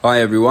Hi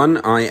everyone,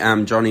 I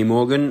am Jonny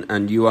Morgan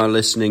and you are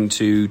listening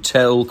to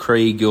Tell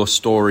Craig Your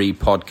Story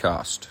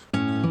podcast.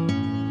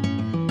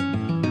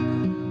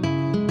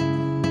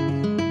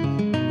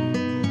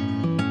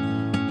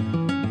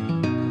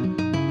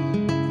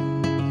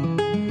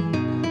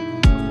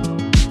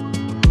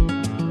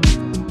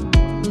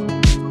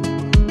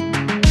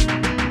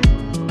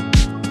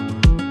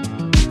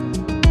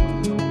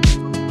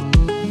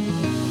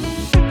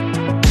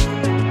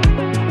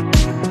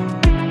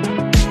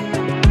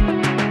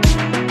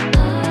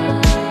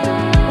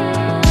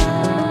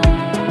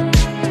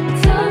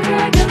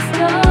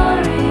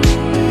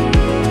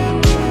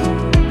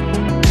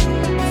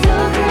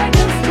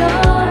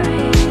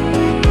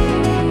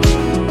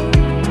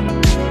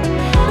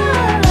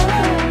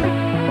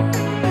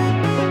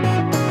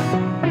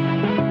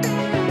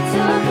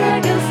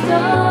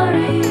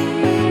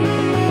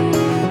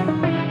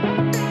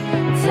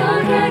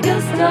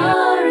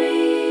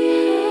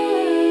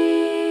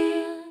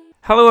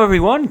 Hello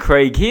everyone,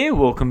 Craig here.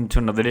 Welcome to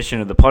another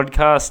edition of the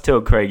podcast, Tell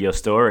Craig Your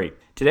Story.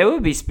 Today we'll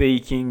be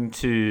speaking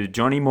to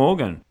Jonny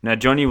Morgan. Now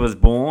Jonny was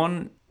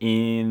born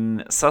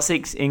in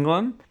Sussex,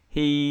 England.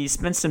 He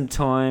spent some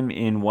time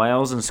in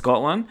Wales and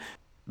Scotland,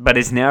 but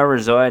is now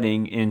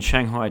residing in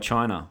Shanghai,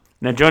 China.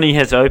 Now Jonny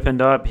has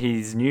opened up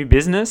his new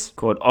business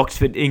called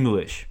Oxford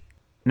English.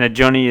 Now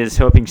Jonny is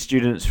helping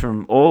students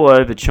from all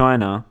over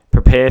China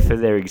prepare for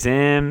their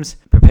exams,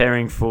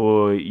 preparing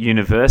for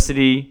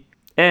university,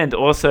 and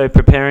also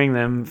preparing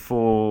them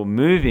for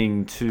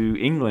moving to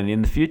England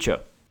in the future.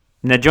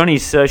 Now,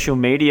 Jonny's social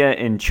media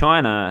in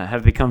China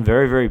have become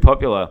very, very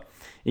popular.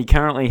 He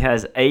currently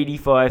has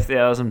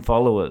 85,000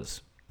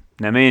 followers.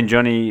 Now, me and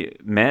Jonny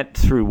met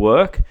through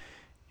work,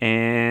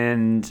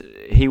 and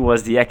he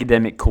was the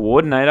academic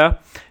coordinator,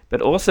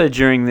 but also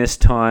during this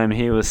time,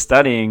 he was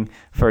studying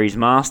for his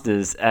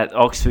master's at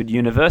Oxford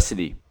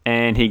University,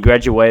 and he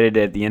graduated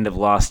at the end of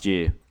last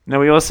year. Now,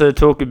 we also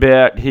talk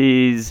about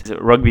his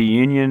rugby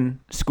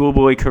union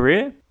schoolboy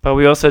career, but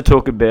we also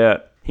talk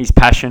about his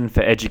passion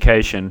for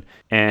education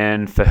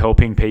and for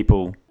helping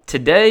people.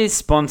 Today's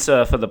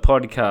sponsor for the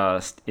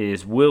podcast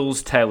is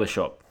Will's Tailor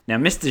Shop. Now,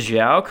 Mr.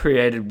 Zhao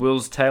created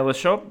Will's Tailor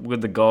Shop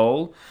with the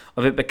goal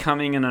of it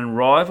becoming an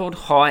unrivaled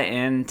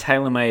high-end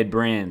tailor-made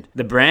brand.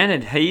 The brand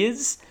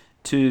adheres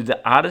to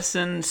the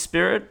artisan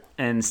spirit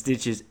and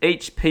stitches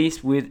each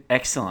piece with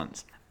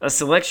excellence. A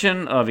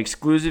selection of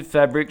exclusive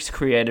fabrics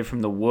created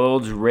from the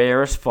world's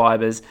rarest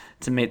fibers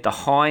to meet the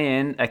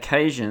high-end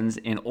occasions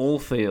in all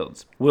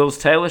fields. Will's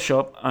Tailor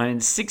Shop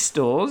owns 6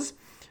 stores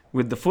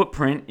with the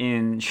footprint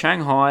in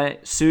Shanghai,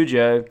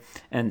 Suzhou,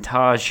 and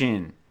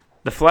Tianjin.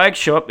 The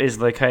flagship is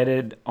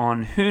located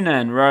on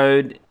Hunan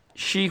Road,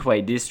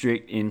 Shihui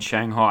District in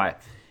Shanghai.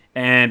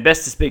 And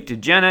best to speak to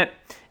Janet.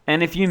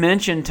 And if you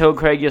mention Tell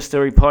Craig Your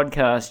Story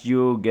podcast,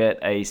 you'll get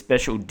a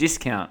special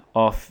discount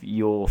off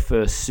your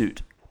first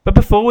suit. But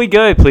before we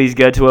go, please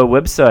go to our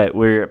website.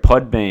 We're at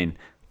Podbean.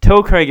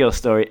 Tell Craig Your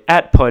Story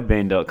at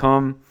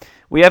podbean.com.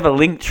 We have a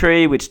link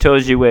tree which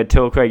tells you where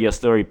Tell Craig Your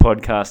Story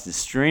podcast is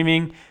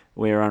streaming.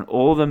 We're on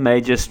all the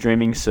major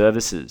streaming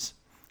services.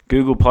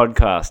 Google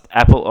Podcast,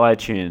 Apple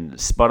iTunes,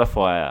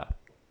 Spotify.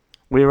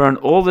 We're on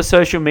all the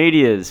social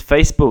medias,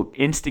 Facebook,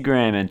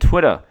 Instagram, and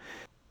Twitter.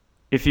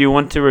 If you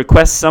want to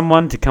request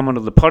someone to come onto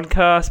the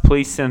podcast,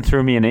 please send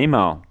through me an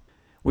email.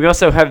 We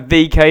also have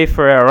VK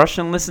for our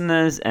Russian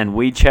listeners and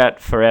WeChat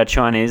for our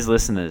Chinese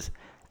listeners,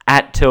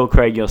 at Tell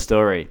Craig Your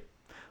Story.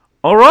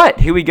 Alright,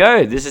 here we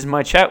go. This is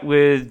my chat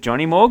with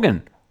Jonny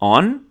Morgan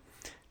on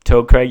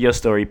Tell Craig Your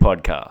Story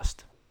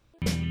podcast.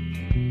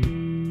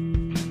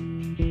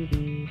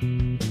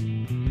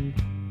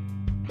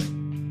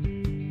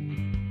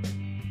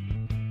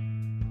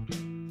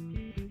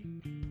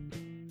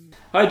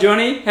 Hi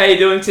Jonny, how are you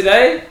doing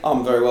today?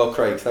 I'm very well,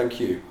 Craig, thank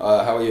you.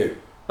 How are you?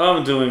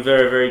 I'm doing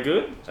very, very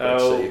good.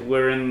 See you.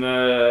 We're in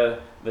the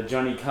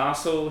Jonny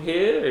Castle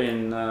here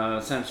in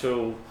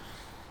central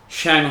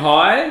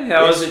Shanghai.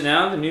 How is it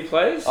now, the new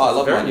place? I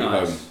love my Very new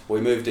nice. home.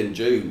 We moved in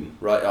June,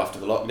 right after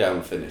the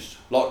lockdown finished.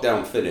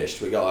 Lockdown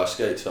finished, we got our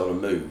skates on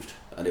and moved,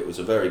 and it was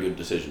a very good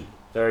decision.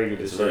 Very good.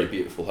 It's a very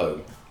beautiful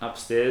home.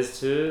 Upstairs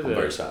too. I'm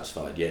very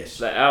satisfied, yes.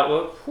 The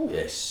outlook. Whew.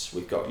 Yes,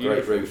 we've got a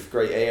Beautiful. great roof,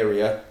 great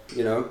area,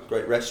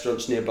 great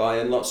restaurants nearby,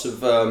 and lots of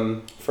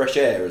fresh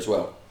air as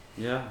well.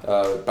 Yeah.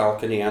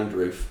 Balcony and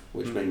roof,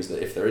 which means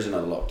that if there is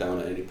another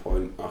lockdown at any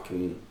point, I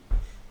can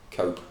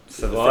cope.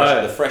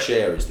 Survive. The fresh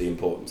air is the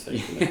important thing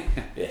for me.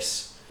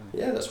 Yes.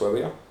 Yeah, that's where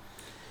we are.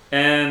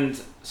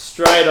 And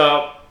straight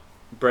up,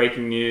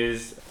 breaking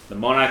news, the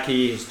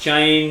monarchy has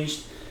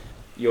changed.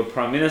 Your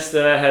Prime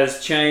Minister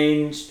has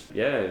changed.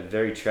 Yeah,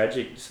 very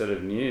tragic sort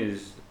of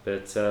news.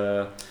 But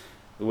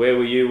where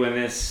were you when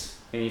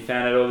you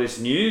found out all this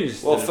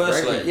news? Well,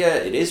 firstly, yeah,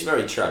 it is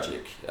very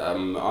tragic.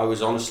 I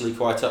was honestly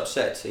quite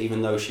upset,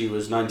 even though she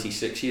was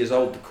 96 years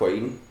old, the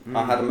Queen.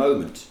 I had a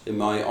moment in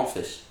my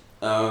office.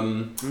 I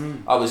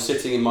was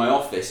sitting in my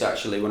office,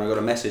 actually, when I got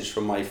a message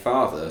from my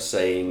father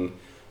saying,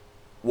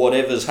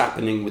 whatever's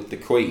happening with the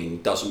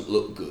Queen doesn't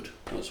look good.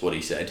 That's what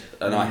he said.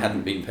 And I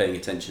hadn't been paying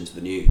attention to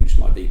the news.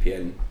 My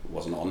VPN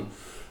wasn't on.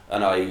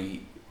 and I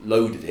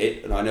loaded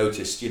it, and I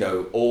noticed,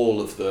 all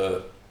of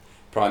the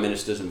prime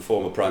ministers and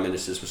former prime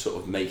ministers were sort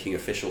of making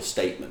official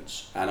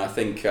statements, and I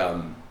think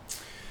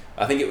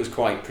it was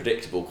quite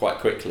predictable quite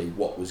quickly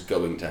what was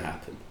going to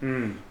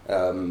happen.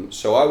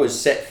 So I was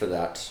set for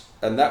that,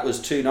 and that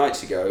was 2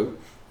 nights ago,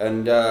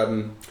 and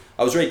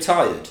I was really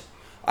tired.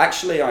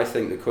 Actually, I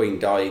think the Queen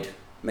died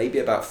maybe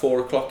about 4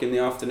 o'clock in the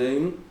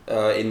afternoon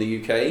in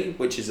the UK,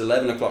 which is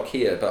 11 o'clock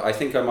here, but I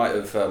think I might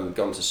have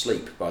gone to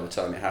sleep by the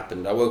time it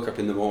happened. I woke up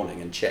in the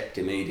morning and checked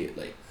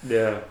immediately.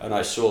 Yeah. And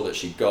I saw that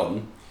she'd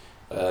gone,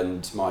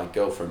 and my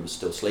girlfriend was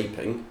still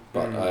sleeping,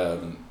 but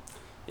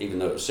even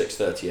though it was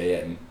 6:30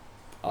 a.m,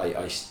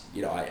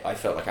 I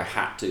felt like I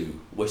had to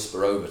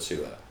whisper over to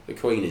her, the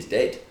Queen is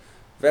dead.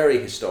 Very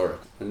historic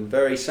and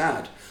very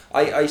sad.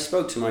 I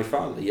spoke to my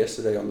father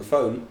yesterday on the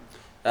phone,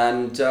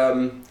 and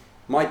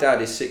my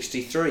dad is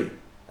 63,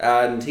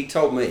 and he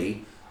told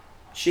me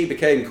she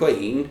became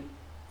Queen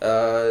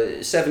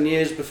 7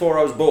 years before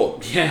I was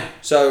born. Yeah.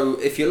 So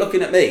if you're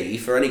looking at me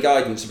for any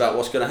guidance about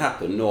what's going to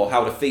happen or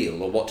how to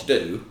feel or what to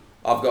do,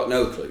 I've got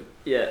no clue.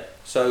 Yeah.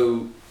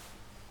 So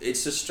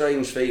it's a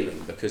strange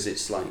feeling, because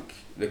it's like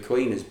the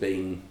Queen has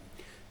been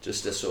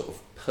just a sort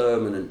of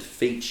permanent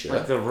feature.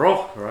 Like the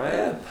Rock, right?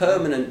 Yeah,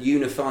 permanent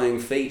unifying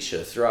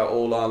feature throughout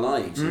all our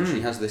lives. And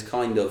she has this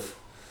kind of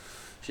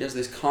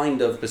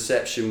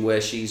perception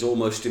where she's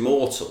almost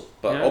immortal,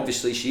 but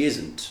obviously she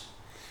isn't.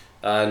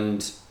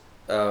 And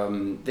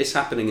this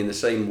happening in the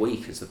same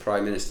week as the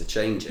Prime Minister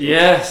changing.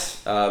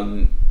 Yes.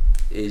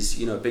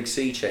 Is a big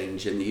sea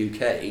change in the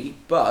UK,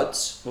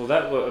 but well,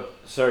 that was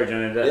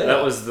Jonny.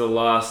 That was the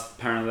last.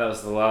 Apparently, that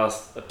was the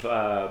last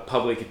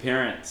public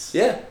appearance.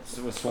 Yeah,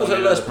 it was her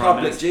last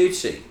public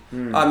duty.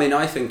 I mean,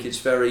 I think it's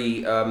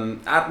very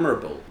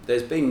admirable.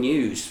 There's been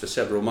news for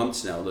several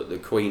months now that the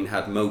Queen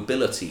had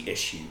mobility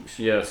issues.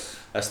 Yes,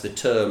 that's the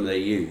term they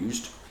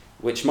used,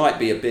 which might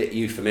be a bit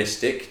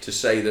euphemistic to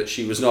say that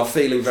she was not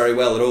feeling very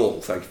well at all.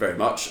 Thank you very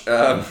much.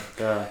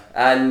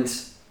 And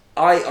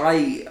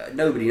I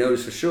nobody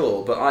knows for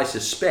sure, but I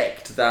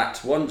suspect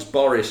that once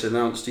Boris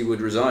announced he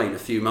would resign a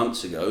few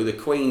months ago, the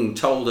Queen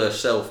told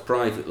herself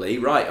privately,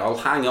 right, I'll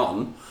hang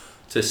on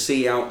to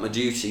see out my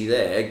duty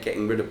there,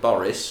 getting rid of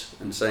Boris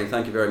and saying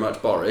thank you very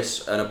much,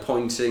 Boris, and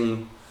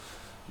appointing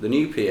the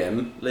new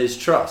PM, Liz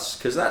Truss,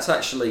 because that's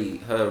actually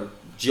her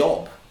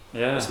job.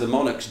 Yeah. It's the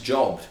monarch's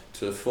job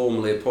to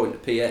formally appoint a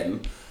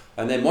PM,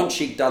 and then once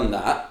she'd done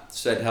that,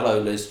 said hello,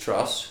 Liz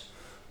Truss,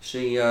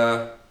 she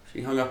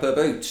hung up her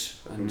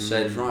boots and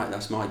said, right,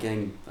 that's my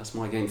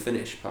game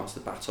finished, pass the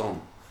baton.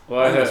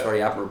 Well, I think that's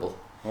very admirable.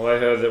 Well, I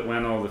heard that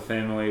when all the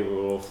family were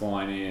all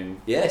flying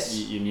in, yes,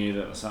 you knew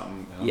that was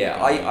something.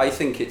 Yeah, I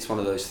think it's one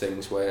of those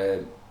things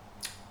where,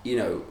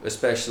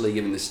 especially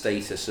given the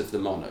status of the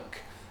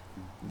monarch,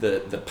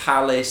 the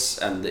palace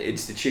and the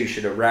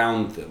institution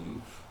around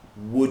them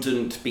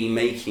wouldn't be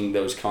making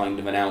those kind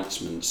of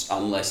announcements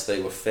unless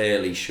they were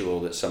fairly sure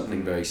that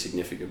something very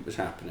significant was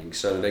happening.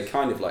 So they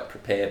kind of like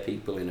prepare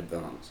people in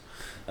advance.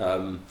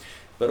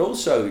 But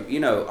also,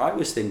 I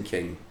was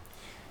thinking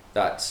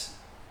that,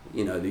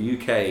 the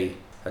UK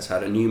has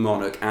had a new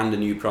monarch and a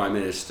new prime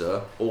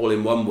minister all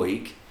in 1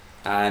 week,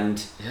 and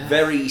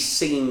very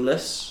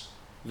seamless,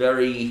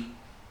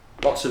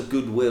 lots of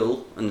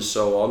goodwill and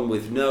so on,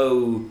 with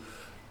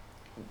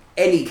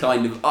any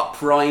kind of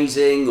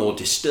uprising or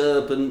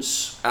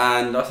disturbance,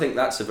 and I think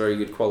that's a very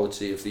good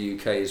quality of the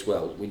UK as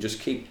well. We just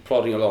keep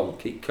plodding along,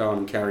 keep calm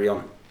and carry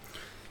on.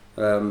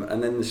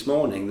 And then this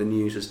morning the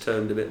news has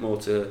turned a bit more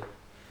to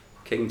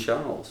King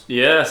Charles.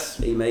 Yes.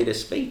 He made a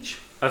speech.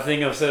 I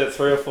think I've said it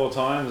 3 or 4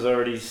 times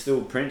already,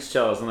 still Prince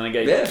Charles, and then I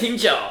go, King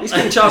Charles. He's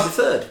King Charles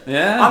III.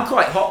 Yeah. I'm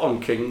quite hot on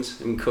kings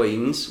and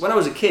queens. When I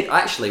was a kid,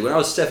 actually, when I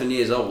was 7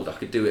 years old, I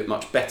could do it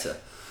much better.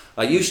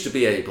 I used to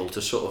be able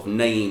to sort of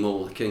name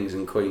all the kings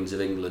and queens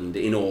of England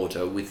in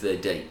order with their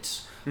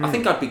dates. I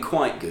think I'd be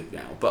quite good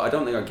now, but I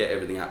don't think I'd get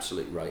everything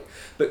absolutely right.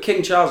 But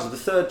King Charles is the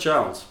third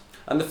Charles,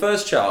 and the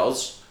first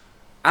Charles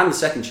and the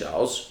second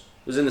Charles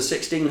was in the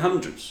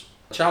 1600s.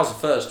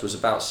 Charles I was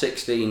about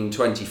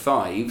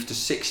 1625 to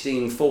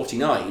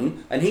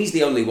 1649, and he's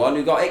the only one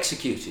who got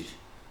executed.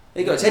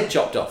 He got his head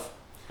chopped off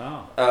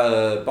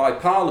by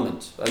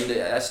Parliament,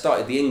 and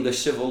started the English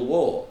Civil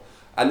War.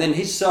 And then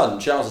his son,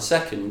 Charles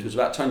II, who was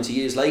about 20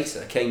 years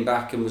later, came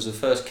back and was the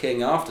first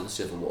king after the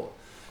Civil War.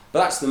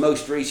 But that's the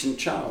most recent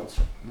Charles.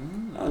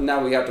 And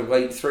now we have to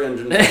wait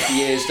 350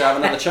 years to have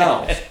another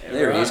Charles.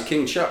 There he is,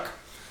 King Chuck.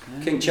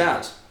 King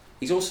Chaz.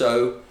 He's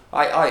also,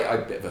 I'm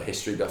a bit of a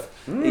history buff,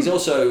 he's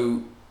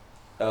also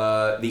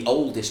the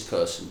oldest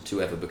person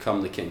to ever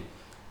become the king.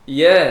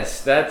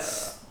 Yes,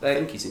 I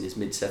think he's in his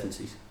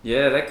mid-70s.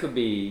 Yeah, that could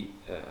be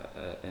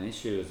an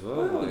issue as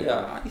well. Well,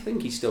 yeah, I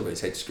think he's still got his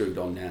head screwed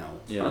on now.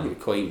 Yeah. I think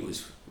the Queen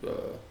was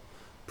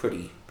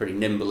pretty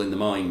nimble in the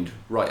mind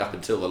right up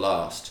until the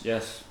last.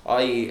 Yes.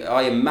 I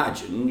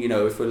imagine,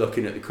 if we're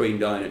looking at the Queen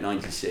dying at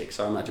 96,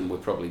 I imagine we're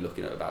probably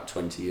looking at about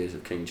 20 years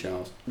of King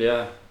Charles.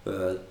 Yeah.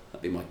 That'd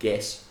be my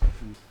guess.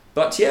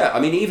 But yeah, I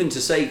mean, even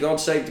to say "God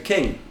Save the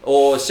King"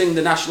 or sing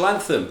the national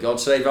anthem "God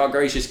Save Our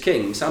Gracious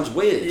King" sounds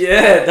weird.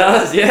 Yeah, it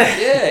does. Yeah.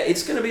 Yeah,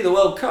 it's going to be the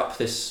World Cup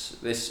this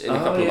in a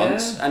couple of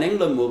months, and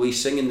England will be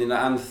singing the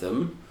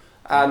anthem.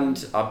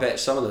 And I bet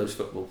some of those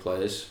football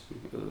players,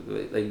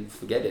 they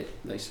forget it.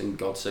 They sing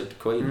 "God Save the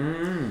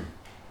Queen."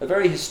 A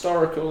very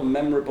historical and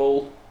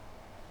memorable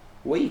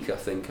week, I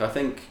think.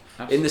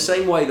 Absolutely. In the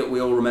same way that we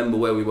all remember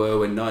where we were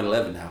when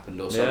 9/11 happened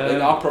or something,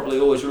 I'll probably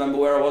always remember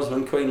where I was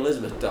when Queen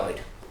Elizabeth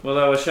died. Well,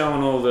 they were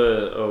showing all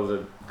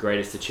the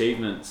greatest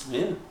achievements,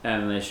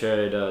 and they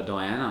showed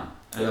Diana,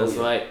 and it was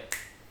like,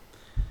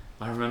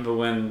 I remember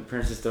when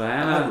Princess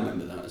Diana I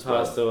remember that as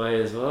passed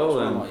away as well.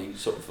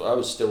 I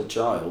was still a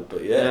child,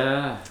 but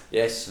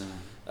yes,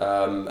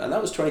 and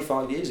that was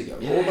 25 years ago,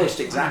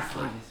 almost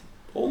exactly.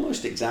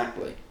 Almost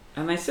exactly.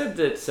 And they said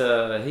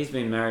that he's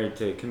been married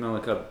to Camilla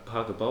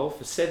Parker Bowles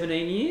for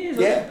 17 years.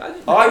 Yeah,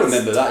 I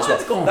remember that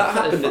as well. That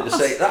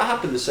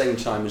happened the same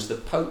time as the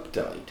Pope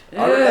died.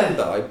 Yeah. I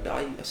remember I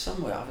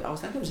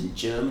think I was in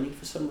Germany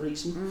for some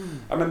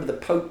reason. I remember the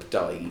Pope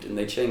died and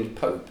they changed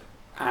Pope,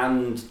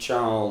 and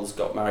Charles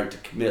got married to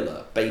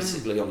Camilla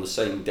basically on the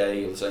same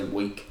day or the same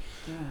week.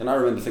 Yeah. And I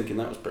remember thinking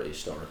that was pretty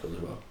historical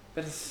as well.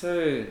 But it's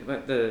so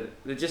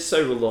they're just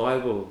so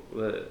reliable.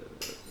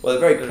 Well, a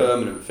very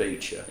permanent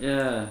feature.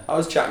 Yeah. I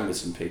was chatting with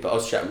some people. I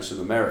was chatting with some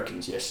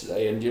Americans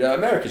yesterday, and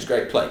America's a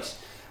great place,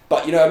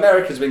 but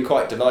America's been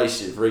quite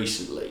divisive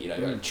recently.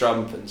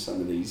 Trump and some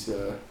of these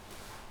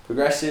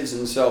progressives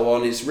and so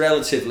on. It's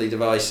relatively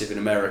divisive in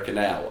America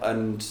now,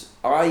 and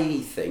I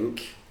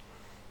think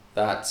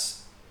that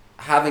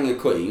having a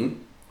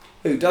queen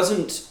who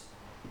doesn't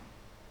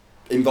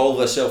involve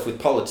herself with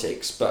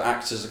politics but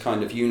acts as a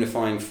kind of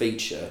unifying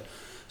feature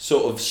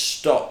sort of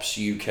stops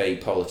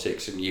UK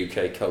politics and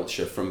UK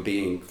culture from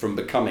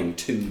becoming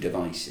too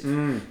divisive.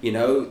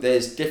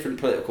 There's different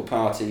political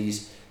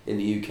parties in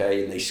the UK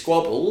and they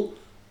squabble,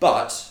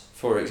 but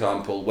for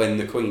example, when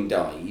the Queen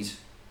dies,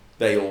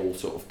 they all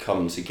sort of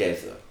come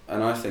together,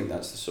 and I think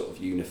that's the sort of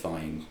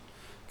unifying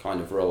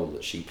kind of role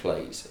that she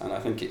plays, and I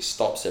think it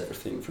stops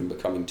everything from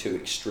becoming too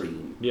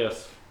extreme.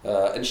 Yes.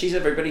 And she's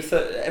everybody's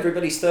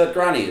third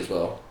granny as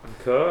well.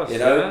 Of course.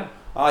 Yeah.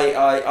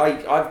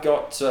 I've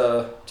got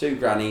two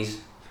grannies.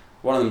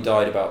 One of them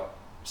died about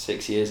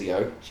 6 years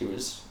ago. She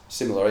was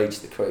similar age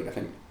to the Queen, I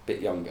think, a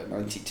bit younger,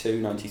 92,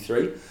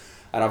 93.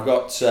 And I've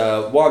got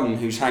one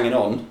who's hanging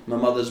on, my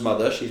mother's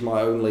mother. She's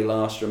my only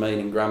last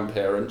remaining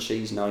grandparent.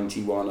 She's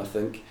 91, I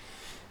think.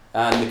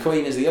 And the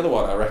Queen is the other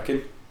one, I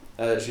reckon.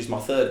 She's my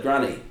third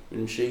granny,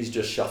 and she's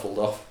just shuffled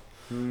off.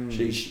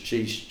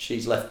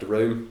 She's left the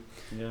room.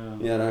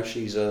 Yeah.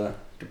 She's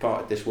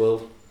departed this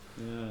world.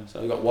 Yeah.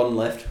 So I've got one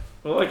left.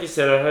 Well, like you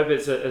said, I hope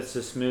it's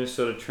a smooth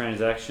sort of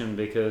transaction,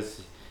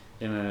 because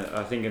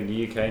I think in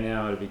the UK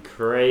now it'd be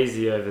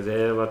crazy over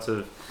there, lots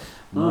of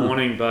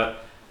mourning,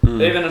 but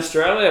even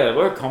Australia,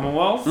 we're a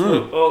Commonwealth.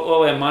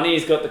 All our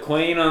money's got the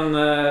Queen on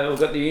we've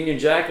got the Union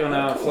Jack on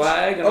our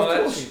flag and all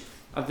that.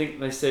 I think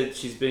they said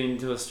she's been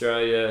to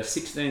Australia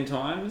 16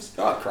 times.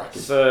 Oh,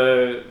 cracking.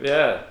 So,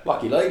 yeah.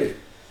 Lucky lady.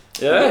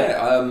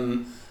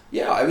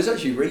 Yeah, I was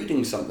actually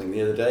reading something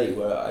the other day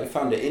where I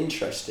found it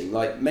interesting.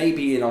 Like,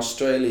 maybe in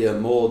Australia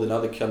more than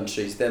other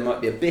countries, there might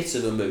be a bit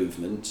of a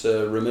movement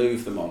to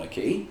remove the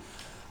monarchy,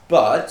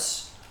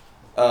 but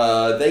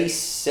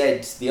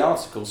the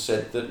article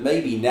said that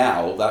maybe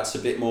now that's a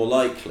bit more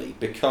likely,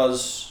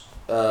 because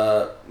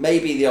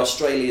maybe the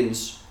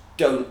Australians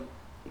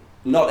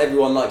not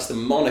everyone likes the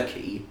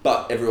monarchy,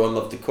 but everyone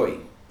loved the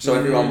Queen. So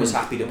everyone was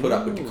happy to put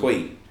up with the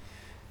Queen.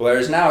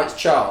 Whereas now it's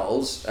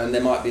Charles, and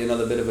there might be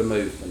another bit of a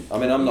movement. I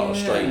mean, I'm not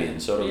Australian,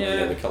 so I don't really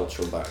know the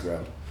cultural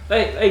background.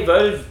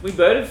 We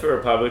voted for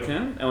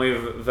Republican, and we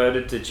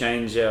voted to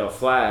change our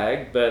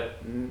flag,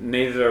 but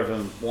neither of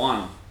them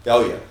won.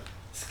 Oh, yeah.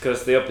 It's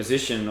because the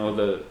opposition, or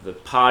the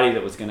party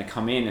that was going to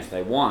come in if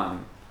they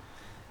won,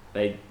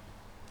 they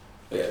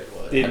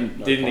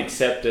didn't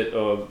accept it,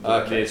 or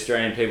the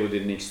Australian people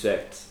didn't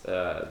accept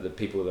the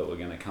people that were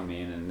going to come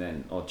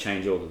in or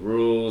change all the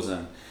rules,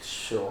 and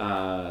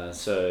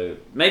so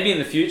maybe in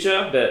the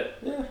future, but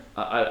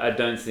I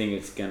don't think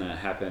it's going to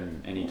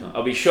happen anytime.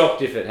 I'll be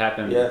shocked if it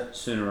happened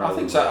sooner rather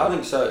than later. I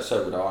think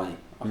so would I.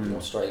 I think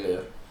Australia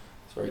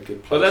is a very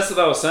good place. Well, that's what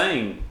they were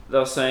saying. They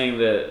were saying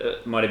that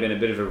it might have been a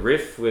bit of a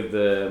riff with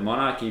the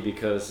monarchy,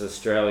 because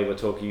Australia were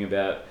talking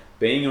about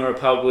being a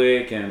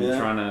republic and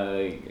trying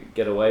to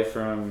get away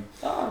from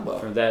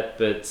that,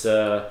 but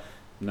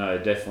no,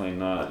 definitely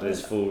not.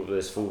 There's full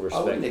respect.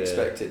 I wouldn't there.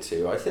 expect it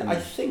to. I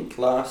think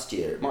last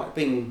year it might have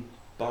been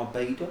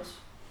Barbados.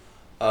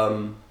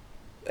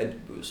 It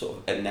sort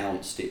of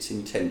announced its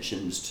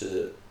intentions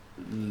to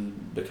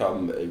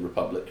become a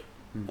republic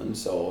and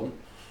so on.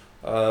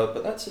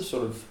 But that's it's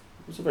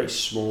a very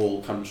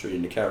small country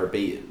in the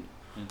Caribbean.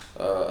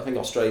 I think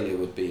Australia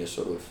would be a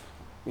sort of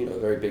a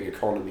very big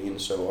economy and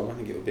so on. I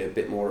think it would be a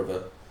bit more of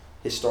a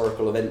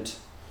historical event,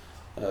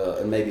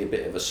 and maybe a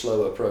bit of a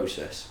slower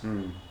process.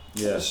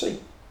 Let's see.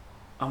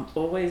 I'm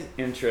always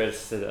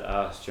interested to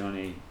ask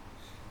Jonny,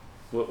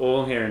 we're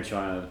all here in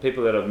China, the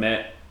people that I've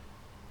met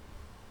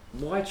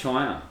Why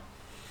China?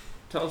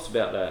 Tell us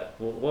about that.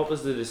 What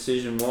was the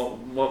decision?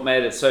 What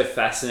made it so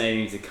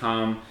fascinating to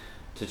come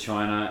to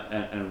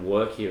China and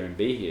work here and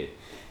be here?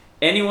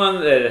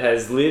 Anyone that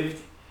has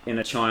lived in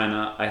a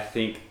China, I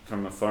think,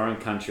 from a foreign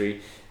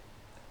country,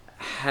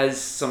 has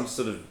some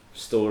sort of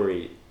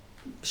story.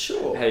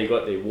 Sure. How you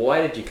got there?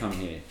 Why did you come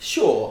here?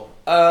 Sure.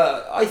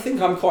 I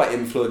think I'm quite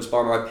influenced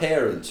by my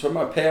parents. When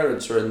my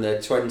parents were in their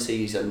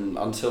 20s and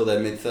until their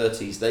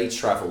mid-30s, they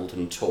travelled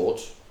and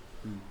taught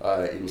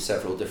in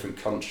several different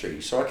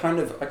countries. So I kind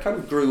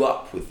of grew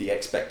up with the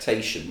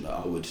expectation that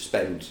I would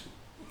spend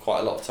quite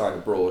a lot of time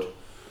abroad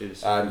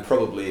and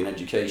probably in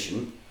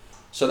education.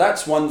 So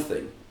that's one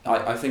thing.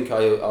 I think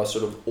I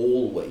sort of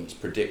always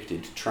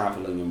predicted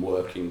travelling and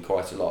working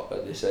quite a lot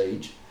at this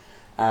age.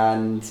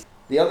 And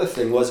the other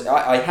thing was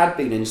I had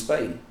been in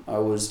Spain. I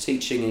was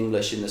teaching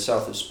English in the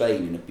south of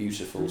Spain in a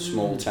beautiful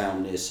small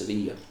town near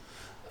Sevilla.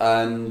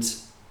 And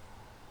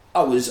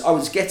I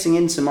was getting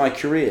into my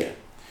career,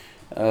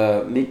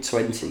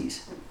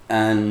 mid-20s,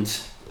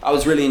 and I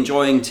was really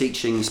enjoying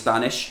teaching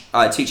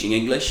teaching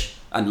English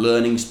and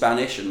learning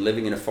Spanish and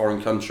living in a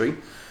foreign country.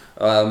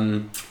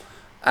 And,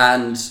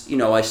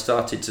 I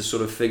started to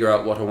sort of figure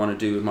out what I want to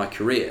do with my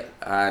career.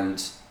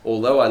 And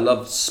although I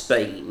loved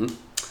Spain,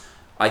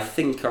 I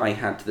think I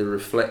had the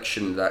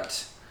reflection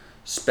that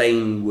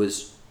Spain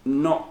was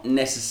not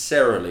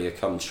necessarily a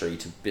country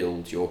to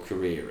build your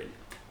career in.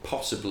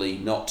 Possibly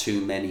not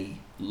too many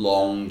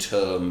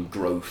long-term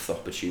growth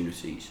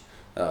opportunities.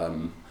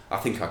 I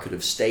think I could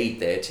have stayed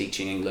there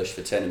teaching English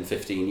for 10 and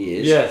 15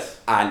 years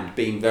and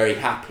been very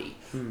happy.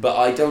 But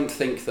I don't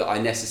think that I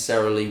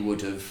necessarily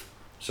would have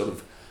sort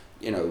of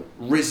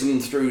risen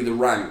through the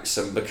ranks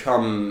and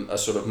become a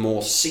sort of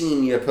more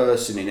senior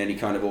person in any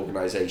kind of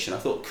organisation. I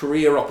thought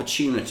career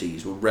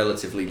opportunities were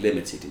relatively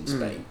limited in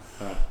Spain.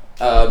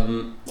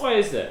 Why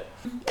is that?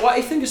 Well,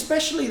 I think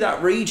especially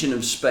that region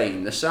of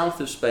Spain, the south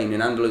of Spain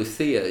in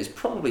Andalusia, is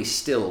probably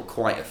still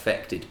quite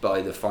affected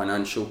by the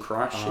financial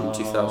crash in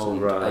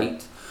 2008.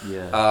 Right.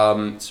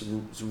 Yeah. It's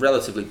a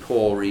relatively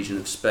poor region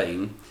of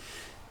Spain.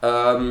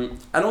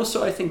 And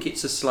also I think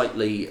it's a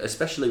slightly,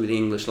 especially with the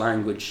English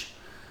language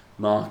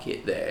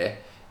market there,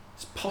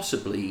 it's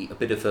possibly a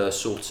bit of a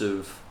sort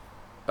of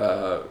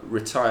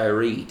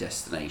retiree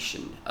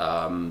destination.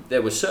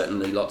 There were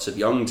certainly lots of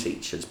young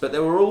teachers, but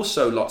there were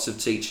also lots of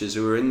teachers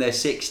who were in their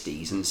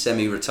 60s and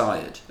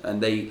semi-retired,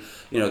 and they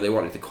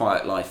wanted the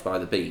quiet life by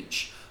the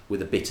beach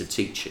with a bit of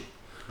teaching.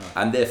 Right.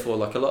 And therefore,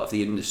 like a lot of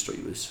the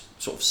industry was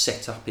sort of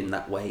set up in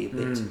that way a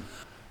bit.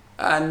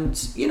 And,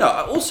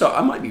 also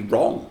I might be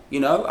wrong,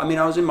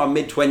 I was in my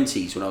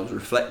mid-20s when I was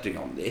reflecting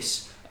on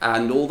this.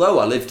 And although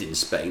I lived in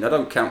Spain, I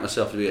don't count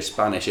myself to be a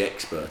Spanish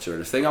expert or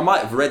anything. I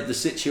might have read the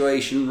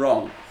situation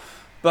wrong.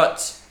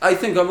 But I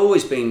think I've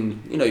always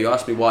been, you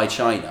asked me why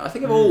China. I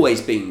think I've always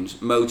been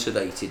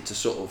motivated to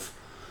sort of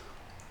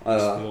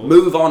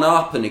move on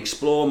up and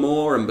explore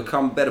more and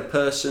become a better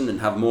person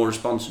and have more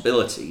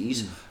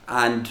responsibilities.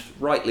 And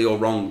rightly or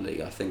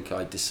wrongly, I think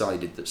I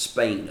decided that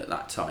Spain at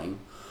that time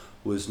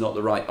was not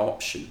the right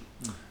option.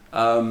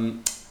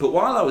 But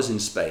while I was in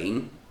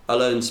Spain, I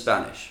learned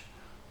Spanish.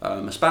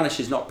 My Spanish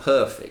is not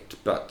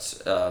perfect,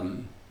 but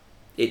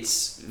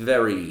it's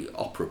very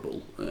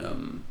operable.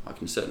 I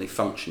can certainly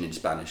function in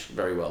Spanish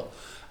very well.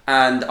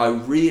 And I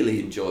really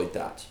enjoyed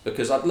that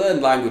because I'd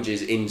learned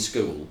languages in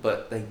school,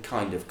 but they'd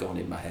kind of gone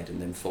in my head and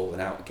then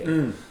fallen out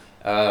again.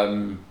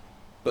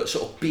 But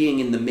sort of being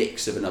in the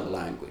mix of another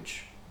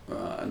language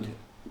and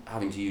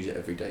having to use it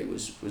every day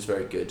was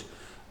very good.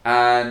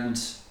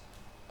 And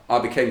I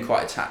became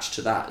quite attached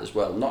to that as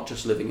well, not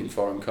just living in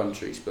foreign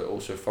countries, but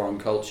also foreign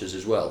cultures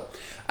as well.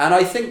 And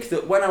I think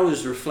that when I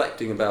was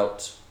reflecting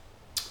about,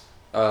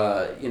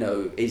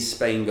 is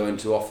Spain going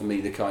to offer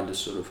me the kind of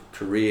sort of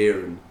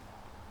career and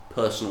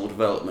personal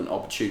development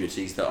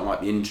opportunities that I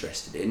might be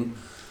interested in,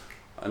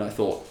 and I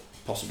thought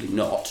possibly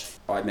not.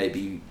 I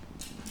maybe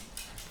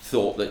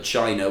thought that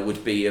China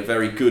would be a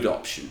very good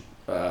option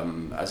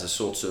as a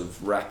sort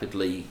of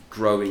rapidly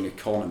growing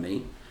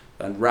economy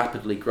and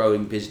rapidly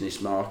growing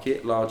business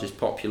market, largest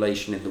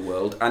population in the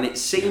world. And it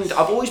seemed,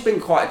 I've always been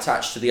quite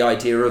attached to the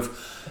idea of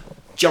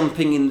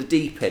jumping in the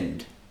deep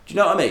end. Do you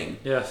know what I mean?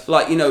 Yes.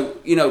 Like,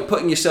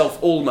 putting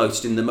yourself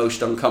almost in the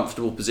most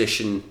uncomfortable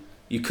position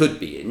you could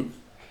be in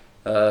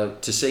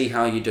to see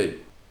how you do.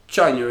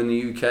 China and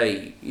the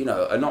UK,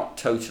 are not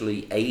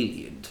totally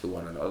alien to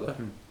one another,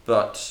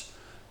 but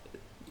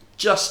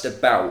just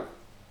about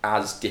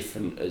as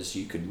different as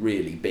you could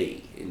really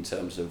be in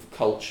terms of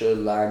culture,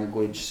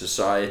 language,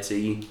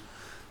 society,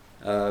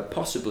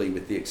 possibly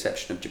with the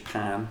exception of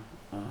Japan.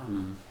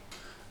 And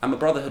my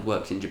brother had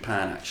worked in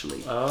Japan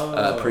actually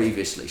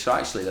previously, so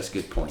actually that's a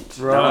good point.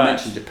 Right. Now I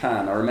mentioned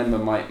Japan, I remember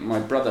my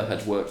brother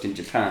had worked in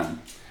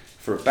Japan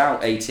for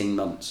about 18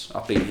 months.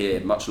 I've been here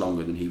much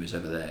longer than he was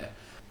ever there.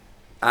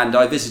 And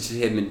I visited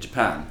him in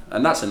Japan,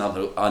 and that's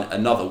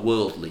another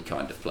worldly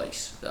kind of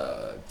place,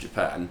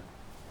 Japan.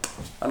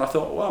 And I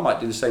thought, well, I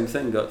might do the same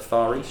thing, go to the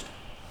Far East.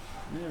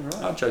 Yeah,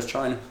 right. I chose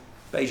China,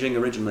 Beijing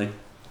originally.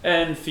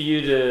 And for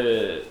you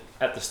to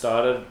at the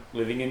start of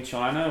living in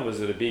China?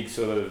 Was it a big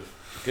sort of,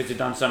 because you've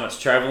done so much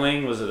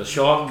travelling, was it a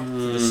shock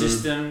to the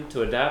system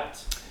to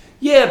adapt?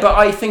 Yeah, but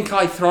I think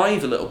I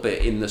thrive a little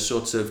bit in the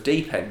sort of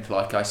deep end,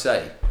 like I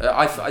say.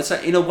 I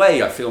say, in a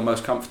way, I feel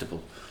most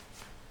comfortable.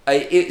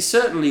 It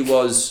certainly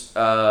was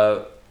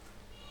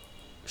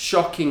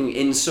shocking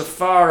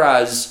insofar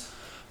as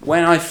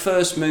when I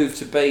first moved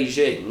to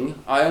Beijing,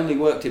 I only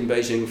worked in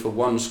Beijing for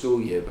one school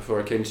year before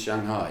I came to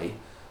Shanghai.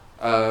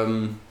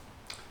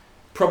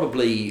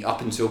 Probably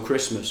up until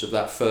Christmas of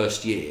that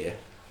first year,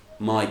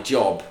 my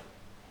job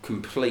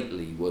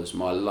completely was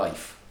my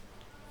life.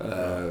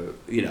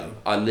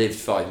 I lived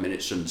 5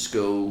 minutes from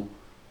school.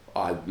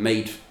 I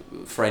made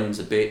friends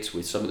a bit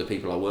with some of the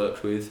people I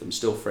worked with. I'm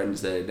still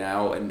friends there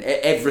now, and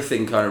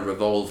everything kind of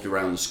revolved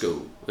around the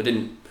school. I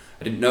didn't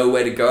know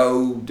where to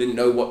go, didn't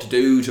know what to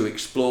do to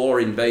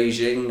explore in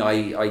Beijing.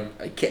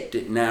 I kept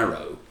it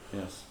narrow.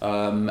 Yes.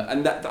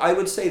 And that, I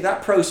would say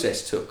that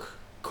process took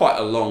quite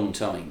a long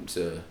time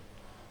to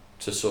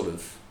sort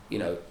of,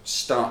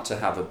 start to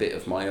have a bit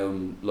of my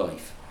own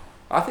life.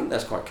 I think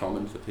that's quite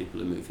common for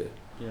people who move here.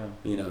 Yeah.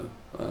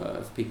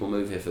 If people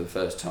move here for the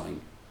first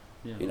time,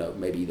 Yeah.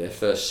 Maybe their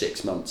first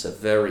 6 months are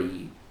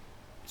very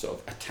sort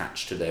of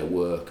attached to their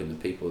work and the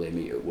people they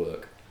meet at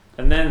work.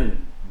 And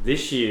then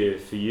this year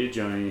for you,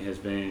 Jonny, has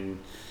been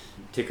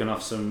ticking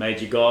off some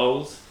major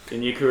goals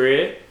in your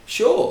career.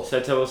 Sure.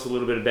 So tell us a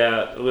little bit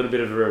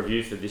of a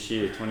review for this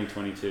year,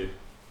 2022.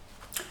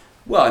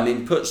 Well, I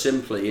mean, put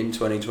simply, in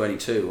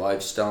 2022,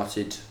 I've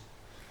started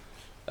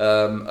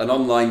an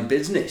online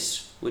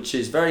business, which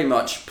is very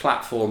much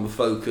platform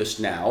focused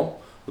now,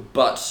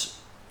 but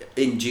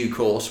in due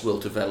course will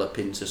develop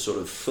into sort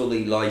of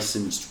fully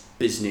licensed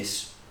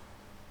business,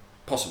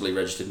 possibly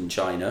registered in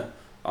China.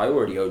 I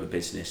already own a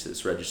business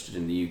that's registered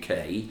in the UK,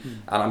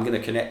 and I'm going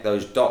to connect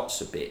those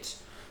dots a bit.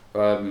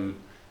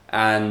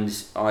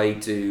 And I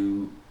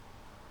do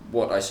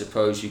what I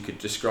suppose you could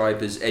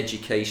describe as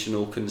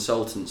educational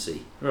consultancy.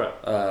 Right.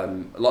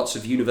 Lots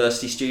of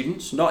university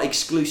students, not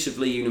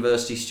exclusively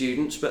university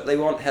students, but they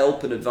want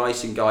help and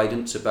advice and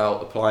guidance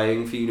about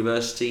applying for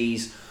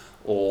universities,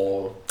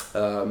 or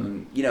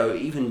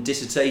even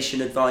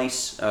dissertation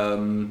advice,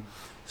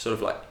 sort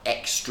of like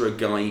extra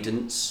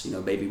guidance,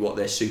 maybe what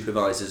their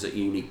supervisors at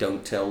uni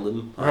don't tell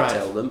them, I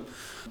tell them.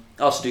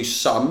 I also do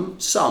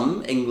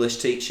some English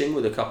teaching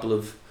with a couple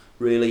of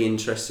really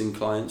interesting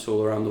clients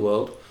all around the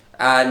world.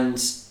 And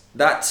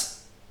that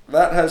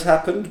has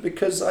happened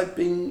because I've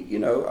been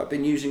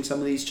using some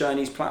of these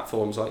Chinese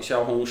platforms like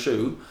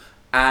Xiaohongshu,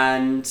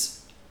 and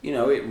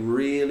it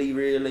really,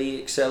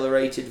 really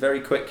accelerated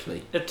very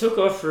quickly. It took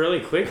off really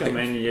quick. I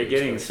mean, you're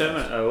getting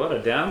a lot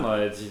of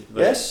downloads.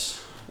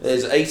 Yes,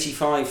 there's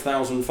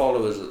 85,000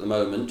 followers at the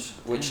moment,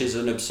 which is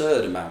an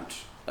absurd amount,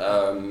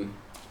 and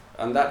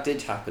that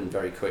did happen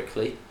very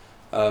quickly.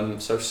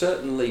 So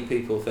certainly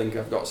people think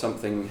I've got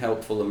something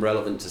helpful and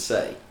relevant to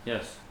say.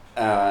 Yes.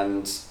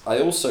 And I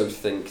also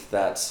think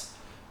that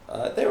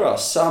there are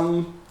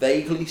some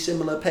vaguely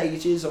similar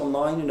pages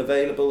online and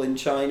available in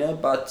China,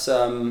 but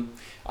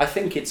I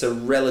think it's a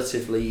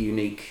relatively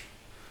unique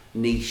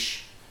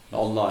niche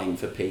online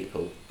for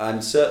people.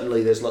 And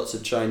certainly there's lots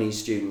of Chinese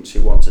students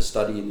who want to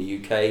study in the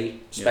UK,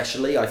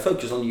 especially. I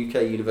focus on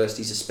UK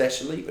universities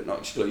especially, but not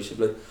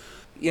exclusively.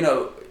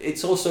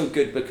 It's also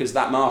good because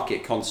that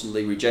market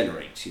constantly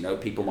regenerates.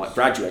 People might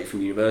graduate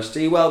from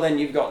university. Well, then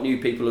you've got new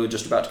people who are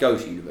just about to go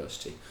to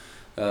university.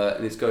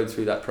 And it's going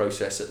through that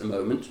process at the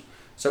moment.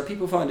 So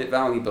people find it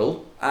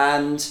valuable.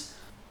 And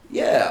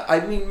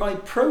my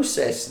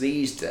process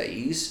these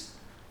days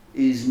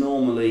is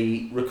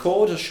normally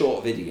record a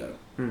short video,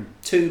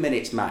 2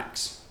 minutes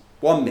max,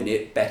 1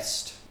 minute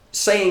best,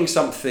 saying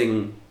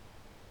something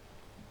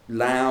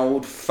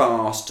loud,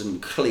 fast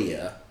and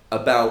clear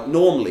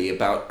normally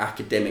about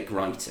academic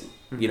writing,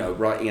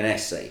 writing an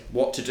essay,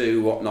 what to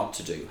do, what not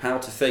to do, how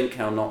to think,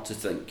 how not to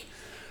think.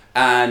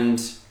 And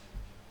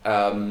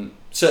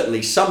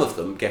certainly some of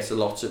them get a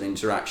lot of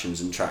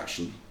interactions and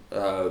traction,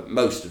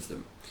 most of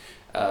them.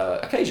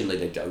 Occasionally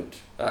they don't.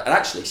 And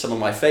actually some of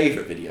my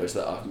favourite videos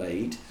that I've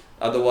made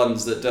are the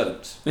ones that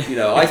don't.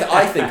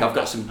 I think I've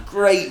got some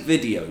great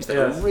videos that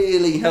are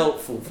really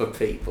helpful for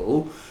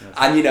people. Yes.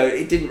 And,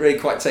 it didn't really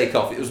quite take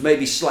off. It was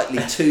maybe slightly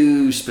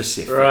too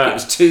specific. Right. It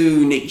was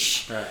too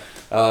niche. Right.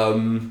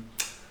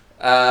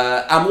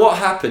 And what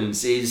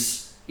happens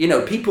is,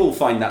 people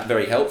find that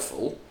very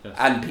helpful,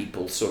 and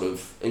people sort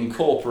of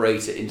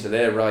incorporate it into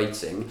their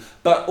writing,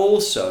 but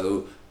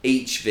also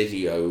each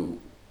video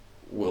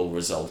will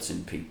result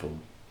in people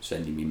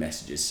sending me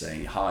messages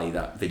saying, hi,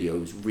 that video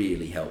was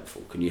really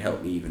helpful, can you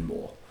help me even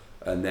more?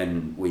 And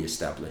then we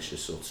establish a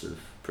sort of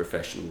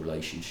professional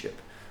relationship.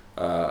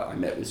 I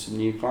met with some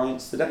new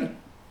clients today.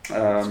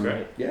 That's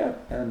great. Yeah,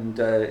 and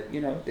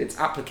it's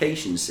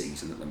application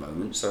season at the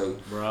moment, so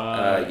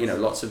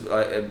lots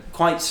of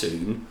quite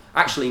soon.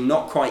 Actually,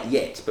 not quite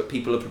yet, but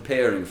people are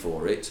preparing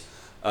for it.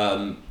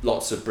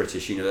 Lots of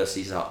British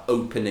universities are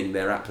opening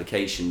their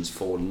applications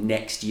for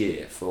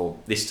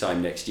this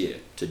time next year,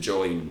 to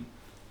join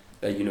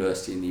a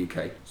university in the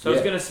UK. So I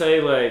was going to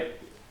say,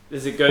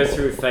 does it go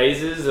through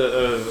phases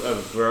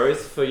of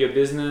growth for your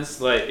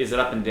business? Like, is it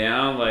up and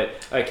down? Like,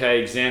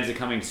 okay, exams are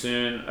coming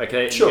soon.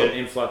 Okay, Sure. you get an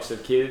influx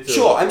of kids.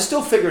 Sure, I'm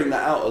still figuring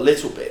that out a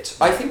little bit.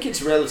 I think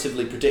it's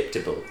relatively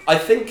predictable. I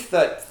think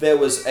that there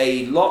was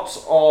a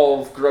lot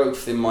of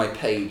growth in my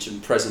page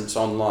and presence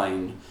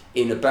online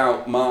in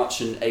about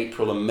March and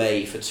April and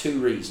May for two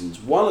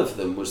reasons. One of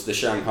them was the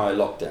Shanghai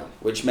lockdown,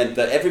 which meant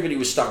that everybody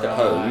was stuck at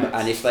home,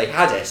 and if they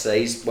had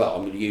essays, well,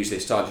 I'm going to use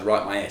this time to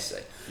write my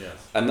essay. Yes.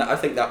 And I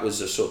think that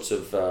was a sort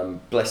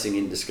of blessing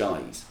in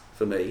disguise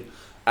for me.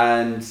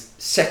 And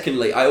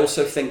secondly, I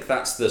also think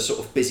that's the sort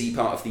of busy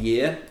part of the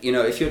year. You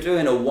know, if you're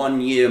doing a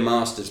 1-year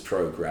master's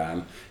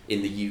programme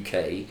in the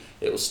UK,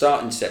 it will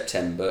start in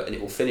September and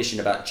it will finish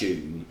in about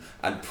June,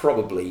 and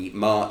probably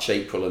March,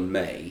 April and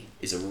May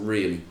is a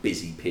really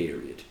busy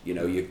period. You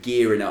know, you're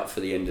gearing up for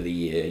the end of the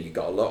year, you've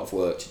got a lot of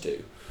work to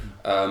do.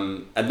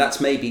 And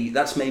that's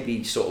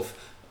maybe sort of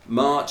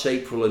March,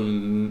 April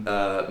and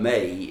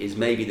May is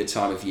maybe the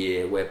time of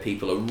year where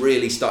people are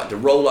really starting to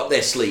roll up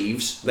their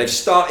sleeves. They've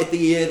started the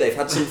year, they've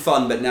had some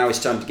fun, but now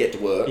it's time to get to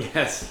work.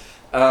 Yes.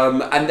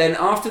 And then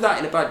after that,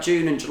 in about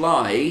June and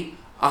July,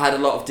 I had a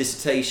lot of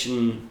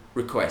dissertation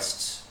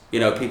requests. You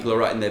know, people are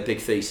writing their big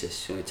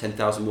thesis,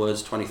 10,000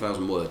 words,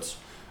 20,000 words.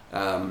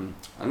 And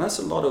that's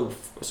a lot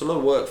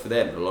of work for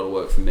them and a lot of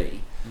work for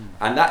me.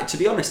 And that, to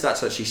be honest,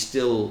 that's actually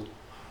still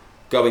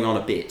going on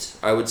a bit.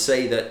 I would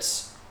say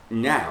that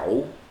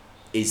now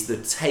is the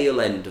tail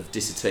end of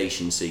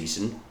dissertation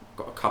season. I've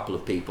got a couple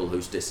of people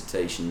whose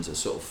dissertations are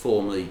sort of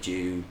formally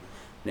due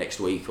next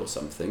week or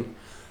something,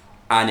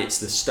 and it's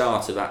the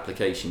start of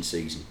application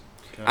season.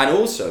 Okay. And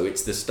also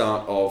it's the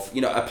start of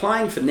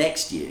applying for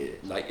next year,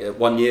 like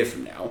 1 year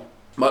from now.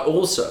 But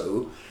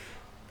also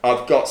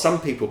I've got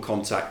some people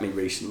contact me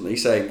recently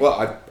saying,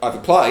 well, I've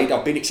applied,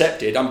 I've been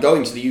accepted, I'm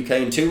going to the UK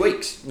in 2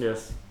 weeks.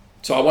 Yes.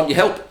 So I want your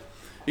help.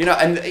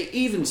 And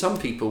even some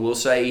people will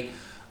say,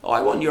 I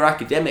want your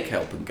academic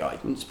help and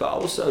guidance, but I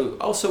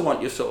also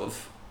want your sort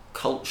of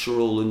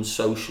cultural and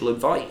social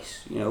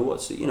advice.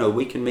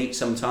 We can meet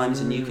sometimes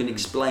and you can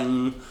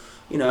explain,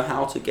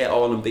 how to get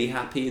on and be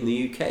happy in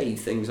the UK,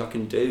 things I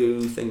can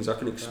do, things I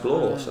can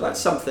explore. So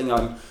that's something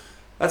I'm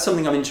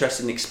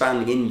interested in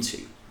expanding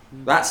into.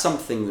 That's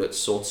something that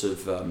sort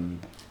of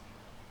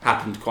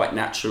happened quite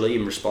naturally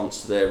in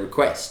response to their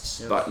requests.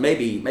 Yes. But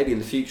maybe in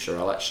the future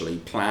I'll actually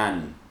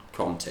plan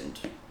content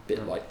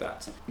like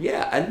that.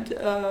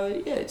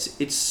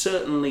 It's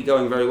certainly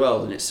going very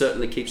well, and it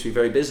certainly keeps me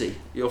very busy.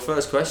 Your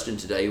first question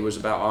today was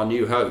about our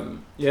new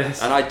home.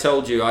 Yes. And I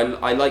told you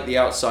I like the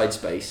outside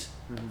space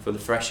for the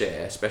fresh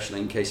air, especially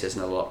in case there's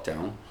no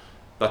lockdown.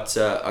 But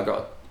I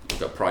got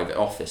a private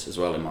office as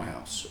well in my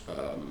house,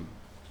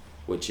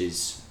 which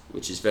is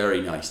very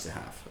nice to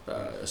have,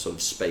 a sort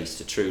of space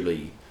to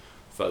truly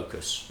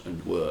focus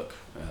and work,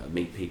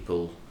 meet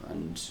people,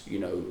 and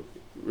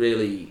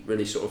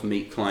really sort of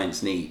meet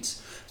clients'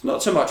 needs.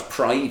 Not so much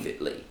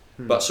privately,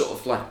 but sort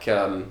of like,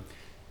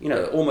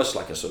 almost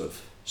like a sort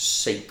of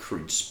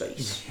sacred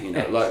space.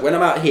 Like when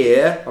I'm out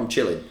here, I'm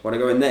chilling. When I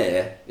go in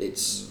there,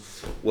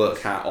 it's work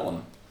hat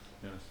on.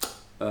 Yes.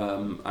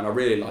 And I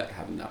really like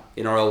having that.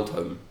 In our old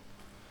home,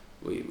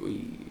 we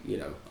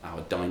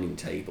our dining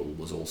table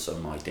was also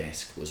my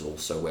desk, was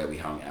also where we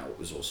hung out,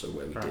 was also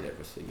where we did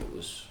everything. It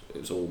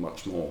was all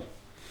much more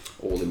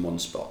all in one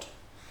spot.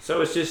 So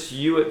it's just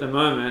you at the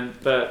moment,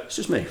 but it's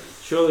just me.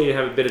 Surely you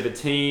have a bit of a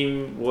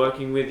team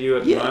working with you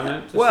at the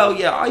moment? Well,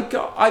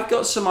 I've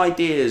got some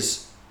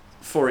ideas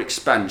for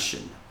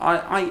expansion.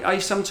 I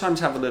sometimes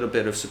have a little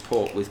bit of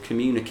support with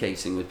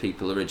communicating with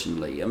people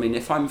originally. I mean,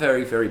 if I'm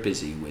very, very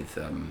busy with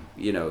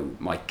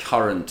my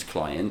current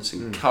clients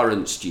and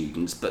current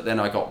students, but then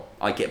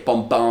I get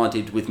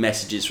bombarded with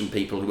messages from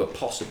people who are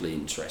possibly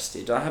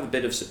interested, I have a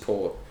bit of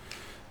support,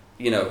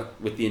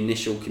 with the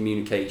initial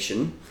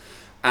communication.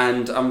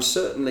 And I'm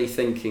certainly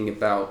thinking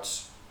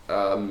about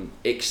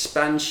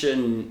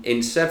expansion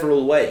in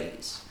several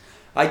ways.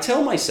 I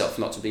tell myself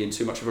not to be in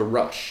too much of a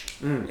rush.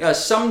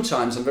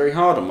 Sometimes I'm very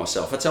hard on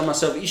myself. I tell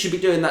myself, you should be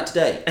doing that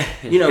today.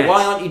 Yes.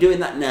 Why aren't you doing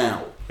that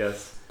now?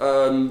 Yes.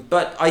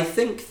 But I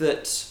think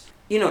that,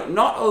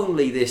 not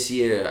only this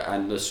year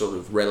and the sort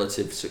of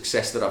relative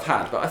success that I've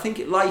had, but I think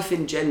life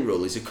in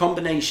general is a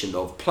combination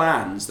of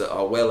plans that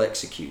are well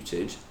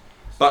executed,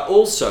 but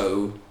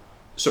also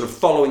sort of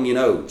following your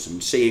nose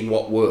and seeing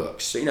what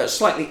works.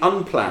 Slightly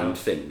unplanned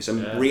things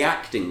and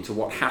reacting to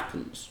what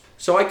happens.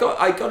 So I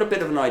got a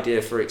bit of an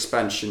idea for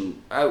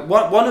expansion.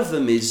 One of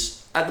them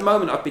is, at the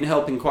moment I've been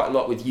helping quite a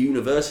lot with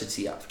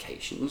university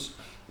applications,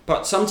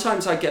 but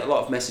sometimes I get a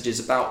lot of messages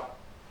about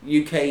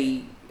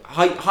UK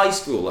high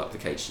school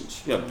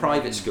applications,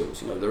 private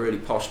schools, the really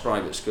posh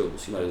private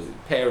schools.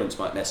 Parents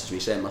might message me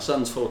saying, my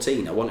son's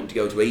 14, I want him to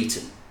go to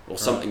Eton, or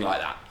something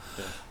like that.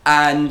 Yeah.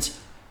 And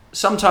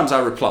sometimes I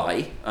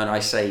reply and I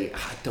say,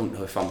 I don't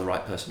know if I'm the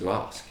right person to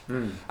ask.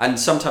 And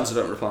sometimes I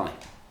don't reply.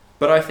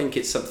 But I think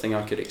it's something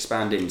I could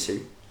expand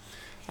into.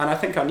 And I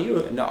think I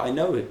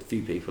know a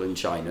few people in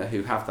China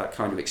who have that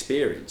kind of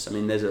experience. I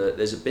mean, there's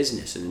a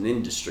business and an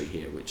industry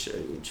here which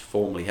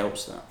formally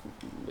helps that.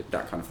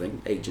 that kind of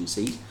thing,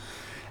 agencies.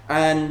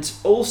 And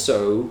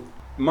also,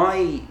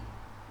 my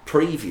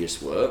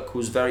previous work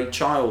was very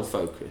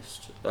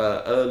child-focused.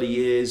 Early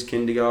years,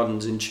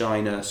 kindergartens in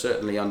China,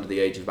 certainly under the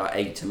age of about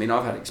 8. I mean,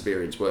 I've had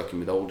experience working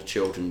with older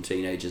children,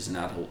 teenagers and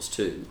adults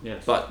too.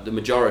 Yes. But the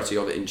majority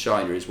of it in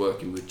China is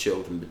working with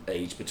children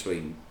aged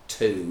between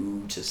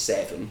 2 to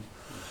 7.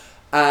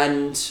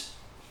 And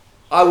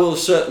I will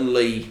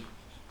certainly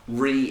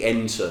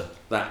re-enter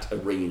that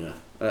arena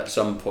at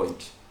some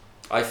point.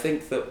 I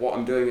think that what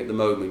I'm doing at the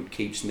moment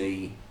keeps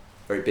me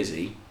very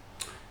busy,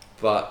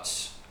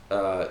 but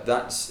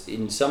that's,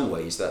 in some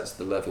ways, that's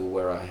the level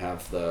where I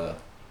have the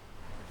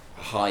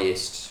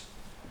highest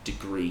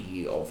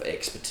degree of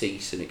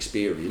expertise and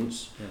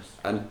experience. Yes.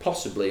 And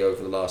possibly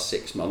over the last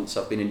 6 months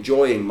I've been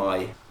enjoying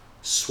my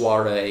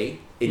soiree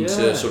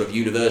into sort of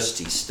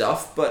university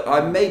stuff, but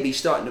I'm maybe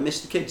starting to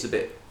miss the kids a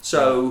bit.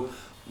 So,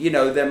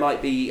 there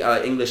might be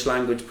English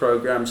language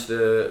programs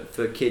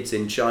for kids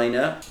in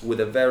China with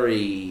a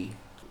very...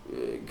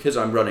 Because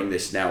I'm running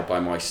this now by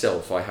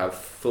myself, I have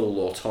full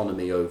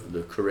autonomy over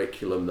the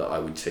curriculum that I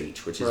would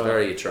teach, which is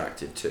very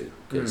attractive too,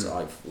 because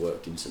I've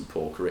worked in some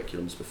poor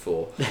curriculums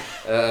before.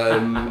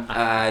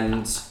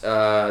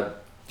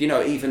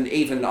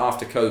 Even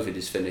after COVID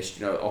is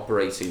finished,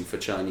 operating for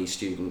Chinese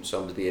students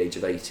under the age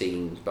of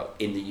 18, but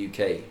in the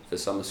UK for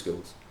summer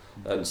schools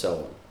and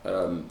so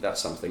on. That's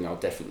something I'll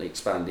definitely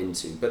expand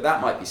into, but that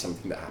might be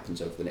something that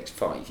happens over the next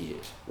 5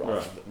 years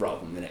rather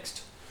than the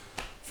next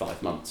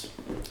 5 months.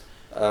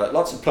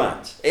 Lots of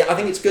plans. I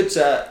think it's good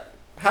to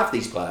have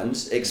these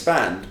plans,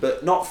 expand,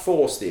 but not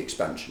force the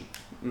expansion.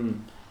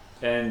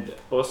 And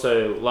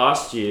also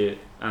last year,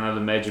 another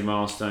major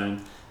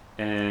milestone,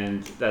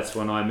 and that's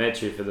when I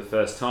met you for the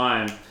first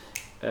time,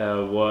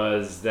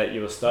 was that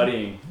you were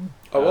studying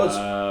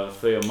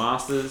for your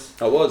Masters.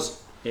 I was.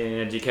 In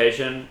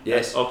education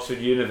at Oxford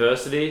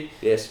University.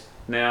 Yes.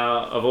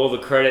 Now, of all the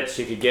credits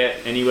you could get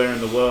anywhere in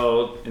the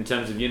world in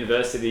terms of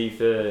university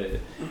for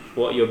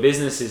what your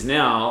business is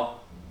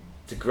now,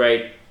 it's a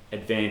great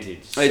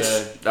advantage.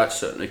 That's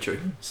certainly true.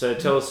 So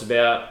tell us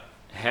about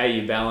how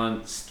you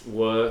balanced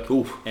work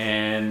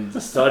and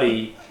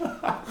study.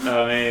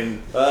 I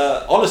mean,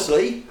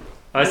 honestly,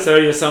 I saw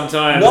you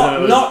sometimes.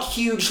 Not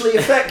hugely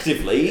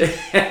effectively,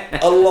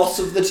 a lot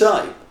of the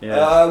time.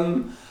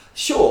 Yeah.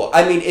 Sure.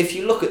 I mean, if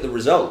you look at the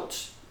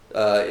results,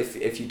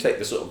 if you take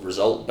the sort of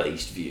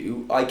result-based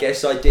view, I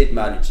guess I did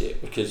manage it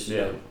because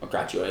I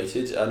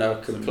graduated and I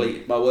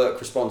completed my work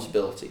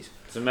responsibilities.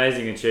 It's an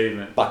amazing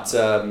achievement. But,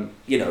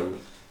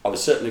 I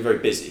was certainly very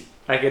busy.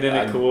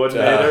 Academic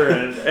coordinator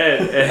and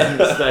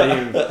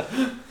studying.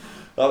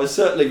 I was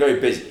certainly very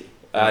busy.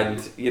 And,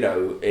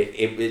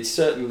 it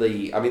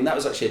certainly... I mean, that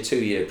was actually a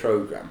 2-year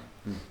programme,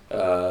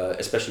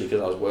 especially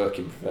because I was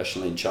working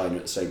professionally in China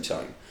at the same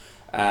time.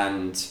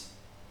 And,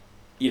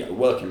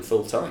 working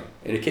full-time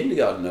in a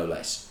kindergarten, no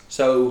less.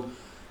 So...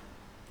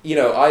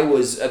 I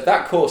was at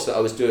that course that I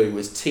was doing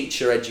was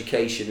teacher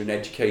education and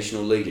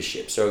educational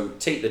leadership. So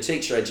the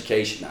teacher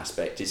education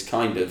aspect is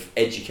kind of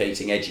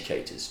educating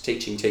educators,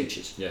 teaching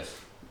teachers. Yes.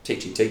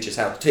 Teaching teachers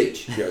how to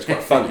teach. It's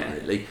quite funny,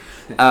 really.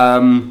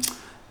 And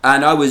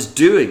I was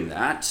doing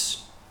that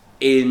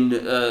in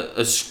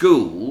a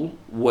school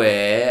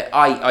where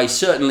I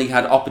certainly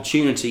had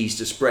opportunities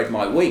to spread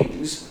my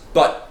wings,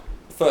 but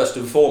first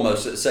and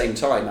foremost, at the same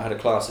time, I had a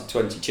class of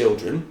 20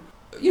 children.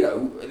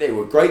 They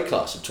were a great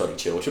class of 20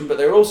 children, but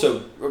they were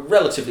also a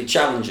relatively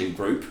challenging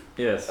group.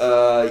 Yes.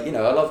 I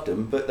loved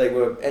them, but they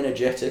were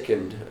energetic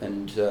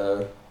and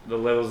the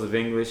levels of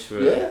English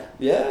were...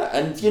 Yeah,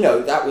 and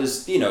that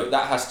was,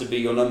 that has to be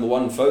your number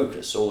one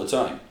focus all the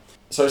time.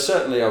 So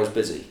certainly I was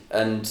busy,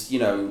 and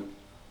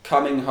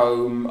coming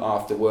home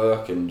after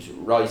work and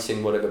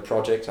writing whatever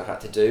project I had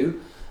to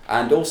do,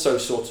 and also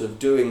sort of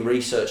doing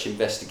research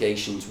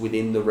investigations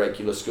within the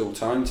regular school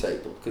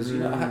timetable, because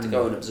I had to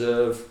go and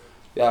observe.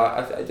 Did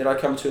I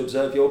come to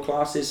observe your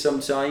classes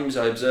sometimes?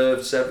 I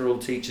observed several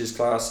teachers'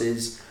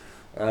 classes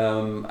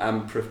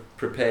and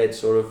prepared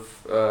sort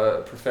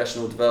of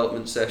professional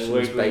development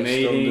sessions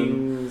based on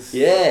them.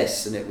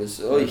 Yes, and it was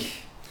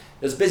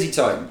a busy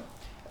time.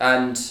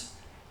 And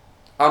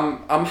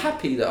I'm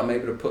happy that I'm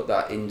able to put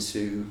that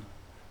into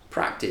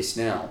practice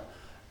now.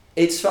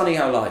 It's funny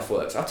how life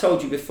works. I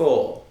told you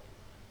before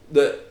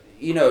that,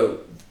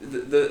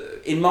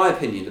 in my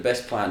opinion, the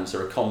best plans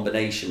are a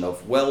combination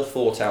of well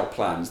thought out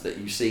plans that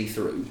you see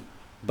through,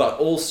 but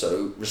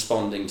also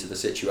responding to the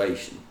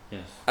situation.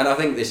 Yes. And I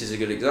think this is a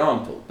good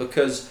example,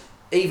 because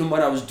even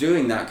when I was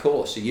doing that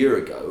course a year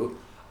ago,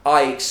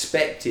 I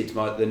expected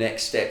the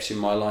next steps in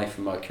my life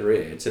and my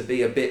career to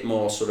be a bit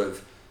more sort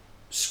of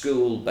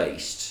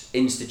school-based,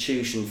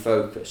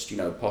 institution-focused,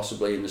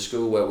 possibly in the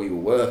school where we were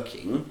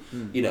working,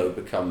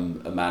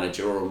 become a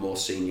manager or a more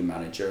senior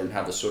manager and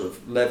have a sort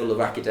of level of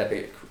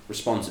academic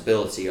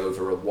responsibility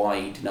over a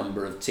wide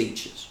number of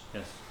teachers.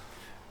 Yes.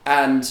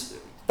 And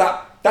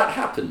that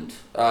happened.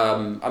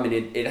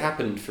 It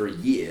happened for a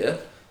year,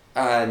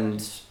 and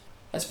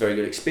that's a very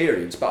good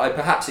experience, but I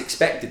perhaps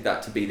expected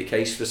that to be the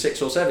case for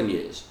 6 or 7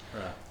 years.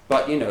 Right.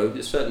 But,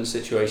 there's certain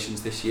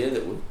situations this year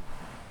that were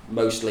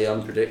mostly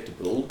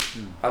unpredictable,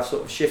 have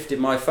sort of shifted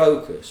my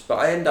focus. But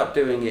I end up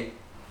doing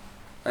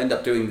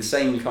the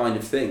same kind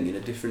of thing in a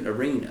different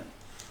arena.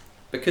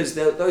 Because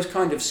those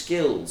kind of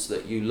skills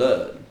that you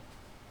learn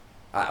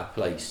at a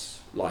place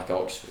like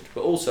Oxford,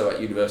 but also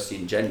at university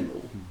in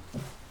general,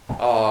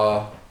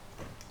 are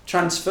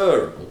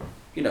transferable.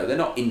 You know, they're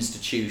not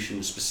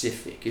institution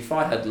specific. If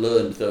I had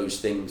learned those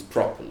things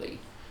properly,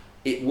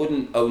 it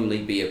wouldn't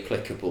only be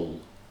applicable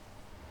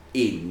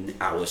in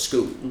our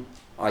school.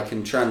 I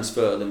can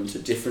transfer them to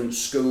different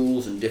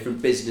schools and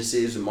different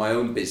businesses and my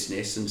own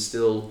business and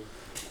still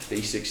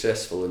be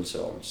successful and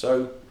so on.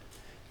 So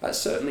that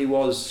certainly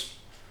was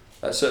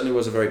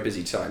a very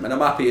busy time, and I'm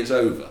happy it's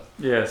over.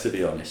 Yes. To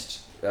be honest.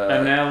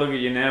 And now look at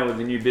you now with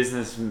the new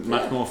business,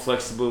 much more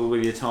flexible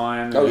with your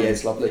time. Oh yeah,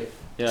 it's lovely.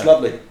 Yeah. It's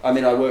lovely. I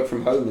mean, I work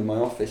from home in my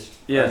office.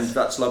 Yes. And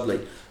that's lovely.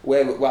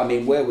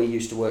 Where we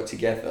used to work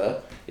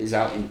together is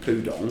out in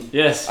Pudong.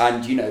 Yes.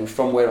 And, you know,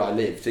 from where I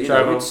lived,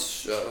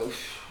 it's,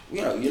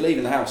 you're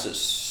leaving the house at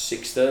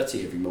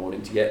 6:30 every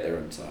morning to get there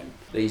on time.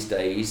 These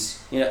days,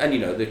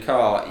 the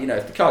car,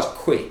 if the car's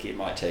quick, it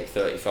might take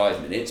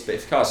 35 minutes, but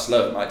if the car's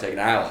slow, it might take an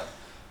hour.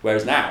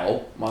 Whereas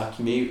now, my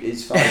commute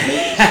is 5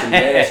 metres from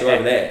there to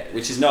over there,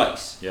 which is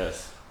nice.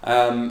 Yes.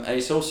 And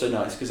it's also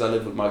nice because I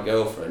live with my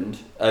girlfriend,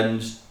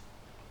 and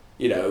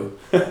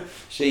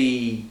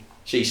she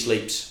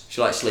sleeps. She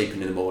likes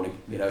sleeping in the morning.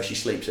 She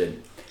sleeps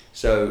in,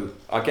 so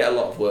I get a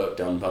lot of work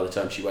done by the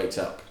time she wakes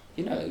up.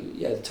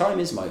 The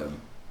time is my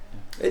own.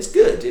 It's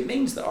good. It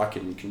means that I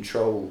can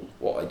control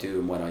what I do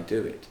and when I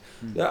do it.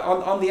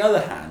 On the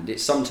other hand, it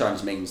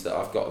sometimes means that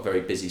I've got a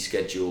very busy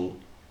schedule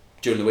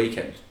during the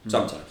weekend.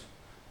 Sometimes.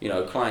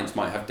 Clients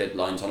might have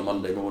deadlines on a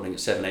Monday morning at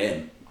 7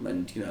 a.m.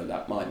 and,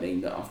 that might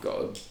mean that I've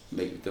got to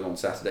meet with them on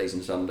Saturdays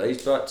and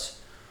Sundays, but,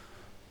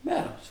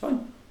 yeah, it's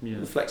fine. Yeah.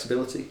 The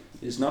flexibility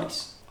is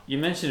nice. You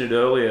mentioned it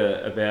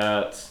earlier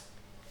about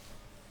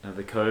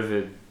the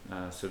COVID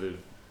sort of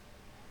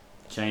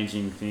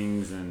changing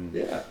things and,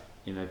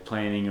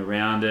 planning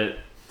around it.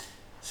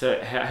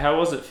 So how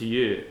was it for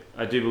you?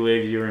 I do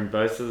believe you were in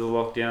both of the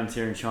lockdowns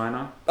here in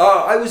China.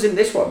 I was in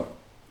this one.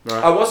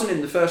 Right. I wasn't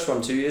in the first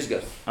one 2 years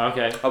ago.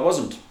 Okay. I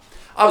wasn't.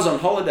 I was on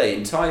holiday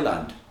in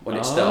Thailand when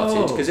it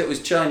started because it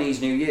was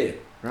Chinese New Year.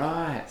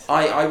 Right.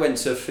 I went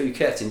to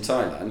Phuket in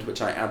Thailand, which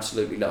I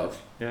absolutely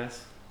love.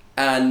 Yes.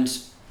 And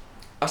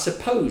I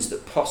suppose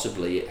that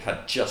possibly it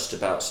had just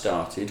about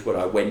started when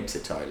I went to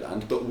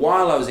Thailand. But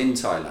while I was in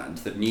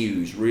Thailand, the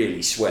news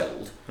really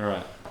swelled.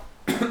 Right.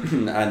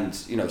 And,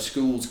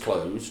 schools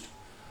closed.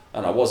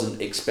 And I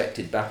wasn't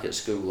expected back at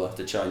school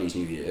after Chinese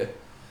New Year.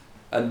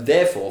 And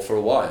therefore, for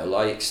a while,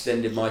 I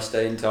extended my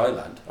stay in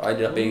Thailand. I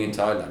ended up being in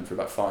Thailand for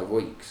about 5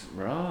 weeks.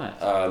 Right.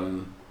 I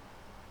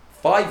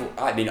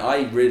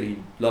really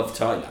love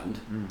Thailand,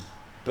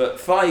 but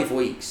 5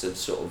 weeks of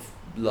sort of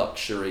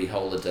luxury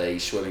holiday,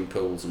 swimming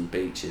pools and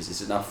beaches is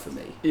enough for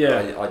me.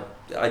 Yeah.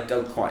 I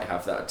don't quite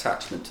have that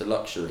attachment to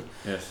luxury.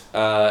 Yes.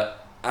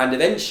 And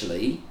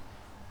eventually,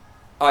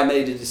 I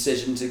made a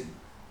decision to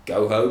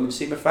go home and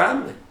see my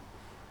family.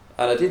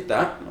 And I did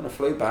that, and I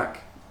flew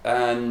back,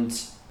 and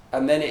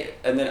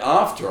then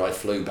after I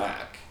flew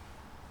back,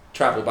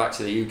 travel back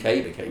to the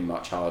UK became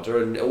much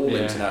harder, and all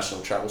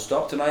international travel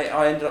stopped, and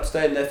I ended up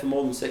staying there for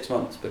more than 6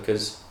 months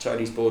because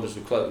Chinese borders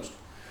were closed.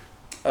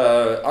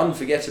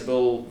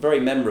 Unforgettable, very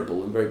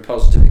memorable and very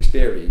positive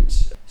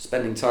experience.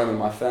 Spending time with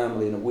my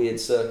family in a weird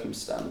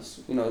circumstance.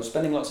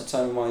 Spending lots of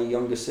time with my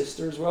younger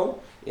sister as well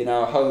in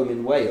our home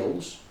in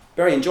Wales.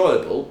 Very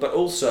enjoyable, but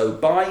also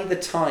by the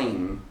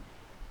time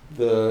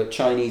the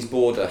Chinese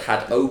border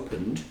had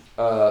opened,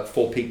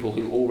 for people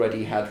who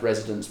already had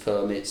residence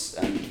permits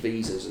and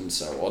visas and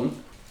so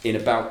on, in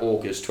about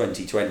August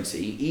 2020,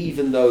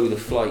 even though the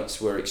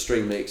flights were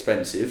extremely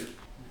expensive,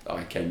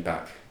 I came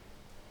back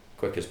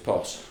quick as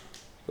pos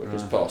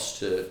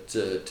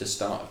to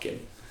start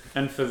again.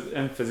 And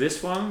for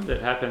this one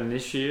that happened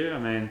this year, I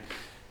mean,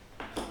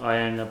 I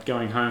ended up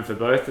going home for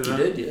both of them.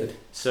 You did, yeah.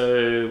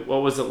 So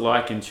what was it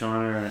like in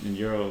China and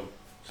Europe?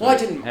 Well, I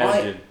didn't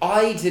mind.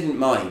 I didn't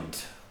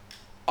mind.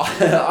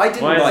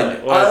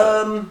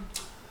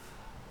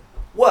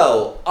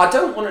 Well, I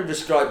don't want to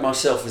describe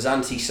myself as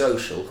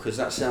antisocial because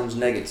that sounds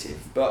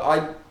negative, but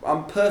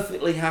I'm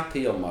perfectly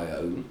happy on my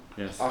own.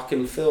 Yes. I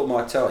can fill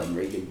my time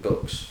reading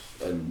books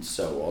and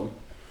so on.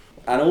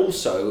 And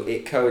also,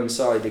 it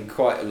coincided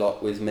quite a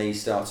lot with me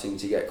starting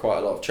to get quite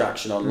a lot of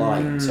traction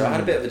online. So I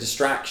had a bit of a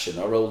distraction.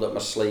 I rolled up my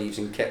sleeves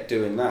and kept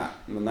doing that,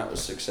 and that was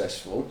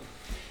successful.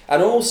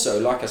 And also,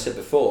 like I said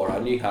before, our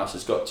new house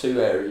has got 2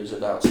 areas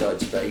of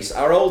outside space.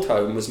 Our old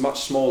home was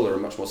much smaller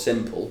and much more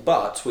simple,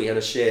 but we had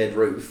a shared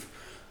roof.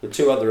 The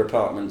 2 other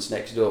apartments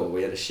next door,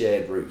 we had a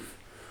shared roof.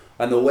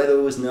 And the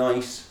weather was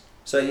nice.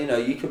 So,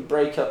 you can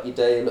break up your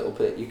day a little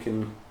bit. You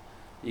can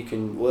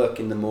work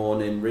in the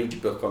morning, read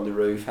your book on the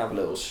roof, have a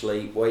little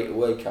sleep,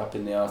 wake up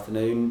in the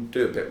afternoon,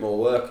 do a bit more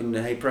work, and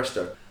hey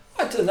presto.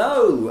 I don't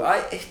know.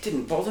 It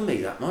didn't bother me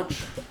that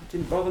much. It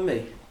didn't bother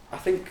me. I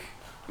think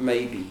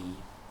maybe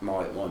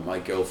my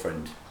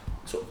girlfriend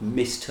sort of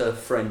missed her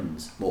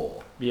friends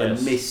more. Yes.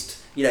 And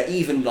missed,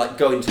 even like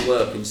going to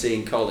work and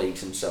seeing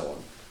colleagues and so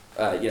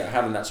on.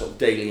 Having that sort of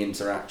daily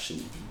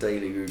interaction,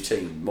 daily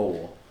routine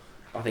more.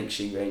 I think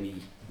she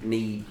really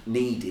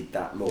needed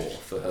that more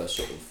for her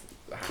sort of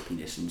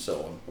happiness and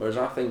so on. Whereas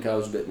I think I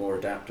was a bit more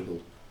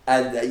adaptable.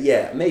 And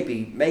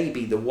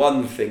maybe the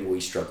one thing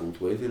we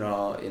struggled with in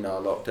our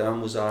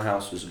lockdown was our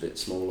house was a bit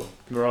smaller.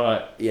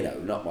 Right.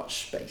 Not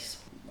much space.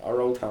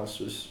 Our old house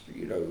was,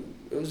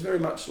 it was very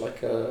much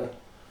like a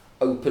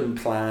open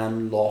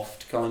plan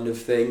loft kind of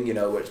thing,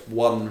 where it's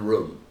one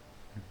room,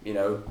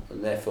 and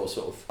therefore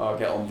sort of I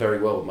get on very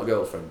well with my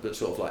girlfriend, but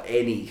sort of like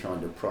any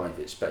kind of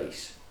private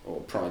space or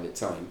private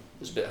time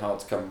was a bit hard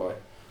to come by.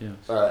 Yeah.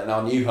 And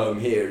our new home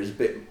here is a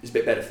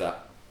bit better for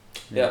that.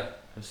 Yeah.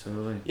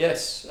 Absolutely.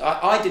 Yes,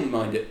 I didn't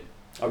mind it.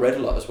 I read a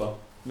lot as well.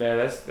 Yeah,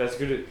 that's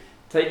good.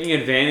 Taking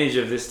advantage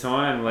of this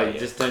time,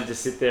 just don't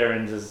just sit there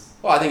and just...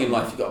 Well, I think in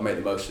life you've got to make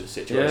the most of the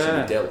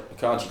situation you dealt. The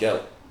cards you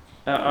dealt.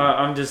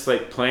 I'm just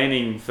like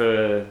planning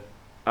for...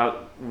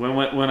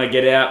 when I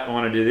get out, I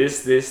want to do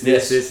this, and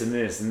this, and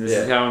this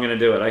is how I'm going to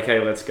do it. Okay,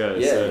 let's go.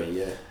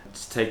 Yeah.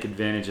 Just take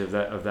advantage of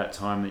that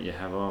time that you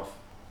have off.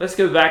 Let's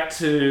go back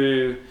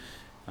to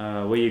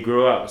where you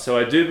grew up. So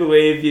I do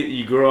believe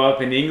you grew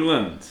up in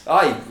England.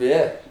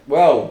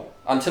 Well,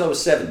 until I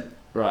was 7.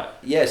 Right.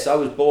 Yes, I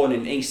was born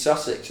in East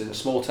Sussex in a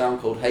small town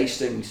called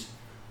Hastings,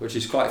 which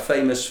is quite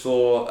famous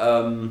for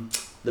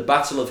the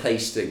Battle of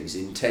Hastings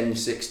in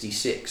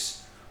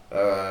 1066,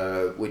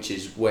 which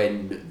is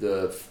when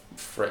the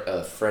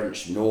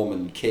French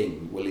Norman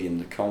king, William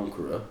the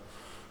Conqueror,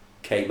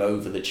 came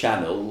over the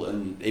Channel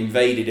and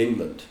invaded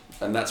England.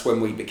 And that's when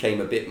we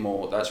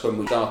that's when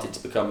we started to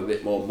become a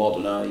bit more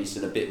modernised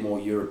and a bit more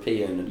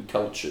European and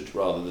cultured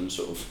rather than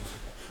sort of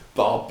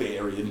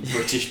barbarian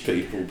British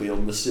people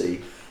beyond the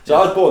sea. So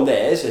I was born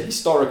there. It's a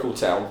historical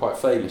town, quite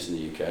famous in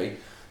the UK.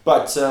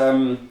 But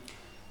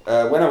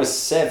when I was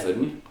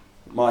 7,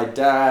 my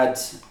dad,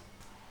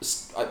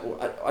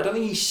 I don't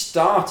think he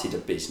started a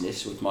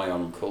business with my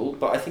uncle,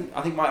 but I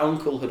think my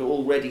uncle had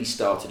already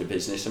started a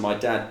business and my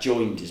dad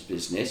joined his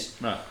business.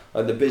 Right.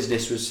 And the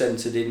business was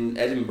centred in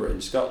Edinburgh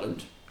in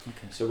Scotland.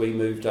 Okay. So we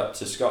moved up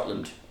to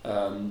Scotland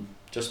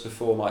just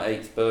before my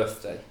 8th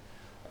birthday.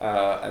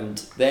 And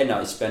then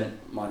I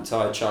spent my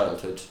entire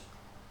childhood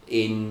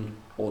in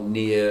or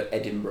near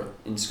Edinburgh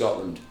in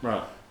Scotland.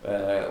 Right.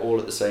 All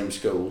at the same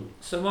school.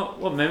 So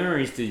what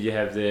memories did you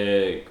have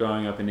there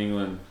growing up in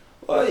England?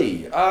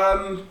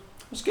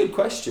 That's a good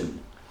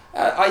question.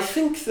 I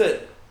think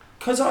that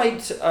because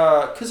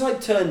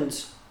I'd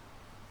turned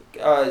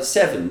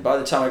 7 by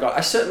the time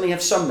I certainly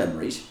have some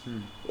memories.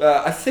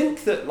 I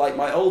think that like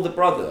my older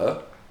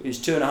brother, who's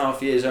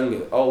 2.5 years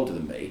older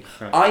than me,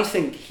 right. I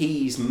think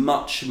he's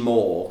much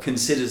more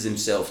considers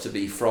himself to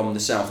be from the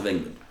south of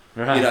England.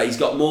 Right. He's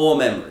got more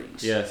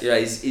memories. Yes.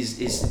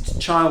 His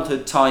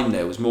childhood time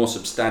there was more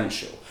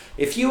substantial.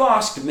 If you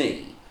ask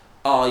me,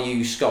 are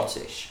you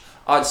Scottish?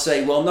 I'd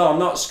say, well, no, I'm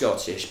not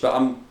Scottish, but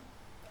I'm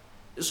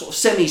sort of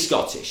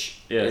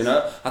semi-Scottish. Yes.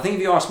 I think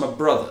if you ask my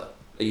brother,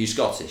 are you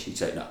Scottish? He'd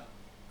say no.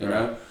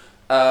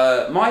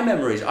 My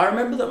memories, I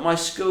remember that my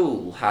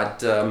school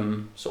had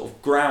sort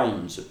of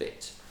grounds a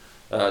bit.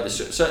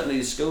 Certainly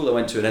the school I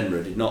went to in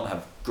Edinburgh did not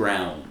have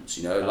grounds,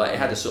 like it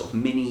had a sort of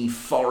mini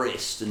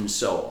forest and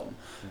so on.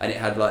 And it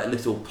had like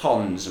little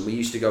ponds, and we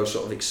used to go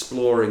sort of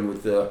exploring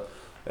with the.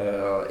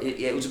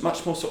 It was a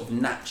much more sort of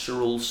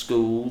natural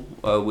school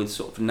with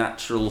sort of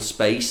natural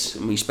space,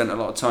 and we spent a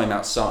lot of time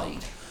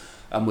outside.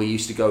 And we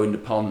used to go into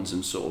ponds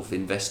and sort of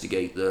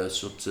investigate the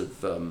sorts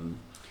of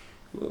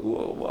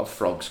what are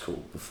frogs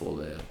called before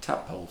they're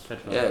tadpoles.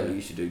 Yeah, we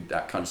used to do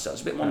that kind of stuff.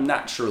 It's a bit more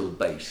natural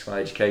based for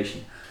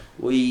education.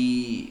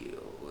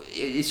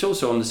 It's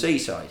also on the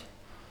seaside.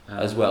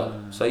 As well,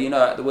 so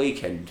at the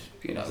weekend,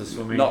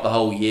 not the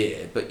whole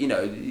year, but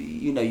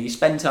you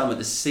spend time at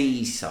the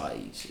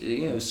seaside,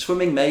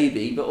 swimming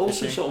maybe, but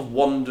also sort of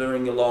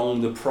wandering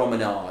along the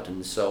promenade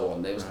and so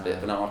on. There was a bit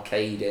of an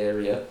arcade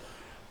area,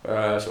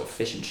 sort of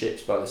fish and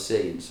chips by the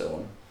sea and so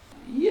on.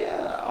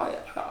 Yeah,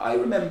 I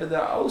remember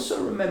that. I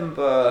also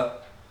remember,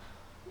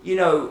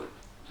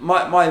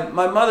 my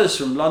mother's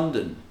from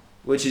London,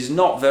 which is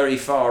not very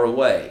far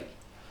away.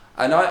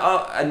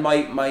 And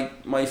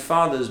my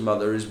father's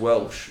mother is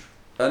Welsh,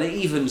 and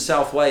even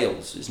South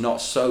Wales is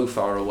not so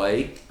far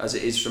away as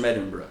it is from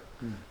Edinburgh.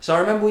 So I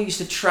remember we used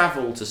to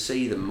travel to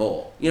see them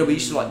more. We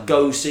used to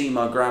go see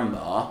my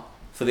grandma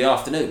for the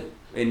afternoon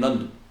in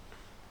London.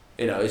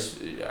 It's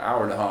an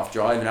hour and a half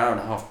drive, an hour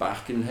and a half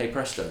back, and hey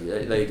presto,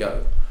 there you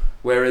go.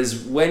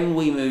 Whereas when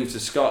we moved to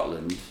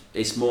Scotland,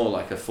 it's more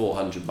like a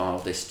 400-mile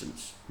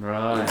distance.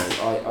 Right.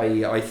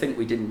 I think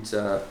we didn't.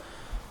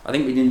 I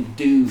think we didn't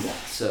do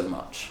that so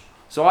much.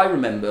 So I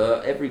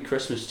remember every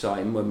Christmas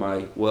time when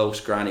my Welsh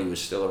granny was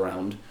still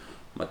around,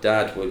 my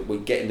dad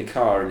would get in the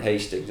car in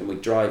Hastings and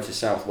we'd drive to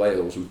South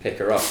Wales and pick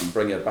her up and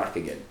bring her back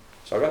again.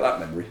 So I got that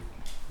memory.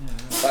 Yeah.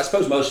 But I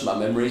suppose most of my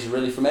memories are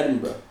really from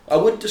Edinburgh. I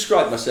would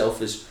describe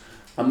myself as,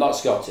 I'm not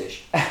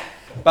Scottish,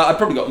 but I've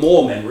probably got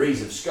more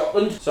memories of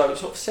Scotland. So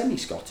it's sort of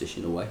semi-Scottish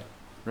in a way.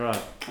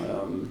 Right.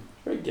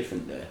 Very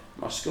different there.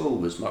 My school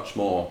was much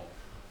more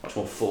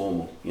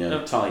formal. You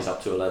know, ties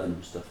up to 11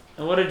 and stuff.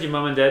 And what did your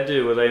mum and dad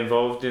do? Were they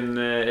involved in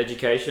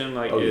education,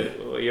 like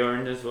your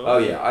own as well? Oh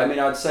yeah, I mean,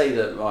 I'd say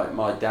that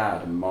my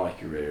dad and my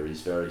career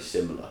is very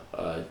similar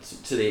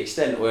to the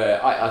extent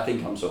where I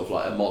think I'm sort of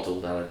like a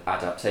modelled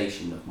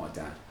adaptation of my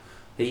dad.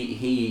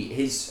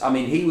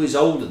 He was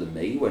older than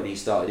me when he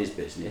started his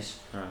business.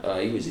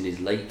 Right. He was in his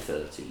late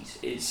 30s.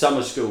 It's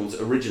summer schools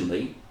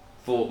originally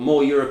for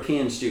more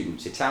European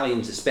students,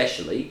 Italians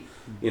especially.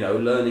 You know,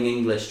 learning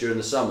English during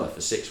the summer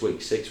for 6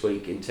 weeks,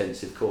 6-week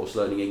intensive course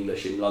learning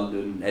English in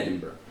London,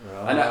 Edinburgh.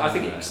 Right. And I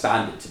think it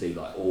expanded to be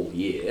like all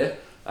year.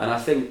 And I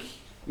think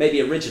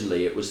maybe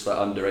originally it was for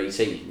under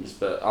 18s,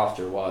 but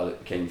after a while it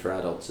became for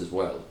adults as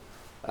well.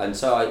 And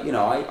so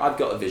I've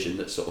got a vision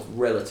that's sort of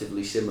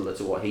relatively similar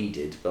to what he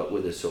did, but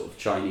with a sort of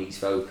Chinese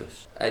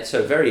focus.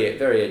 So very,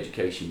 very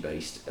education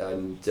based.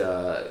 And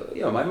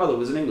my mother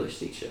was an English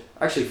teacher.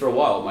 Actually, for a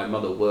while, my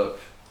mother worked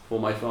for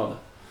my father.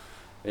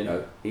 You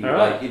know,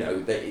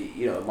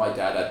 my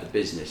dad had the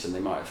business, and they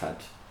might have had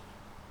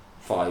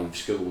 5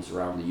 schools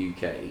around the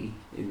UK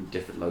in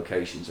different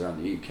locations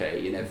around the UK,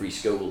 and every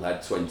school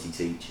had 20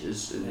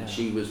 teachers, and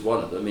she was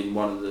one of them in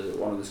one of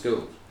the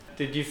schools.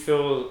 Did you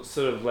feel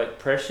sort of like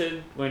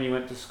pressured when you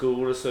went to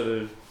school to sort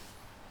of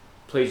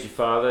please your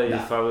father? Your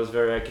father was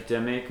very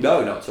academic.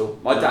 No, not at all.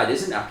 My dad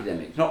isn't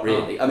academic, not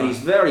really. I mean, he's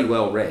very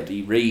well read.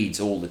 He reads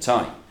all the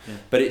time,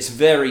 but it's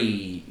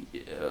very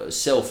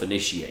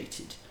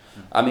self-initiated.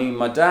 I mean,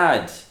 my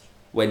dad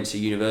went to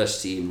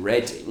university in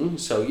Reading,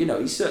 so,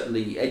 he's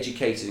certainly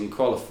educated and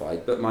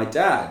qualified, but my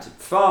dad,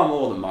 far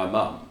more than my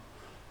mum,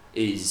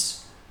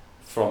 is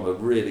from a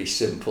really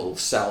simple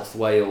South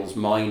Wales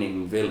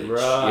mining village.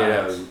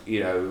 Right.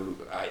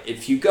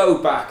 If you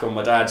go back on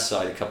my dad's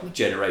side a couple of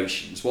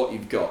generations, what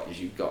you've got is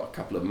a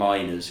couple of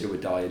miners who were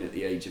dying at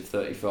the age of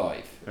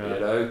 35,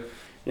 right.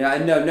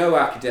 And no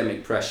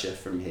academic pressure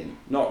from him,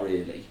 not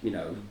really,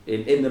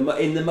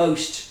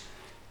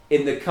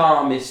 in the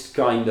calmest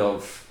kind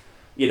of,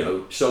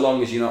 so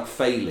long as you're not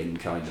failing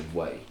kind of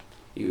way.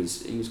 He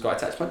was quite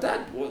attached. My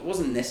dad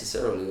wasn't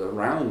necessarily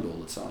around all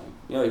the time.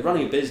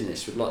 Running a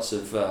business with lots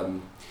of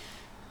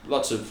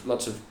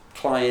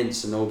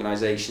clients and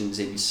organisations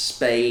in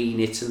Spain,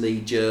 Italy,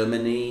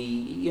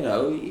 Germany.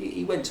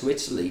 He went to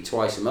Italy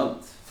twice a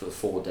month for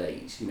 4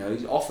 days.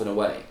 He's off and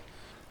away,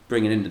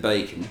 bringing in the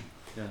bacon.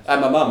 Yes. And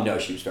my mum,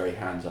 she was very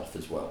hands off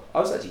as well. I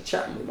was actually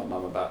chatting with my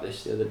mum about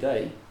this the other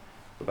day,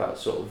 about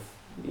sort of,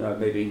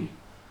 maybe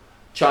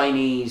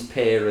Chinese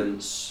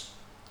parents,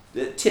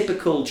 the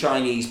typical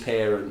Chinese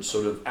parents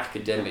sort of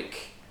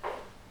academic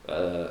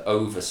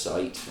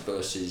oversight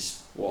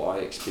versus what I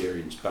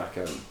experienced back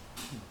home.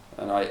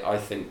 And I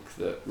think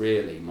that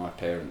really my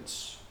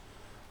parents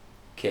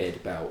cared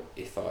about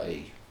if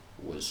I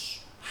was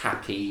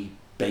happy,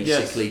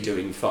 basically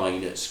doing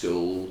fine at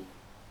school,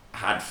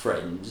 had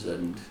friends,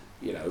 and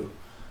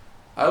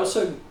I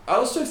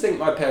also think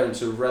my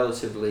parents are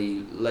relatively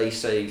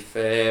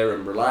laissez-faire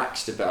and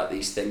relaxed about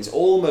these things,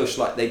 almost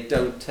like they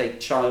don't take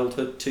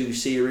childhood too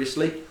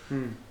seriously.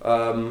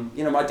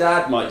 My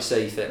dad might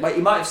say things,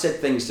 he might have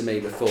said things to me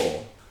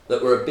before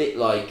that were a bit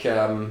like,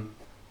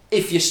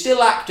 if you're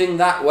still acting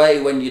that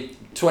way when you're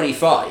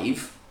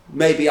 25,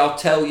 maybe I'll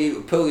tell you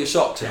to pull your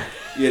socks up,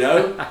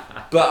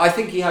 But I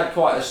think he had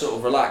quite a sort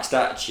of relaxed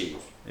attitude,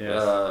 when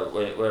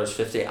I was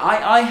 15.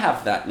 I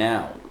have that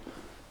now.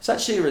 It's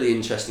actually a really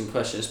interesting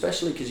question,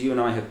 especially because you and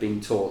I have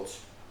been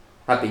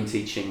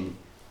teaching,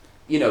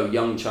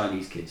 young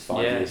Chinese kids,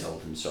 5 years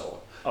old and so on.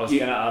 I was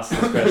going to ask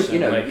this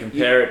question,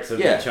 compare it to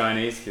the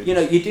Chinese kids.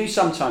 You do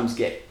sometimes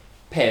get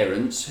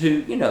parents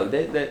who,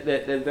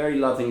 they're very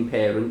loving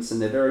parents, and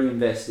they're very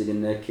invested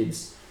in their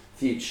kids'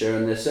 future,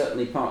 and they're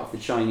certainly part of the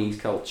Chinese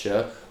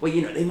culture, where,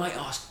 they might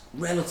ask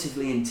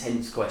relatively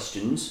intense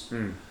questions.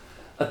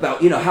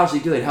 About, how's he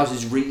doing? How's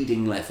his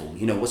reading level?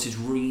 What's his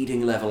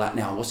reading level at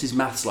now? What's his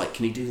maths like?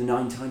 Can he do the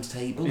 9 times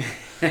table?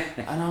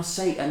 And I'll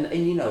say,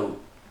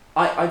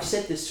 I've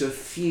said this to a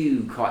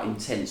few quite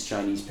intense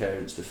Chinese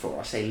parents before.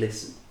 I say,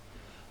 listen,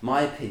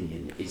 my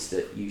opinion is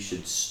that you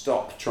should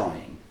stop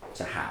trying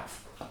to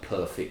have a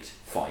perfect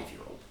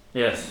 5-year-old.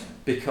 Yes.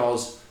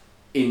 Because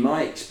in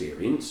my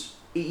experience,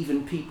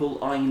 even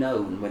people I know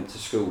and went to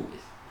school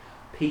with,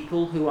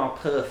 people who are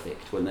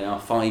perfect when they are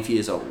 5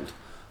 years old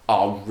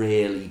are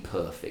rarely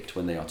perfect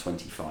when they are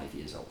 25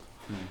 years old.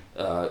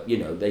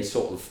 They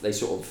sort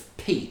of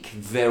peak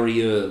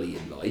very early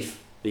in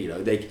life.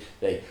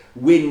 They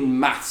win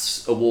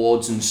maths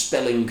awards and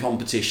spelling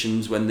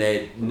competitions when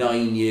they're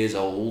 9 years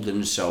old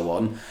and so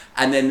on,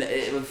 and then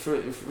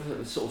for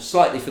sort of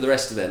slightly for the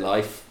rest of their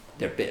life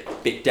they're a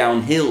bit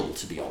downhill,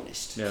 to be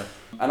honest. Yeah.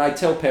 And I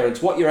tell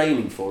parents, what you're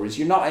aiming for is,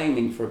 you're not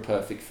aiming for a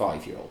perfect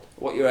 5-year-old.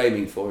 What you're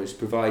aiming for is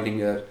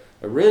providing a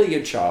really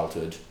good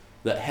childhood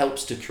that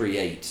helps to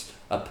create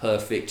a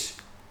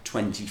perfect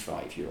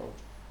 25-year-old.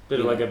 Bit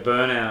of like a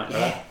burnout,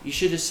 right? You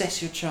should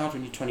assess your child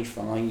when you're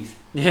 25.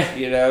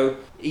 Yeah.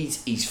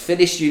 He's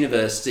finished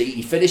university.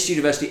 He finished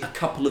university a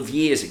couple of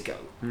years ago.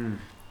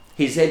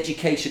 his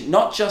education,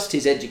 not just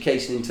his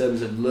education in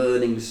terms of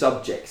learning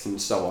subjects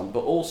and so on, but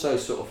also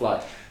sort of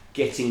like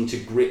getting to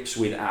grips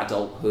with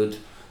adulthood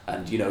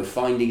and, you know,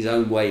 finding his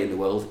own way in the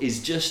world,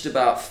 is just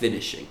about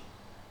finishing.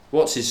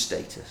 What's his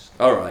status?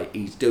 All right,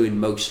 he's doing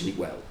mostly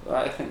well.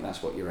 I think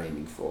that's what you're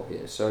aiming for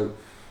here. So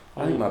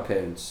I think my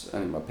parents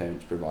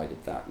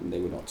provided that, and they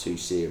were not too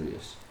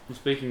serious. Well,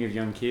 speaking of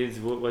young kids,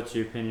 what's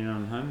your opinion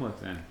on homework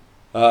then?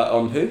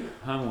 On who?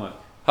 Homework.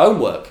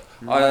 Homework.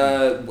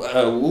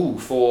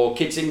 For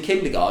kids in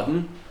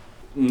kindergarten,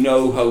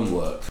 no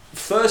homework.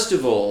 First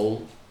of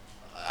all,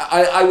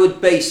 I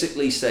would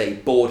basically say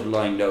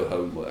borderline no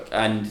homework,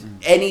 and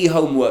any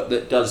homework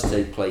that does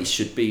take place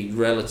should be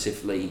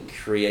relatively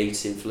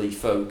creatively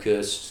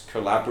focused,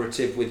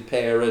 collaborative with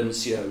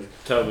parents, you know.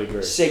 Totally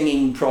agree.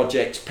 Singing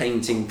projects,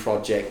 painting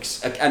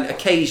projects, and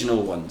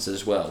occasional ones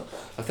as well.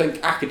 I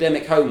think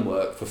academic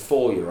homework for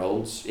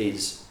 4-year-olds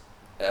is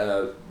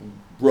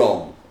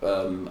wrong.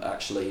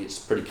 Actually, it's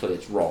pretty clear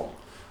it's wrong.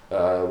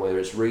 Whether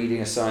it's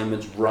reading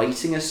assignments,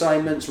 writing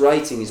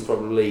is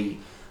probably,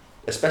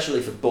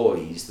 especially for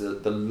boys,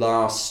 the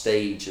last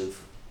stage of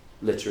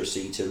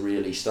literacy to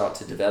really start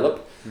to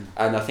develop.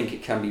 And I think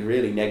it can be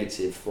really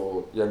negative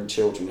for young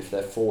children if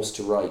they're forced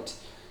to write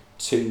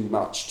too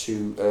much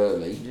too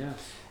early. Yeah.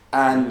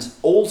 And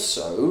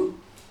also,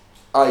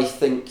 I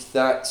think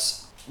that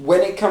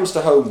when it comes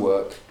to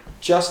homework,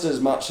 just as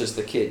much as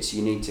the kids,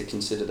 you need to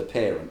consider the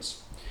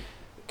parents.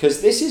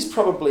 Because this is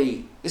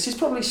probably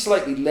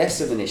slightly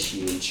less of an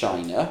issue in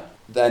China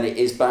than it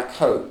is back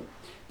home,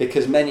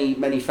 because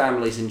many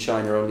families in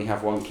China only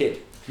have one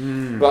kid.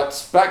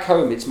 But back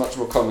home, it's much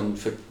more common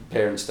for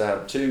parents to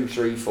have 2,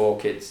 3, 4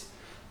 kids.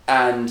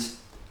 And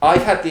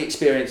I've had the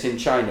experience in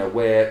China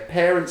where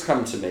parents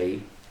come to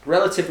me,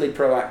 relatively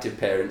proactive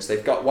parents.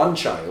 They've got one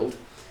child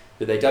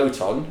that they dote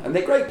on, and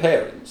they're great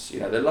parents, you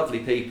know, they're lovely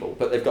people,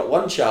 but they've got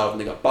one child and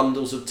they've got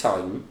bundles of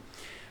time.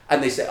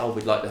 And they say, oh,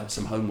 we'd like to have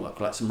some homework,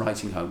 like some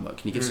writing homework.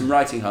 Can you give some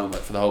writing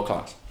homework for the whole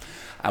class?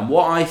 And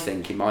what I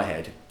think in my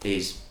head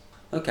is,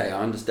 okay,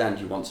 I understand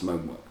you want some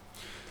homework.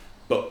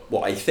 But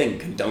what I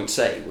think and don't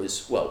say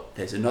was, well,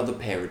 there's another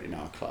parent in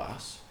our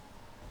class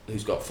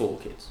who's got 4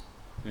 kids.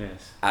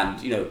 Yes. And,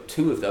 you know,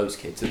 2 of those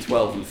kids are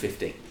 12 and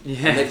 15.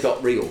 Yes. And they've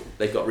got real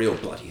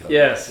bloody homework.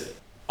 Yes.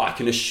 I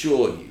can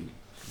assure you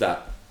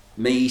that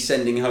me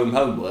sending home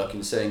homework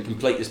and saying,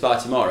 complete this by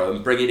tomorrow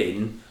and bring it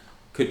in,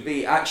 could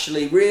be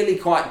actually really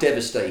quite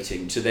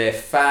devastating to their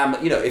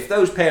family. You know, if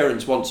those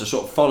parents want to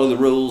sort of follow the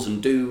rules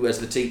and do as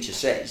the teacher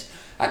says,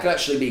 that could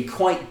actually be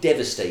quite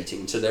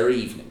devastating to their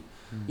evening.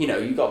 You know,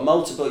 you've got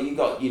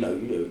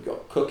you've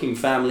got cooking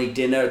family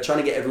dinner, trying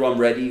to get everyone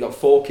ready. You've got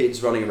 4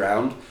 kids running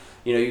around.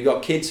 You know, you've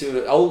got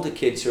older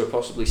kids who are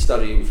possibly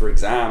studying for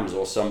exams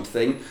or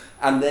something.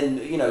 And then,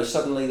 you know,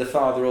 suddenly the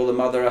father or the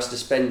mother has to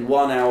spend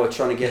 1 hour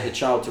trying to get the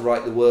child to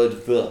write the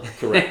word "the"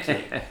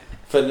 correctly.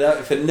 For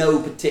no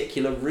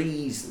particular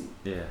reason.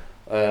 Yeah.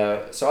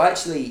 So I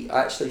actually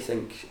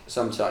think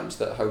sometimes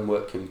that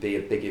homework can be a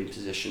big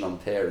imposition on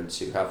parents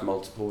who have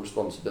multiple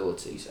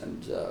responsibilities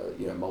and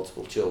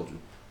multiple children.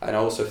 And I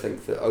also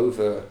think that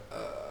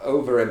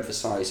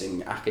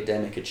overemphasizing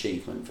academic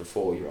achievement for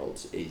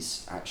 4-year-olds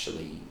is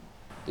actually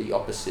the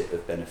opposite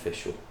of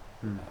beneficial.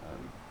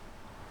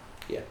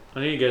 Yeah. I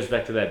think it goes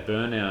back to that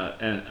burnout,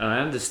 and I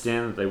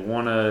understand that they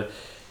want to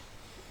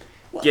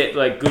get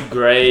like good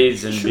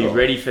grades and be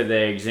ready for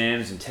their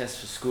exams and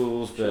tests for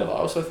schools, but I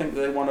also think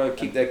they want to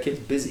keep their kids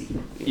busy.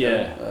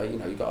 Yeah.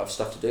 You've got to have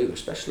stuff to do,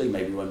 especially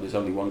maybe when there's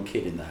only one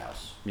kid in the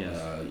house.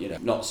 Yeah.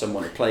 Not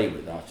someone to play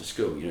with after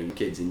school. You know, your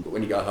kids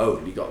when you go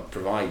home, you've got to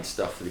provide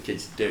stuff for the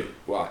kids to do.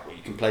 Right, well,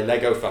 you can play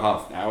Lego for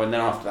half an hour, and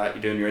then after that,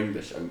 you're doing your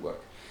English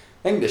homework.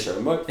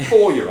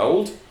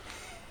 4-year-old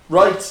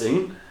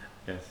writing,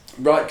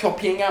 right,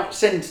 copying out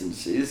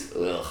sentences.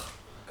 Ugh.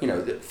 You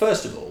know,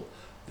 first of all,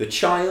 the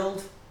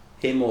child,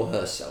 him or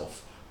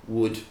herself,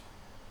 would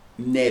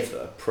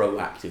never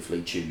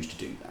proactively choose to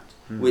do that,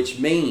 which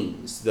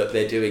means that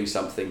they're doing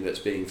something that's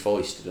being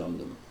foisted on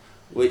them,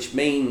 which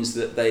means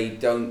that they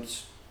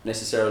don't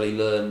necessarily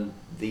learn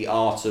the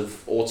art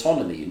of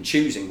autonomy and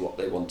choosing what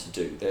they want to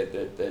do.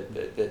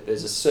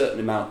 There's a certain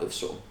amount of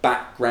sort of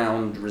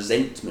background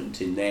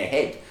resentment in their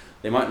head.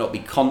 They might not be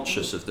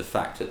conscious of the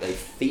fact that they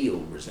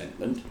feel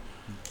resentment,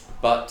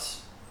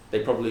 but they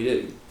probably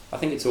do. I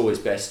think it's always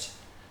best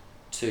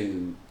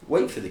to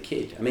wait for the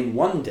kid. I mean,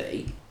 one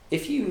day,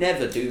 if you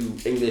never do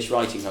English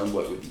writing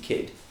homework with your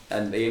kid,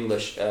 and the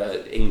English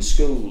in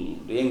school,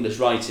 the English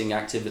writing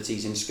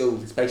activities in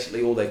school, it's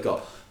basically all they've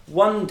got.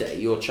 One day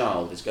your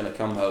child is going to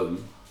come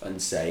home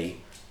and say,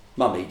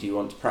 Mummy, do you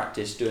want to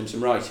practice doing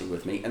some writing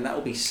with me? And that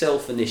will be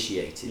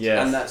self-initiated. Yes.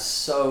 And that's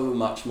so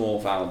much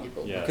more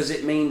valuable, because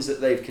it means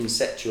that they've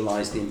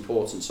conceptualised the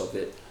importance of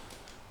it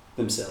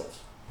themselves.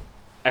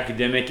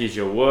 Academic is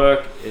your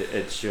work,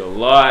 it's your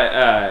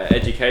life,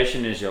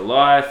 education is your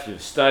life,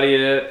 you've studied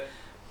it,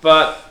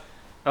 but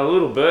a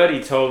little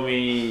birdie told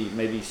me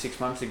maybe 6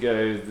 months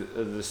ago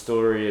the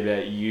story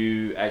about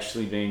you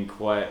actually being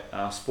quite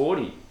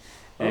sporty.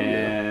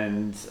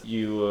 and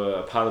you were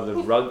a part of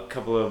the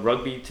couple of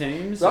rugby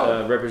teams,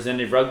 Right.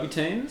 representative rugby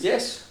teams.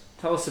 Yes.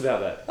 Tell us about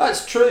that.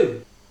 That's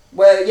true.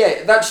 Well,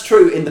 yeah, that's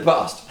true in the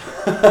past.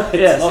 It's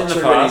Yes, not in the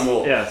true past.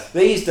 anymore. Yes.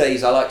 These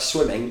days, I like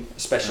swimming,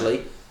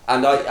 especially,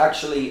 and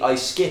I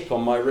skip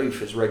on my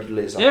roof as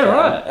regularly as I Yeah, can.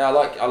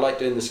 right. I like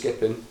doing the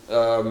skipping.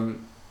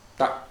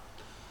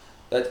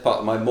 That's part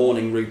of my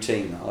morning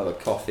routine. I'll have a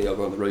coffee, I'll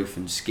go on the roof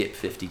and skip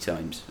 50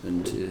 times,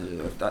 and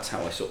that's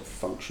how I sort of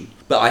function.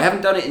 But I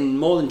haven't done it in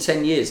more than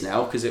 10 years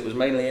now, because it was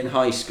mainly in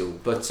high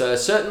school. But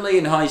certainly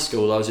in high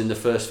school, I was in the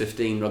first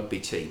 15 rugby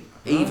team.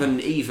 Even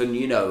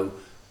you know,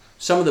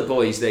 some of the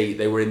boys,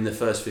 they were in the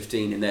first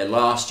 15 in their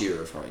last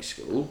year of high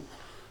school.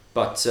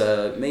 But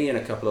me and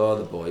a couple of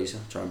other boys,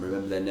 I'm trying to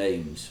remember their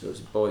names. There was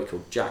a boy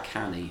called Jack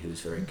Hannay who was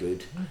very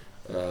good.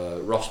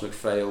 Ross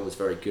McPhail was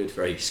very good,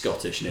 very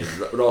Scottish name,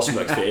 Ross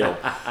McPhail.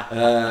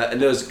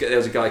 And there was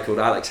a guy called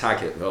Alex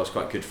Haggett who I was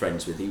quite good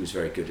friends with. He was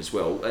very good as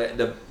well.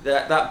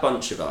 That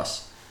bunch of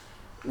us,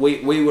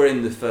 we were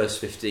in the first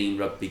 15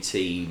 rugby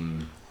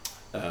team,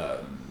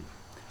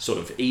 sort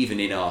of even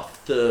in our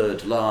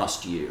third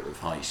last year of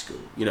high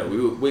school. You know,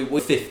 we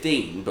were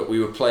 15, but we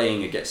were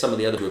playing against some of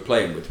the others we were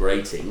playing with were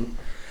 18,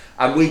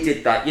 and we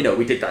did that. You know,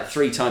 we did that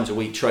 3 times a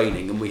week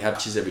training, and we had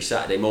matches every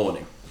Saturday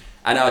morning.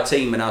 And our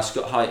team and our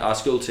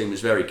school team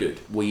was very good.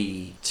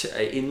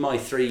 In my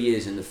 3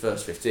 years in the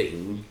first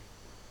 15,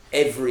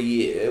 every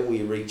year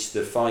we reached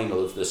the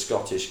final of the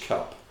Scottish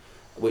Cup,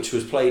 which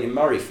was played in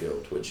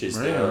Murrayfield, which is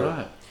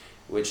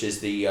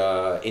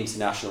the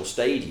international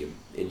stadium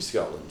in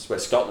Scotland, where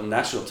Scotland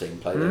national team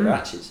play their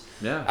matches.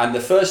 Yeah. And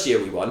the first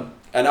year we won,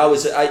 and I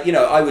was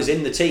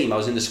in the team, I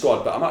was in the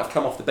squad, but I might have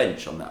come off the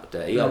bench on that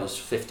day. I was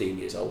 15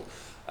 years old,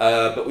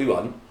 but we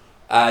won.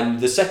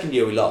 And the second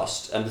year we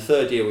lost, and the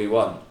third year we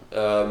won.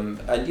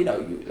 And you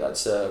know,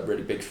 that's a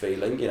really big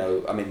feeling. You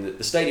know, I mean,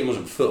 the stadium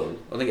wasn't full.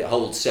 I think it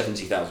holds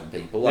 70,000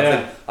 people.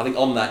 Yeah. I think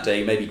on that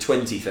day maybe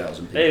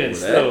 20,000 people Even were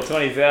there. still,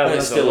 20,000.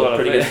 It's still a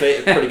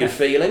pretty good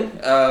feeling.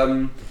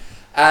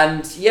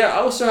 And yeah, I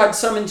also had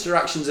some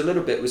interactions a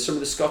little bit with some of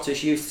the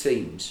Scottish youth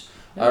teams.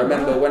 I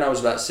remember when I was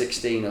about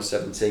 16 or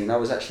 17, I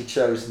was actually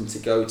chosen to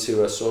go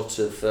to a sort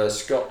of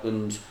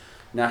Scotland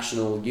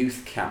national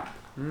youth camp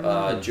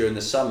during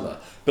the summer.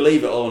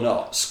 Believe it or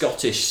not,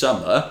 Scottish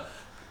summer.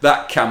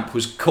 That camp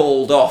was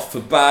called off for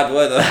bad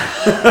weather.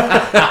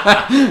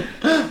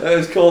 It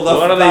was called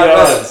off for bad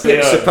weather. It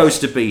was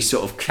supposed to be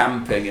sort of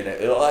camping in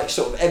it, like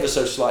sort of ever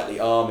so slightly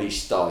army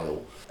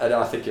style. And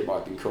I think it might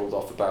have been called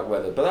off for bad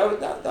weather. But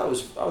I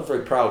was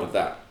very proud of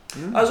that.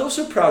 I was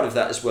also proud of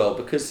that as well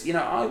because, you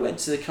know, I went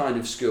to the kind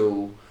of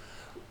school,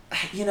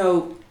 you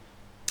know,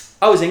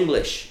 I was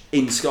English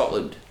in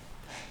Scotland.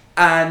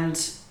 And,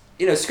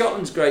 you know,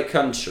 Scotland's a great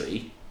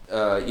country.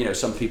 You know,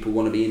 some people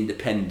want to be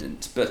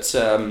independent, but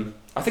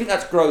I think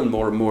that's grown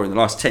more and more in the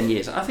last 10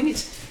 years. And I think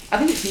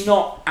it's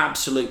not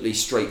absolutely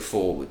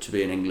straightforward to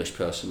be an English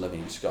person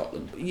living in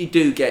Scotland. You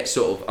do get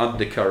sort of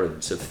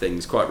undercurrents of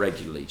things quite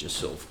regularly, just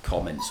sort of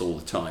comments all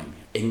the time.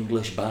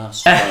 English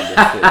bastard kind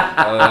of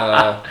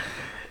thing.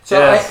 So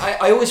yes.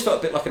 I always felt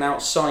a bit like an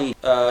outside,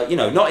 you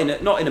know, not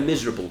in a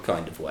miserable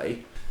kind of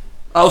way.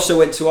 I also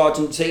went to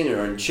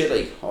Argentina and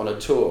Chile on a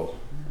tour.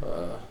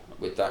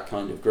 With that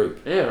kind of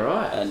group. Yeah,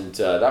 right. And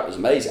that was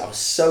amazing. I was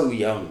so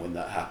young when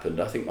that happened.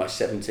 I think my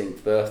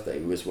 17th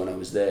birthday was when I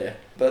was there.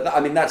 But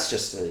I mean, that's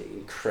just an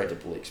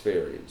incredible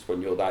experience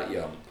when you're that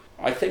young.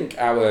 I think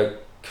our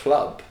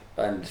club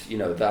and, you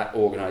know, that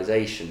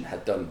organisation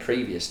had done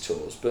previous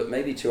tours, but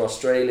maybe to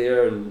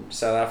Australia and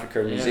South Africa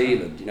and New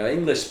Zealand, you know,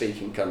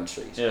 English-speaking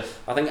countries. Yes.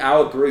 I think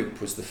our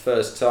group was the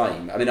first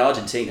time. I mean,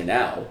 Argentina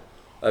now,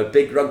 a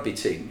big rugby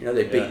team. You know,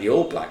 they beat the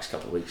All Blacks a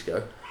couple of weeks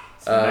ago.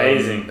 It's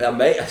amazing.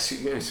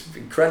 It's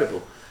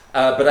incredible.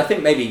 But I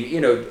think maybe,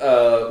 you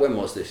know, when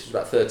was this? It was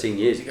about 13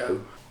 years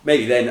ago.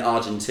 Maybe then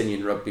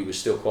Argentinian rugby was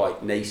still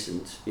quite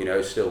nascent, you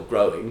know, still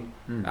growing.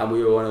 And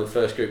we were one of the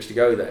first groups to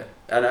go there.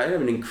 And I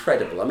mean,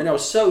 incredible. I mean, I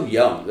was so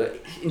young that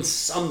in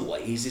some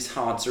ways it's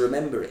hard to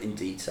remember it in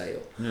detail.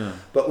 Yeah.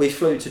 But we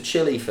flew to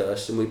Chile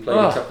first and we played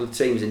a couple of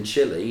teams in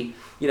Chile,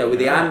 you know, with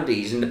the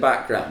Andes in the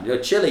background. You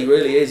know, Chile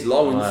really is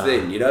long and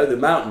thin, you know, the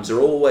mountains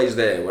are always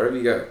there wherever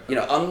you go. You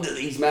know, under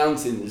these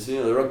mountains, you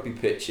know, the rugby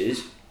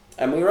pitches.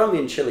 And we were only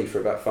in Chile for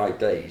about 5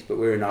 days, but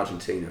we were in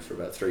Argentina for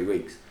about 3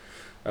 weeks.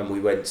 And we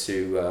went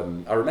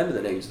to, I remember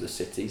the names of the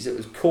cities. It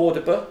was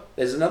Cordoba.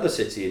 There's another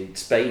city in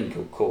Spain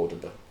called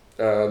Cordoba,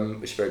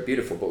 which is very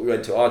beautiful. But we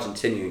went to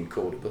Argentina in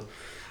Cordoba.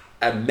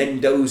 And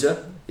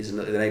Mendoza is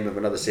the name of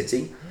another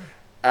city.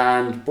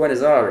 And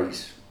Buenos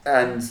Aires.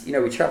 And, you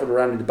know, we travelled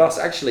around in the bus.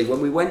 Actually,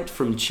 when we went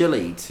from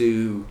Chile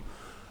to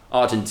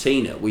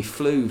Argentina, we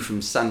flew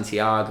from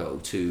Santiago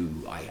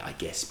to, I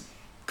guess,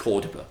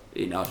 Cordoba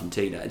in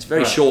Argentina. It's a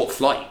very short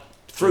flight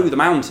through the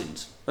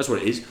mountains. That's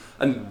what it is.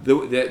 And the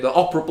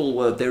operable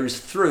word there is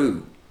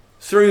through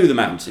the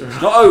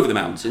mountains, not over the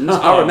mountains.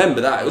 I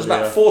remember that. It was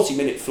about a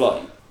 40-minute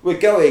flight. We're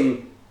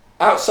going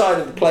outside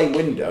of the plane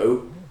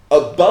window,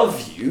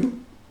 above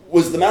you,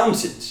 was the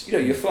mountains. You know,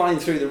 you're flying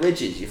through the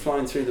ridges, you're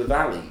flying through the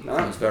valley. Now,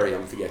 that was very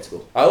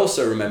unforgettable. I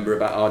also remember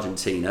about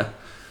Argentina,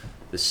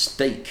 the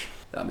steak.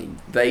 I mean,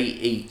 they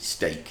eat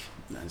steak.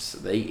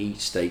 They eat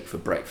steak for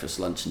breakfast,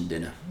 lunch and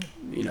dinner.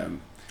 You know.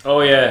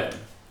 Oh yeah.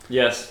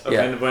 Yes.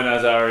 Okay. In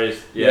Buenos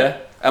Aires. Yeah.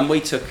 And we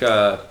took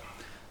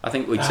I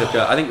think we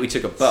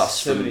took a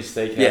bus so from many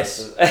steakhouses.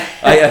 Yes.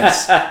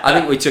 Yes. I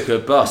think we took a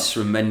bus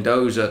from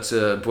Mendoza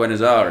to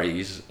Buenos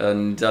Aires,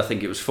 and I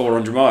think it was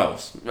 400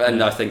 miles.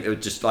 And I think it was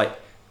just like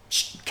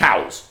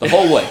cows the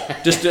whole way,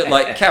 just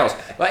like cows.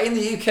 Like in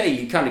the UK,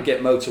 you kind of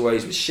get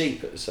motorways with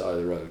sheep at the side of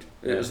the road.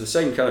 It was the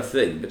same kind of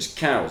thing, but just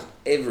cows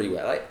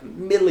everywhere, like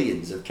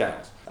millions of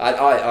cows.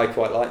 I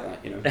quite like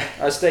that, you know.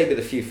 I stayed with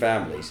a few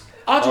families.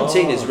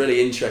 Argentina's really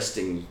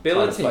interesting.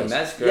 Billeting, kind of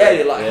that's great.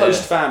 Yeah, like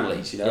host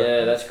families, you know.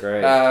 Yeah, that's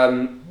great.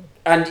 And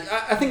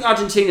I think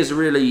Argentina's a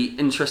really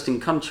interesting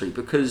country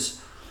because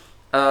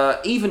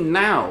even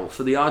now,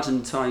 for the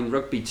Argentine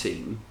rugby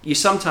team, you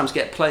sometimes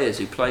get players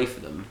who play for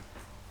them,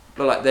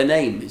 but like their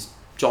name is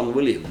John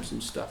Williams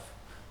and stuff.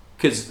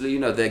 Because, you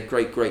know, their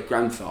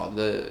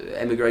great-great-grandfather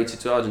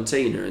emigrated to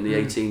Argentina in the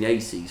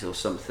 1880s or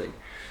something.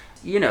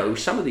 You know,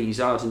 some of these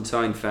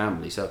Argentine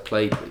families I've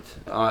played with,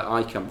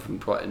 I come from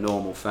quite a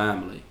normal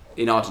family.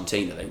 In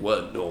Argentina, they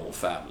weren't normal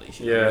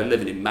families. You know, they were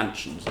living in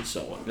mansions and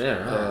so on.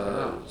 Yeah,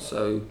 right.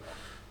 So,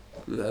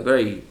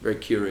 very, very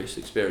curious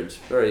experience.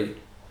 Very,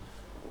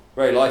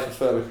 very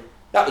life-affirming.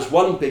 That was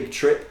one big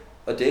trip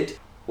I did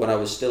when I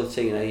was still a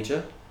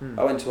teenager.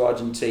 I went to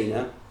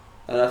Argentina,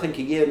 and I think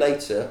a year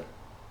later,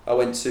 I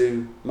went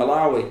to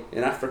Malawi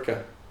in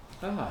Africa.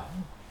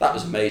 That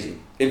was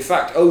amazing. In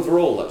fact,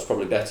 overall, that was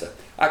probably better.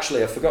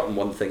 Actually, I've forgotten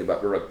one thing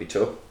about the rugby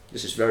tour.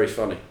 This is very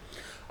funny.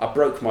 I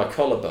broke my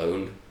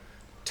collarbone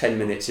 10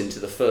 minutes into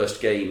the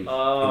first game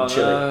in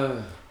Chile.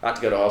 No. I had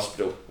to go to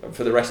hospital. And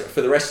for the rest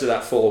of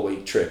that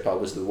 4-week trip, I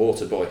was the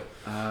water boy.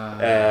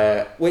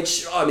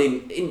 Which, I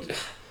mean,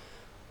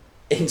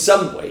 in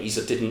some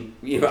ways, I didn't.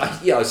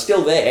 I was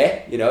still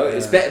there. You know,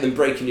 it's better than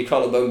breaking your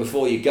collarbone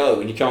before you go,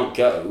 and you can't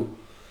go.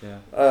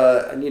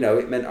 And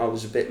it meant I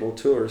was a bit more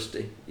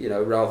touristy,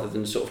 rather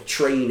than sort of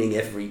training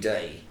every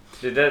day.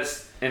 Did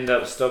that end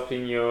up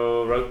stopping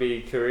your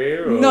rugby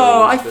career? Or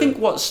no, I think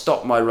what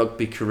stopped my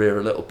rugby career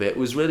a little bit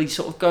was really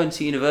sort of going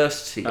to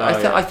university.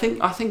 I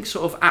think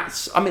sort of I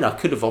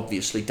could have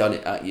obviously done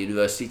it at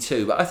university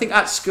too, but I think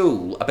at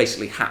school I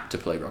basically had to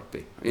play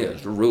rugby.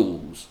 There's the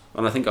rules,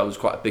 and I think I was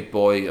quite a big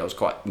boy. I was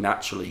quite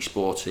naturally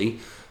sporty.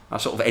 I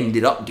sort of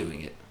ended up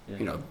doing it,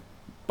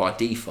 by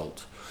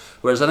default.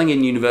 Whereas I think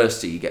in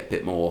university you get a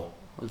bit more.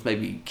 I was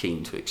maybe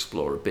keen to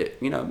explore a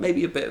bit,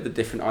 maybe a bit of a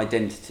different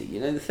identity.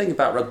 The thing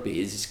about rugby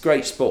is it's a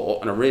great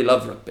sport, and I really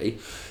love rugby.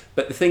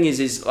 But the thing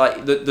is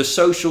like the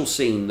social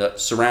scene that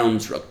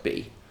surrounds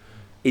rugby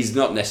is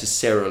not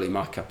necessarily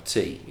my cup of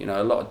tea.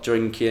 A lot of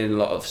drinking, a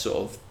lot of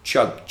sort of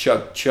chug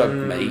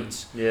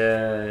mates.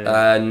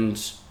 Yeah.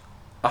 And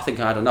I think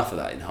I had enough of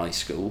that in high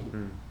school.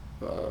 And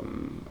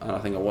I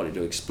think I wanted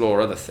to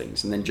explore other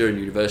things. And then during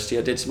university,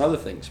 I did some other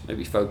things,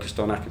 maybe focused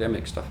on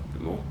academic stuff a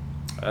bit more.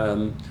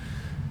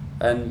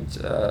 I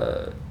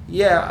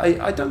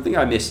don't think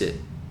I miss it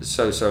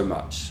so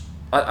much.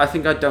 I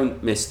think I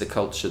don't miss the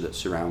culture that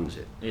surrounds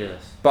it.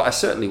 Yes. But I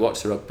certainly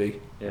watch the rugby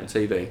on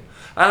TV.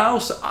 And I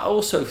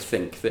also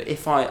think that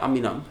if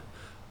I'm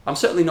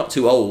certainly not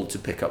too old to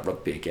pick up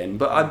rugby again,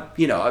 but I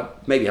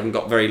maybe haven't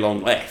got very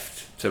long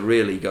left to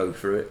really go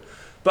through it.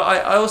 But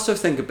I also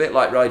think a bit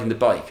like riding the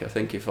bike. I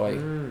think if I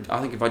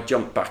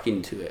jump back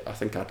into it, I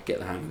think I'd get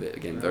the hang of it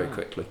again very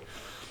quickly.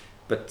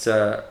 But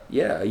a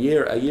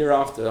year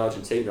after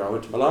Argentina, I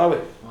went to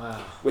Malawi. Wow.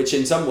 Which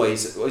in some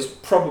ways was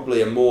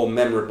probably a more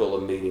memorable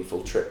and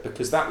meaningful trip,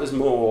 because that was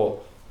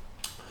more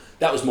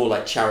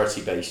like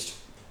charity based,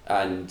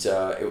 and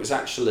it was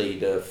actually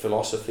the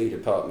philosophy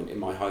department in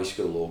my high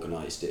school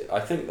organised it.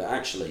 I think that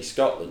actually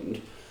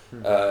Scotland,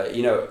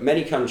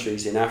 many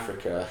countries in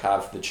Africa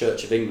have the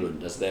Church of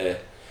England as their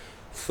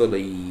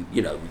fully,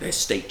 their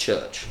state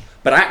church.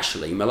 But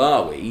actually,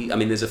 Malawi,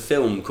 there's a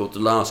film called The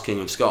Last King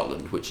of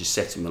Scotland, which is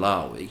set in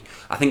Malawi.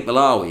 I think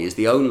Malawi is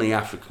the only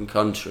African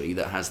country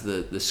that has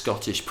the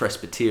Scottish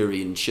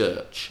Presbyterian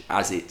Church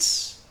as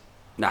its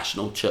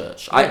national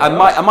church. I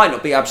might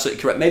not be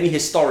absolutely correct, maybe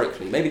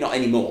historically, maybe not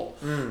anymore,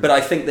 but I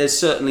think there's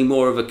certainly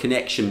more of a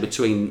connection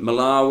between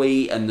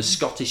Malawi and the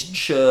Scottish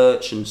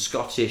church and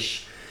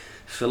Scottish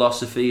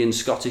philosophy and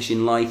Scottish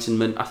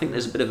Enlightenment. I think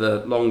there's a bit of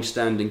a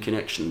long-standing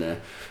connection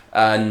there.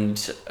 And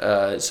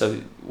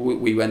so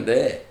we went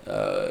there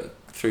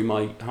through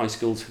my high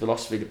school's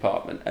philosophy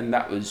department, and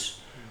that was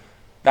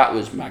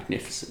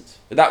magnificent.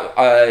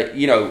 That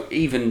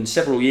even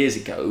several years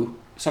ago,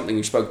 something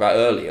we spoke about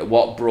earlier,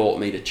 what brought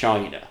me to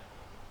China.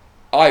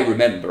 I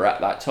remember at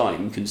that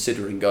time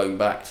considering going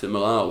back to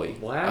Malawi.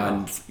 Wow.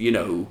 And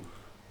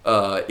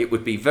it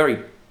would be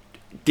very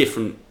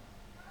different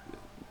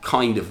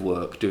kind of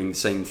work doing the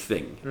same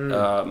thing.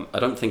 I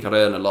don't think I'd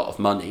earn a lot of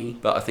money,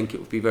 but I think it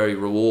would be very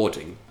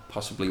rewarding,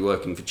 possibly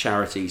working for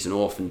charities and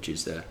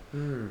orphanages there.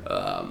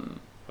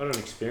 What an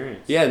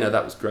experience. Yeah, no,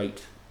 that was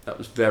great. That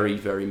was very,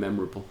 very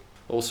memorable.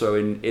 Also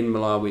in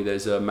Malawi,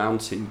 there's a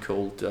mountain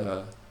called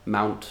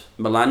Mount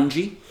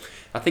Malanje.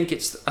 I think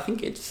it's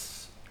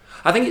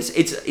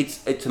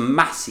a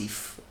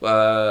massif,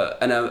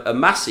 and a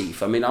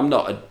massif. I mean, I'm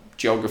not a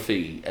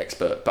geography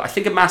expert, but I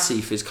think a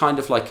massif is kind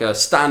of like a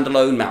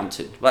standalone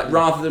mountain. Like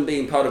rather than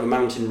being part of a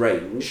mountain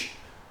range,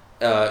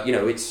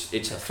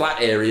 it's a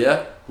flat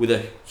area with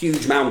a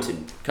huge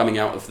mountain coming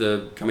out of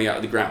the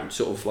ground,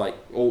 sort of like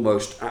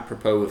almost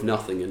apropos of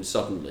nothing and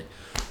suddenly.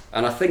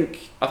 And I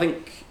think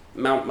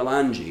Mount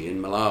Malanje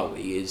in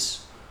Malawi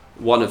is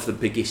one of the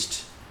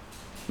biggest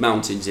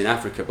mountains in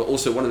Africa, but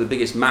also one of the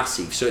biggest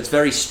massifs. So it's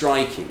very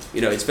striking.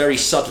 It's very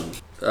sudden.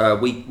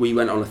 We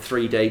went on a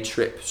 3-day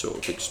trip, sort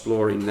of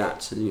exploring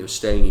that, and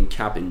staying in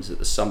cabins at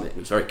the summit. It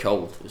was very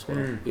cold as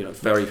well.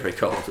 Very, very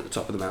cold at the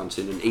top of the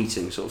mountain, and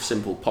eating sort of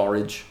simple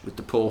porridge with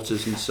the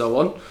porters and so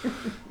on.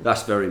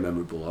 That's very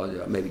memorable.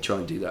 I'll maybe try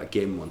and do that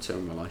again one time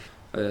in my life.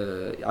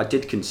 I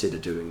did consider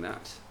doing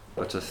that,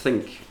 but I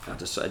think I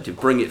decided to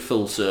bring it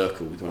full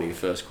circle with one of your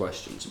first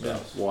questions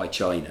about why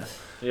China.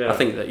 Yeah. I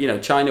think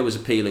that China was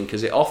appealing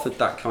because it offered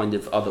that kind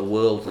of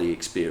otherworldly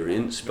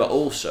experience, but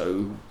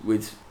also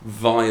with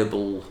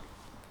viable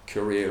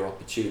career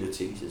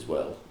opportunities as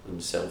well,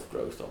 and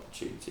self-growth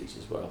opportunities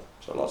as well.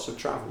 So lots of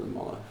travel in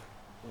my life.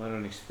 What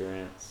an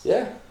experience.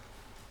 Yeah.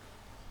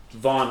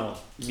 Vinyl,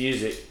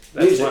 music.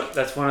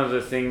 That's one of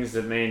the things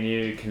that me and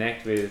you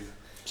connect with.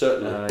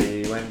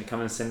 Certainly. You went to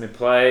come and see me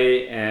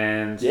play,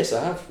 and yes,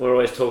 I have. We're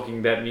always talking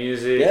about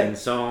music and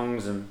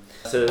songs, and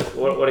so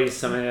what are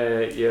some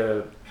of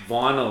your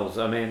vinyls?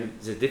 I mean,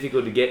 is it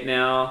difficult to get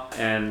now?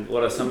 And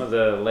what are some of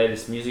the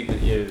latest music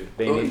that you've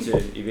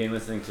been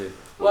listening to?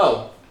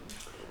 Well,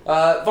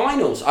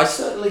 vinyls. I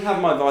certainly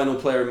have my vinyl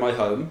player in my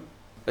home,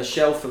 a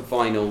shelf of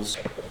vinyls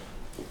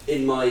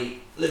in my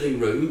living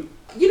room.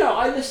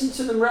 I listen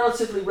to them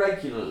relatively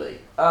regularly.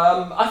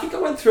 I think I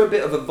went through a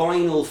bit of a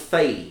vinyl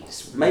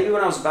phase. Maybe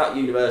when I was about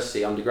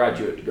university,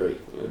 undergraduate degree,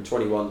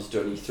 21 to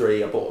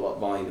 23, I bought a lot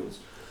of vinyls.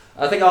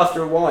 I think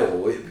after a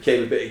while it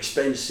became a bit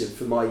expensive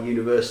for my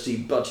university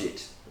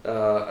budget,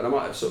 and I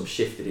might have sort of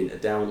shifted into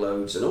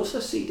downloads and also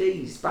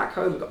CDs. Back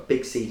home, I've got a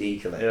big CD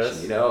collection.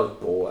 Yes. I was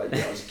bored.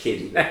 I was a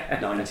kid in the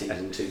 90s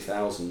and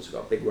 2000s. I've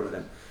got a big one of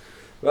them.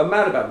 But I'm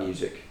mad about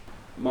music.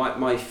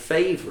 My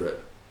favourite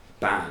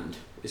band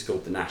is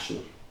called The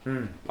National.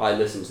 I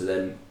listen to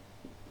them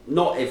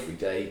not every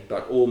day,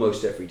 but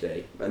almost every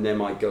day, and they're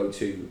my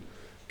go-to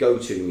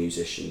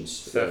musicians.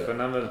 So for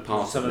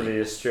some of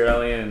the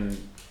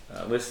Australian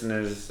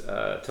listeners,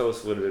 tell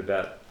us a little bit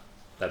about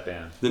that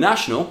band. The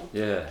National?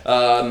 Yeah.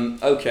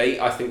 Okay,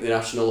 I think The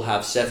National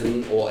have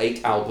 7 or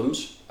 8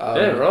 albums.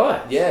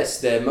 Right.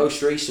 Yes, their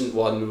most recent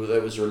one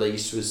that was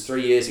released was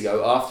 3 years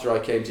ago after I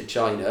came to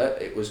China.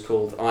 It was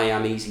called I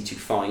Am Easy to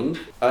Find.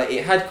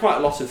 It had quite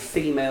a lot of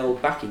female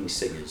backing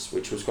singers,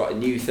 which was quite a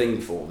new thing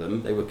for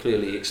them. They were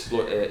clearly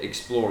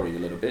exploring a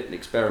little bit and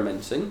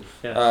experimenting,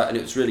 and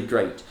it was really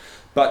great.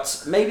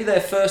 But maybe their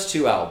first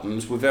 2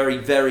 albums were very,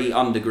 very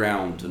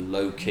underground and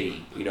low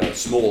key,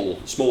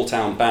 small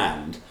town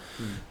band.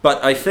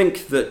 But I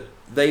think that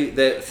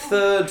their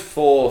 3rd,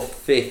 4th,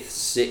 5th,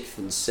 6th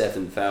and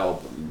 7th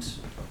albums,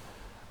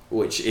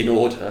 which in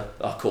order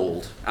are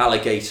called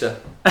Alligator,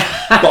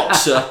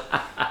 Boxer,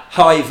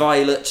 High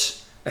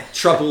Violet,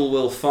 Trouble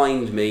Will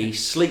Find Me,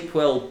 Sleep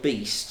Well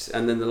Beast,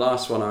 and then the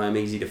last one, I Am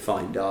Easy to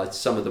Find, are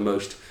some of the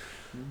most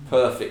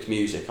perfect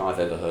music I've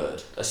ever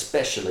heard,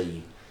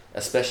 especially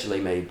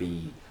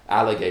maybe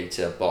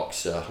Alligator,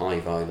 Boxer,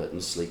 High Violet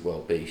and Sleep Well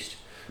Beast.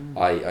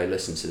 I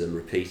listen to them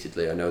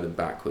repeatedly. I know them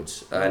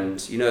backwards. And,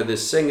 the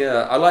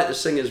singer, I like the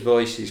singer's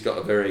voice. He's got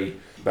a very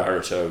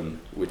baritone,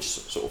 which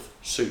sort of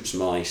suits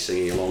my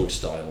singing along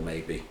style,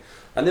 maybe.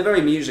 And they're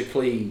very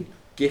musically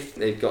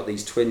gifted. They've got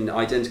these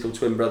identical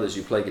twin brothers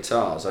who play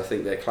guitars. I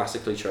think they're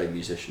classically trained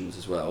musicians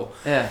as well.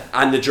 Yeah.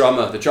 And the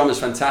drummer's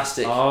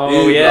fantastic. Oh,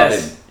 You'd yes.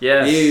 love him.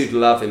 Yes. You'd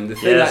love him. The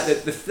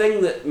thing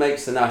that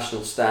makes The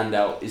National stand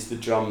out is the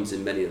drums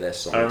in many of their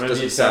songs. I remember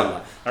you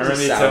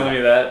telling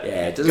me that.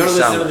 Yeah, it doesn't Got to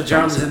listen sound to like the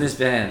drums in this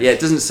band. Yeah, it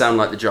doesn't sound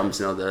like the drums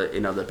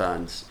in other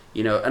bands.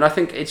 And I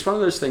think it's one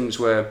of those things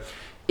where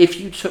if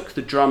you took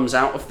the drums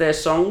out of their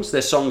songs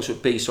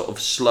would be sort of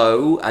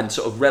slow and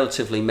sort of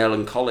relatively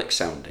melancholic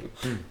sounding.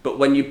 But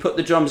when you put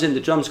the drums in, the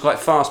drums are quite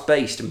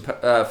fast-paced and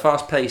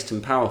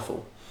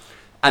powerful.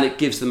 And it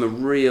gives them a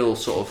real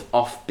sort of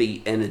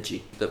offbeat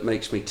energy that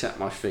makes me tap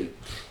my feet.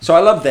 So I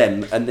love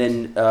them. And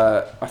then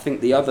I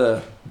think the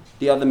other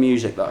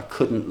music that I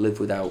couldn't live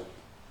without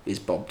is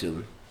Bob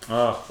Dylan.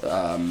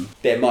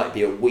 There might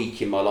be a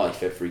week in my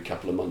life every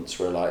couple of months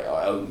where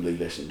I only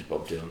listen to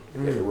Bob Dylan. I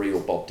get a real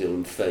Bob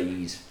Dylan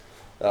phase.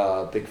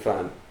 Big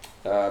fan.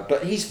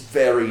 But he's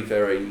very,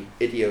 very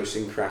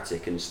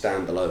idiosyncratic and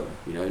standalone.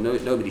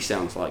 Nobody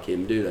sounds like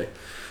him, do they?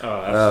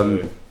 Oh,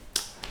 absolutely.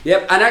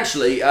 Yep, and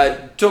actually,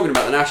 talking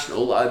about The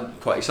National, I'm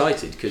quite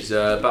excited because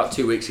about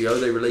 2 weeks ago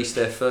they released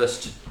their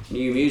first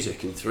new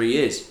music in 3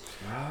 years.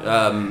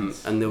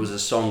 And there was a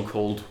song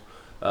called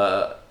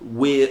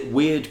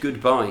Weird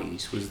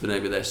Goodbyes was the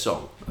name of their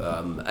song.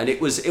 And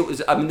it was.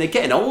 I mean, they're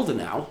getting older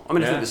now. I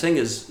mean, I think the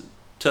singer's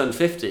turned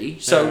 50.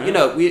 So,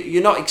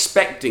 you're not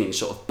expecting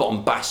sort of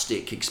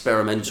bombastic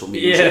experimental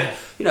music.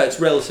 Yeah. It's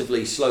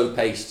relatively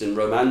slow-paced and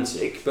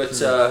romantic, but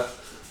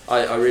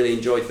I really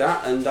enjoyed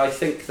that, and I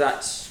think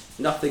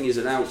nothing is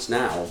announced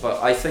now,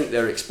 but I think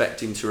they're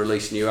expecting to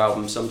release a new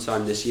album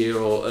sometime this year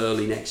or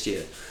early next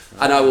year.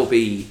 And I will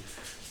be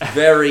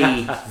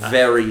very,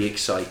 very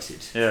excited.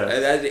 Yeah.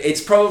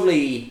 It's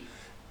probably...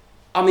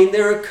 I mean,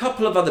 there are a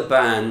couple of other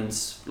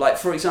bands, like,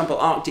 for example,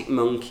 Arctic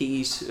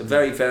Monkeys, a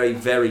very, very,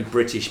 very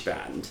British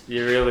band.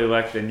 You really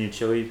like the New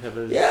Chili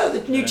Peppers? Yeah,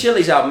 the New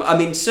Chili's album. I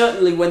mean,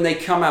 certainly when they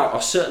come out, I'll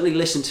certainly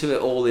listen to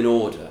it all in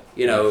order.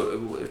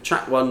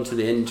 Track 1 to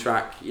the end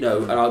track,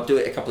 and I'll do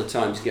it a couple of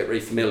times to get really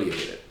familiar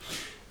with it.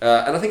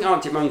 And I think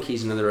Arctic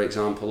Monkeys is another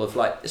example of,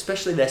 like,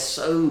 especially they're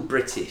so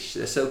British,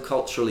 they're so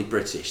culturally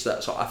British,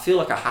 that I feel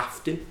like I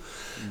have to.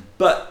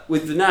 But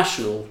with The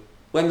National,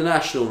 when The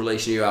National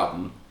release a new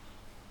album,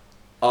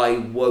 I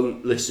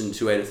won't listen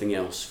to anything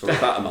else for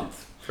about a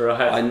month.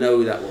 Right. I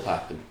know that will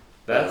happen.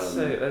 That's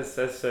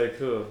so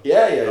cool.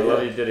 Yeah. I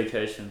love your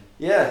dedication.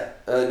 Yeah.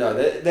 Bob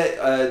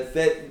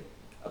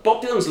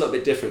Dylan's a little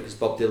bit different because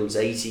Bob Dylan's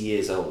 80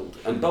 years old,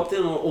 and Bob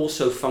Dylan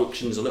also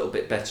functions a little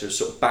bit better as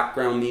sort of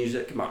background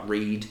music. I might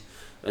read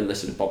and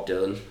listen to Bob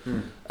Dylan,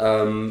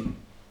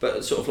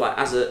 but sort of like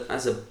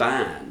as a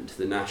band,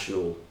 The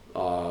National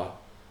are.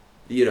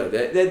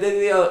 They're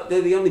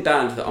the only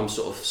band that I'm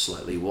sort of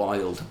slightly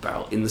wild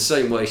about, in the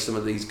same way some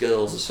of these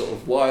girls are sort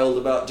of wild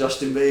about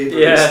Justin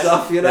Bieber and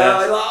stuff, I'm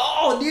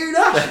like, New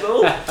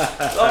National,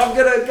 I'm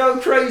going to go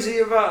crazy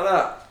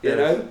about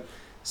that,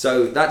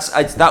 So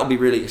that'll be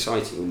really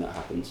exciting when that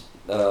happens.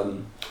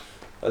 And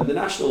The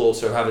National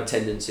also have a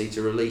tendency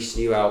to release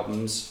new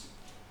albums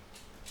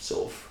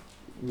sort of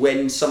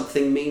when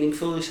something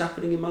meaningful is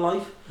happening in my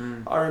life.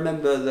 I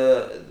remember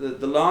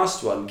the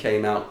last one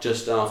came out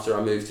just after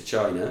I moved to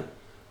China,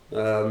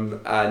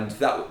 and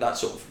that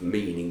sort of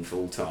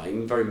meaningful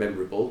time, very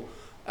memorable.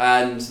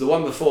 And the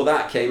one before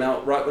that came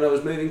out right when I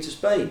was moving to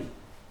Spain.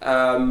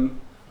 And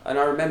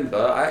I remember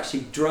I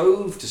actually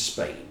drove to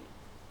Spain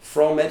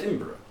from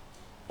Edinburgh.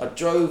 I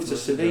drove to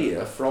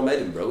Sevilla from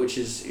Edinburgh, which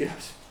is a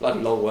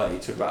bloody long way.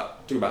 It took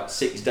about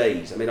 6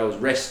 days. I mean, I was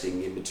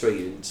resting in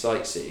between and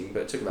sightseeing,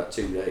 but it took about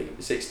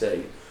 6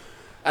 days.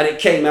 And it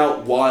came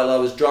out while I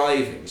was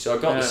driving. So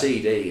I got the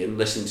CD and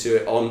listened to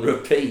it on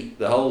repeat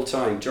the whole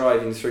time,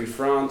 driving through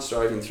France,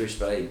 driving through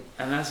Spain.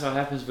 And that's what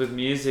happens with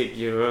music.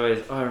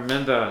 I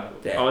remember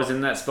I was in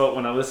that spot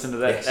when I listened to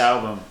that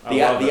album.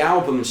 The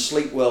album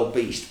Sleep Well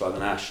Beast by The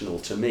National,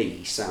 to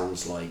me,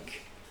 sounds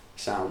like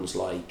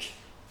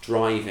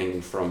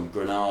driving from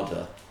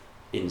Granada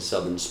in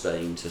southern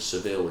Spain to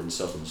Seville in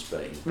southern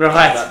Spain.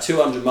 Right. About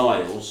 200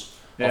 miles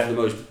off the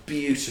most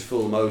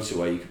beautiful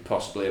motorway you could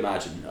possibly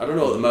imagine. I don't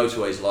know what the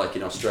motorway's like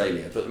in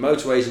Australia, but the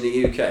motorways in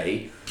the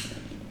UK,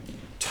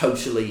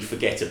 totally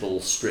forgettable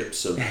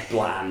strips of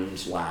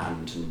bland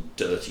land and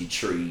dirty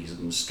trees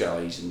and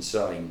skies and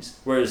signs.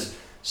 Whereas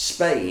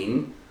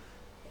Spain,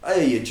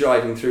 you're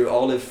driving through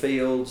olive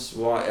fields,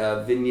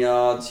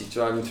 vineyards, you're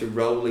driving through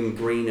rolling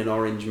green and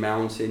orange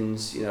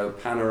mountains,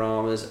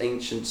 panoramas,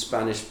 ancient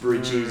Spanish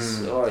bridges.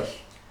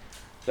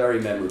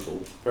 Very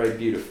memorable, very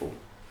beautiful.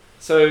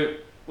 So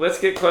let's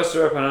get close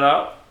to opening it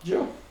up.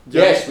 Sure.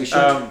 Yes, we should.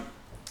 I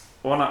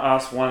want to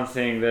ask one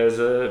thing. There's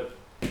a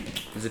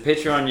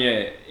picture on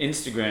your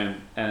Instagram,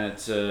 and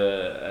it's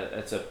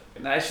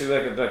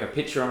actually like a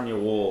picture on your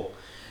wall,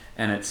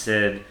 and it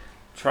said,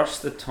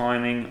 "Trust the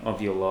timing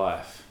of your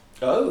life."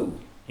 Oh.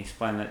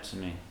 Explain that to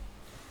me.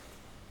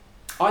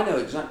 I know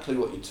exactly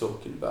what you're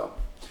talking about.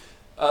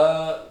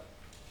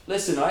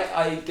 Listen,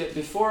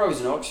 before I was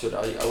in Oxford,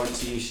 I went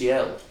to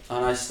UCL,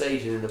 and I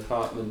stayed in an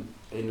apartment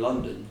in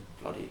London.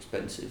 Bloody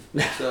expensive.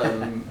 But,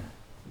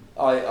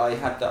 I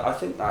had that. I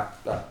think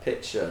that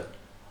picture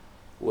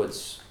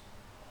was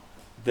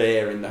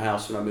there in the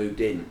house when I moved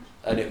in,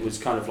 and it was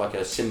kind of like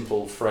a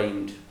simple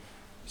framed,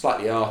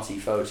 slightly arty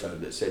photo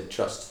that said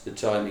 "Trust the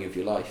timing of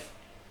your life,"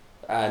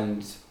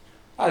 and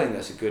I think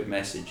that's a good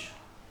message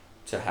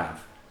to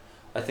have.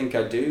 I think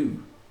I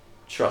do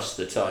trust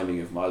the timing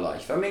of my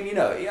life. I mean,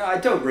 I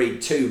don't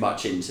read too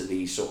much into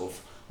these sort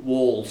of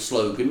wall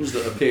slogans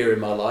that appear in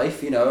my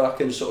life. I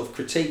can sort of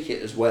critique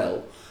it as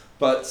well,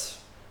 but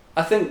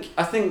I think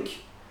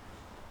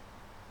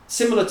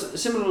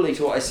similarly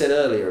to what I said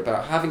earlier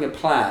about having a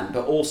plan,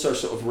 but also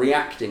sort of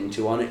reacting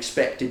to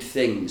unexpected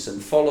things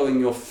and following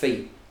your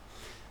feet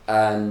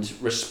and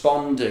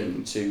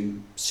responding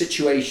to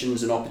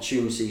situations and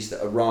opportunities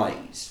that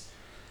arise,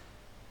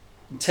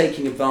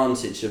 taking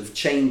advantage of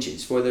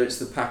changes, whether it's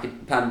the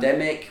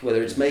pandemic,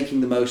 whether it's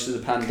making the most of the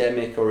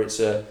pandemic, or it's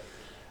a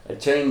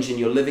change in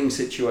your living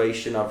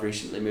situation. I've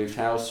recently moved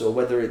house, or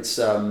whether it's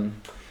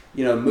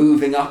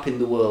moving up in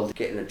the world,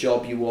 getting a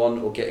job you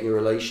want, or getting a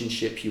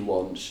relationship you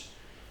want.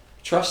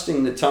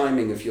 Trusting the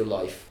timing of your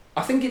life.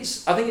 I think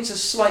it's a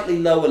slightly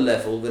lower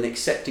level than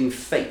accepting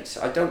fate.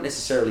 I don't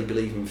necessarily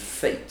believe in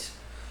fate,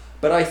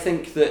 but I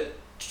think that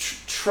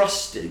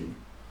trusting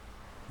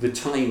the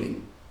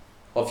timing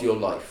of your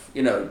life.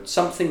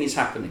 Something is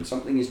happening,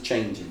 something is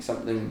changing,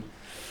 something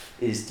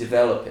is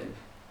developing.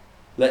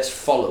 Let's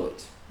follow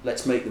it.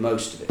 Let's make the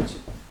most of it.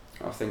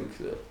 I think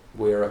that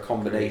we're a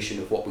combination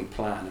of what we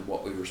plan and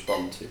what we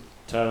respond to.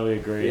 Totally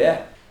agree.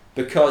 Yeah,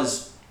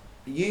 because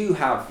you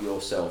have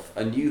yourself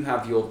and you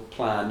have your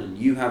plan and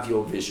you have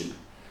your vision,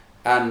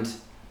 and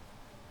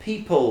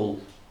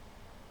people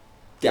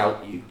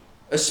doubt you,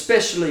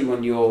 especially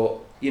when you're,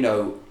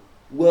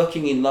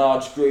 working in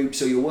large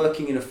groups, or you're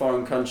working in a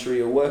foreign country,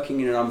 or working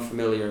in an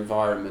unfamiliar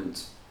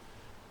environment.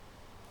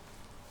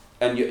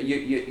 And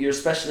you're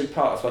especially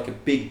part of like a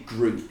big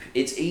group.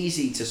 It's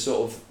easy to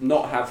sort of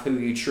not have who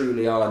you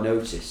truly are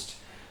noticed.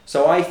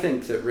 So I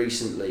think that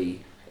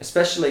recently,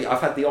 especially,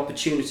 I've had the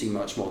opportunity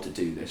much more to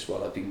do this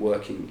while I've been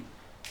working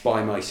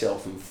by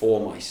myself and for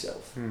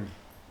myself.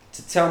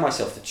 To tell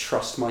myself to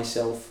trust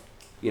myself,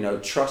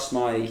 trust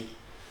my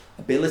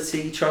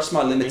ability, trust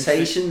my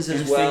limitations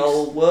as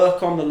well,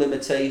 work on the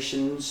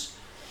limitations,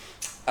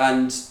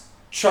 and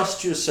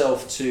trust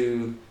yourself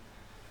to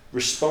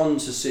respond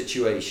to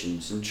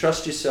situations, and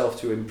trust yourself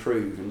to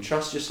improve, and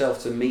trust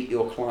yourself to meet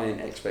your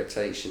client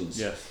expectations.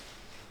 Yes.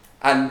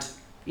 And,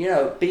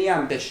 be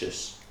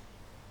ambitious.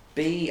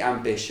 Be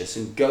ambitious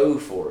and go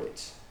for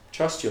it.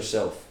 Trust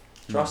yourself.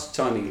 Trust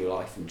the timing of your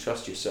life, and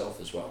trust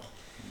yourself as well.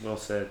 Well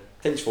said.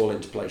 Things fall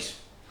into place.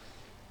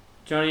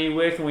 Johnny,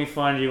 where can we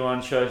find you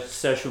on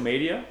social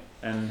media?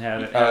 And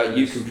how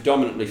you can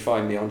predominantly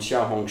find me on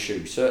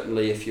Xiaohongshu.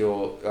 Certainly if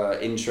you're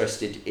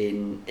interested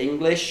in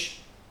English,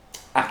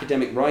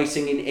 academic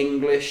writing in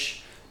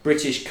English,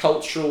 British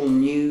cultural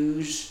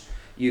news,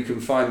 you can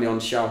find me on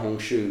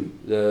Xiaohongshu.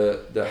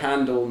 The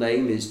handle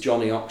name is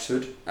Jonny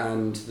Oxford,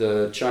 and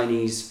the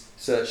Chinese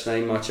search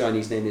name, my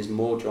Chinese name is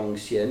Mo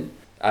Zhongxian,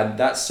 and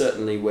that's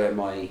certainly where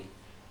my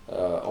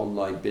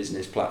online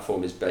business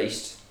platform is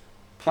based.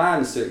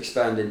 Plans to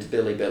expand into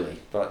Bilibili,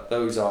 but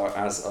those are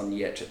as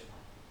yet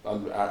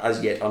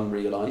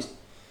unrealised.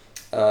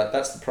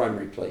 That's the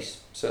primary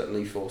place,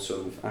 certainly for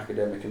sort of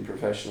academic and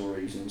professional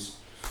reasons.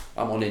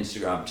 I'm on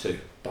Instagram too,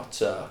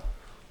 but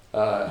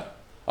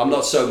I'm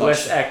not so much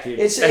less active.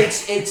 It's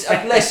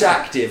less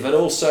active, and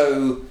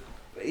also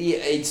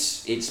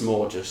it's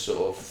more just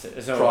sort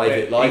of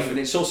private life, and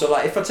it's also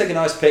like if I take a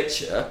nice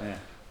picture,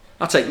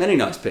 I take many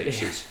nice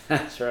pictures.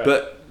 That's right.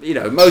 But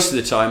most of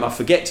the time I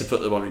forget to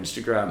put them on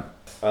Instagram,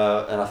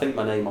 and I think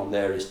my name on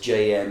there is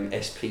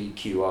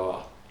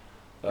JMSPQR.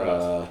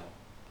 Right.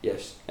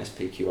 Yes,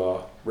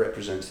 SPQR,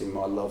 representing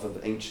my love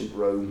of ancient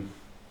Rome.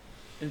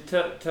 And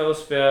tell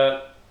us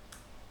about,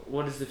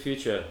 what does the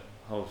future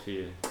hold for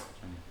you,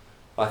 Johnny?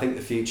 I think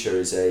the future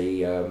is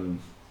a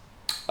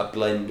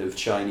blend of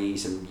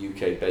Chinese and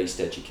UK based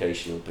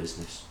educational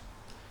business,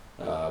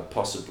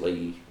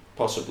 possibly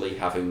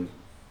having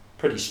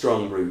pretty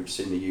strong roots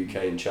in the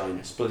UK and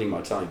China, splitting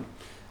my time.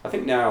 I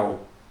think now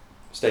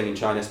staying in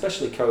China,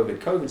 especially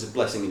COVID's a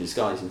blessing in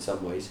disguise in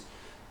some ways.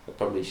 I'll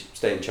probably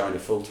stay in China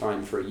full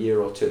time for a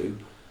year or two,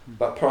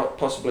 but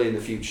possibly in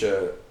the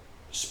future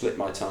split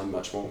my time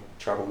much more,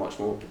 travel much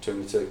more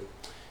between the two.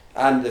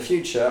 And the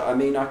future, I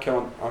mean, I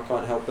can't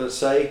help but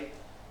say,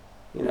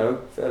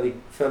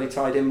 fairly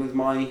tied in with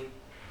my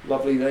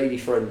lovely lady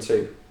friend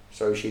too.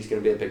 So she's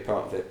going to be a big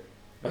part of it,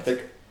 I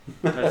think.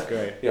 That's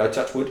great. I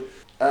touch wood.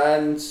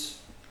 And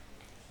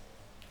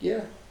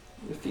the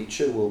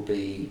future will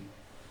be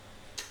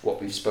what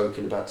we've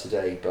spoken about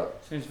today,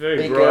 but seems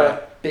very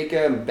bright.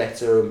 Bigger and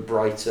better and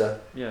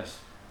brighter. Yes.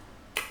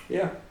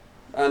 Yeah,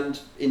 and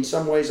in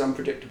some ways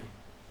unpredictable.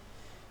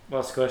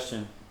 Last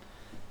question.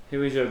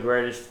 Who is your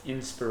greatest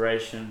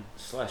inspiration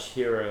 /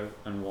 hero,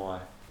 and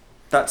why?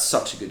 That's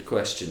such a good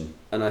question,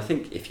 and I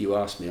think if you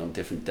asked me on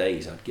different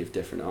days, I'd give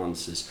different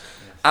answers.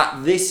 Yes.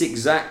 At this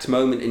exact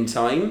moment in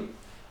time,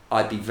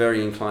 I'd be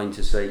very inclined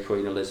to say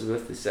Queen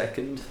Elizabeth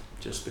II,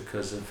 just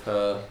because of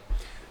her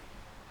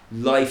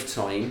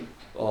lifetime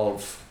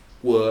of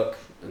work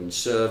and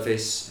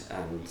service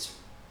and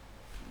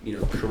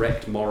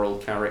correct moral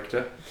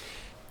character.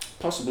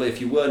 Possibly, if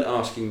you weren't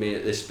asking me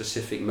at this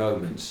specific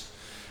moment,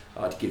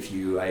 I'd give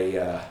you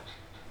a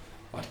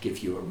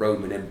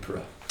Roman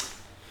emperor.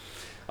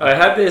 I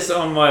had this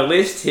on my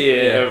list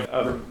here.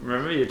 I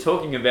remember you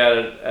talking about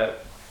it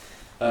at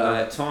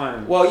that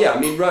time. Well, yeah, I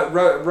mean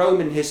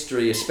Roman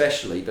history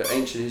especially, but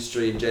ancient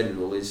history in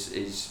general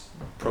is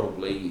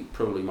probably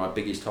my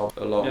biggest hobby.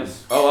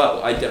 Yes.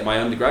 My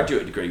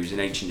undergraduate degree was in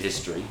ancient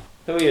history.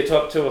 Who are your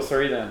top 2 or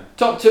 3 then?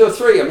 Top 2 or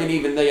 3. I mean,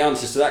 even the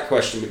answers to that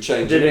question would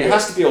change. It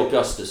has to be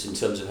Augustus in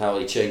terms of how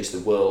he changed the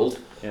world.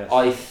 Yes.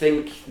 I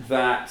think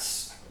that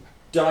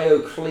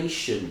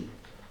Diocletian,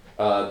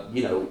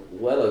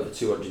 well over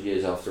 200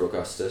 years after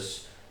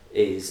Augustus,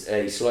 is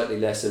a slightly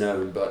lesser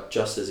known but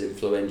just as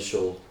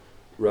influential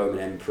Roman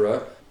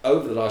emperor.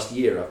 Over the last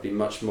year, I've been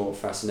much more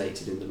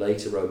fascinated in the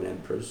later Roman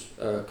emperors.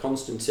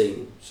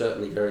 Constantine,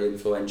 certainly very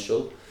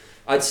influential.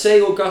 I'd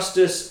say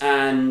Augustus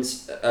and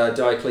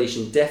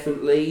Diocletian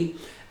definitely,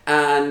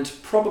 and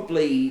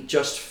probably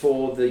just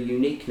for the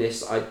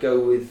uniqueness, I'd go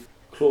with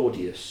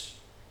Claudius,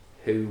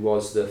 who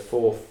was the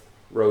 4th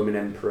Roman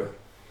emperor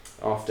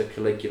after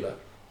Caligula.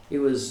 He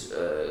was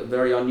a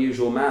very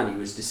unusual man. He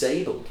was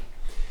disabled.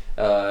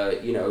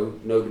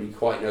 Nobody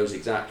quite knows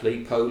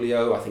exactly.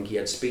 Polio, I think he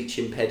had speech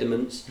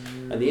impediments.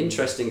 And the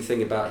interesting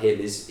thing about him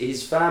is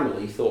his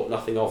family thought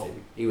nothing of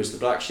him. He was the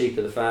black sheep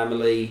of the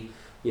family.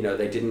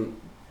 They didn't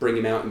bring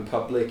him out in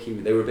public.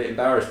 They were a bit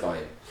embarrassed by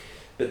him.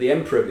 But the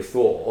emperor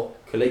before,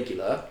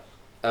 Caligula,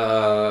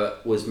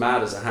 was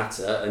mad as a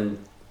hatter, and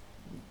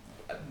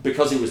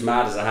because he was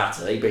mad as a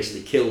hatter, he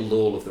basically killed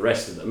all of the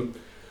rest of them.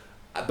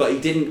 But he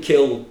didn't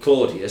kill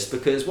Claudius,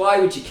 because why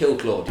would you kill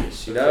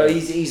Claudius?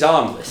 He's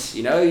harmless.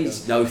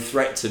 He's no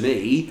threat to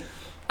me.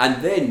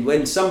 And then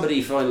when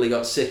somebody finally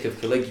got sick of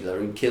Caligula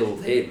and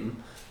killed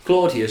him,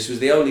 Claudius was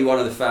the only one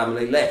of the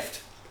family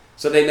left.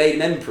 So they made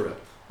him emperor.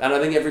 And I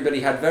think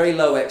everybody had very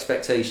low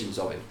expectations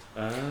of him.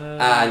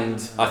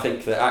 And I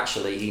think that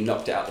actually he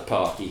knocked it out the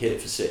park. He hit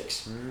it for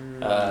 6.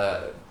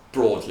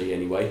 Broadly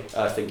anyway.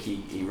 I think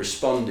he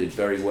responded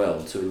very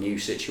well to a new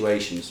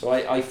situation. So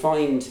I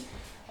find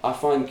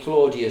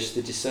Claudius,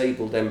 the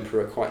disabled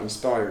emperor, quite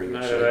inspiring.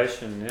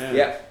 Motivation, actually.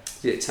 Yeah.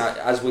 It's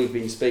as we've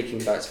been speaking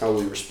about, it's how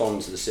we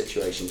respond to the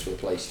situations we're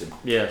placed in.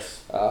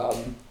 Yes.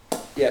 So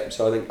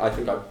I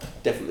think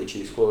I'd definitely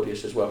choose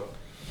Claudius as well.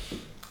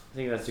 I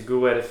think that's a good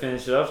way to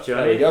finish it off,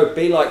 Johnny. There you go.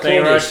 Be like Claudius. Thank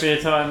you very much for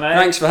your time, mate.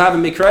 Thanks for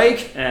having me,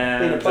 Craig.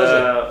 And been a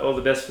pleasure. All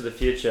the best for the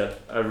future.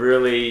 I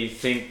really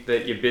think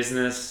that your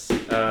business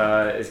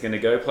is going to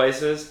go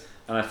places,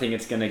 and I think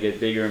it's going to get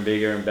bigger and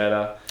bigger and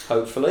better.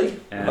 Hopefully,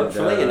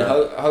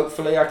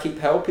 hopefully I keep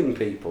helping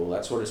people.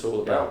 That's what it's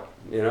all about,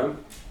 And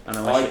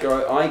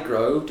I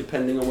grow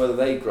depending on whether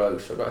they grow,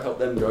 so I've got to help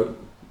them grow.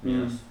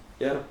 Yes.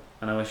 Yeah.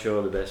 And I wish you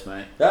all the best,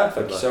 mate. Yeah,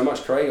 thank you so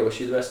much, Craig. I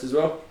wish you the best as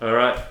well. All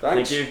right.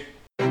 Thanks. Thank you.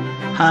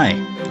 Hi,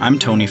 I'm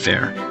Tony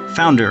Fair,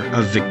 founder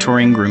of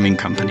Victorian Grooming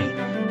Company.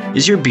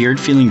 Is your beard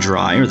feeling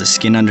dry or the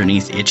skin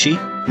underneath itchy?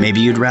 Maybe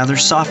you'd rather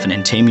soften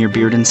and tame your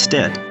beard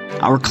instead.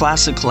 Our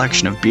classic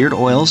collection of beard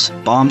oils,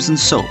 balms, and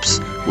soaps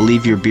will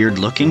leave your beard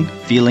looking,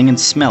 feeling, and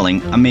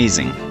smelling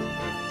amazing.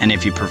 And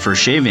if you prefer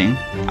shaving,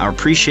 our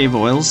pre-shave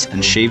oils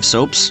and shave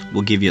soaps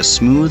will give you a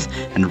smooth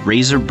and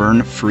razor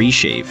burn-free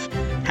shave.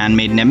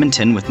 Handmade in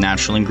Edmonton with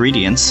natural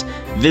ingredients.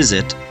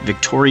 Visit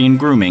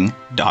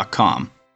victoriangrooming.com.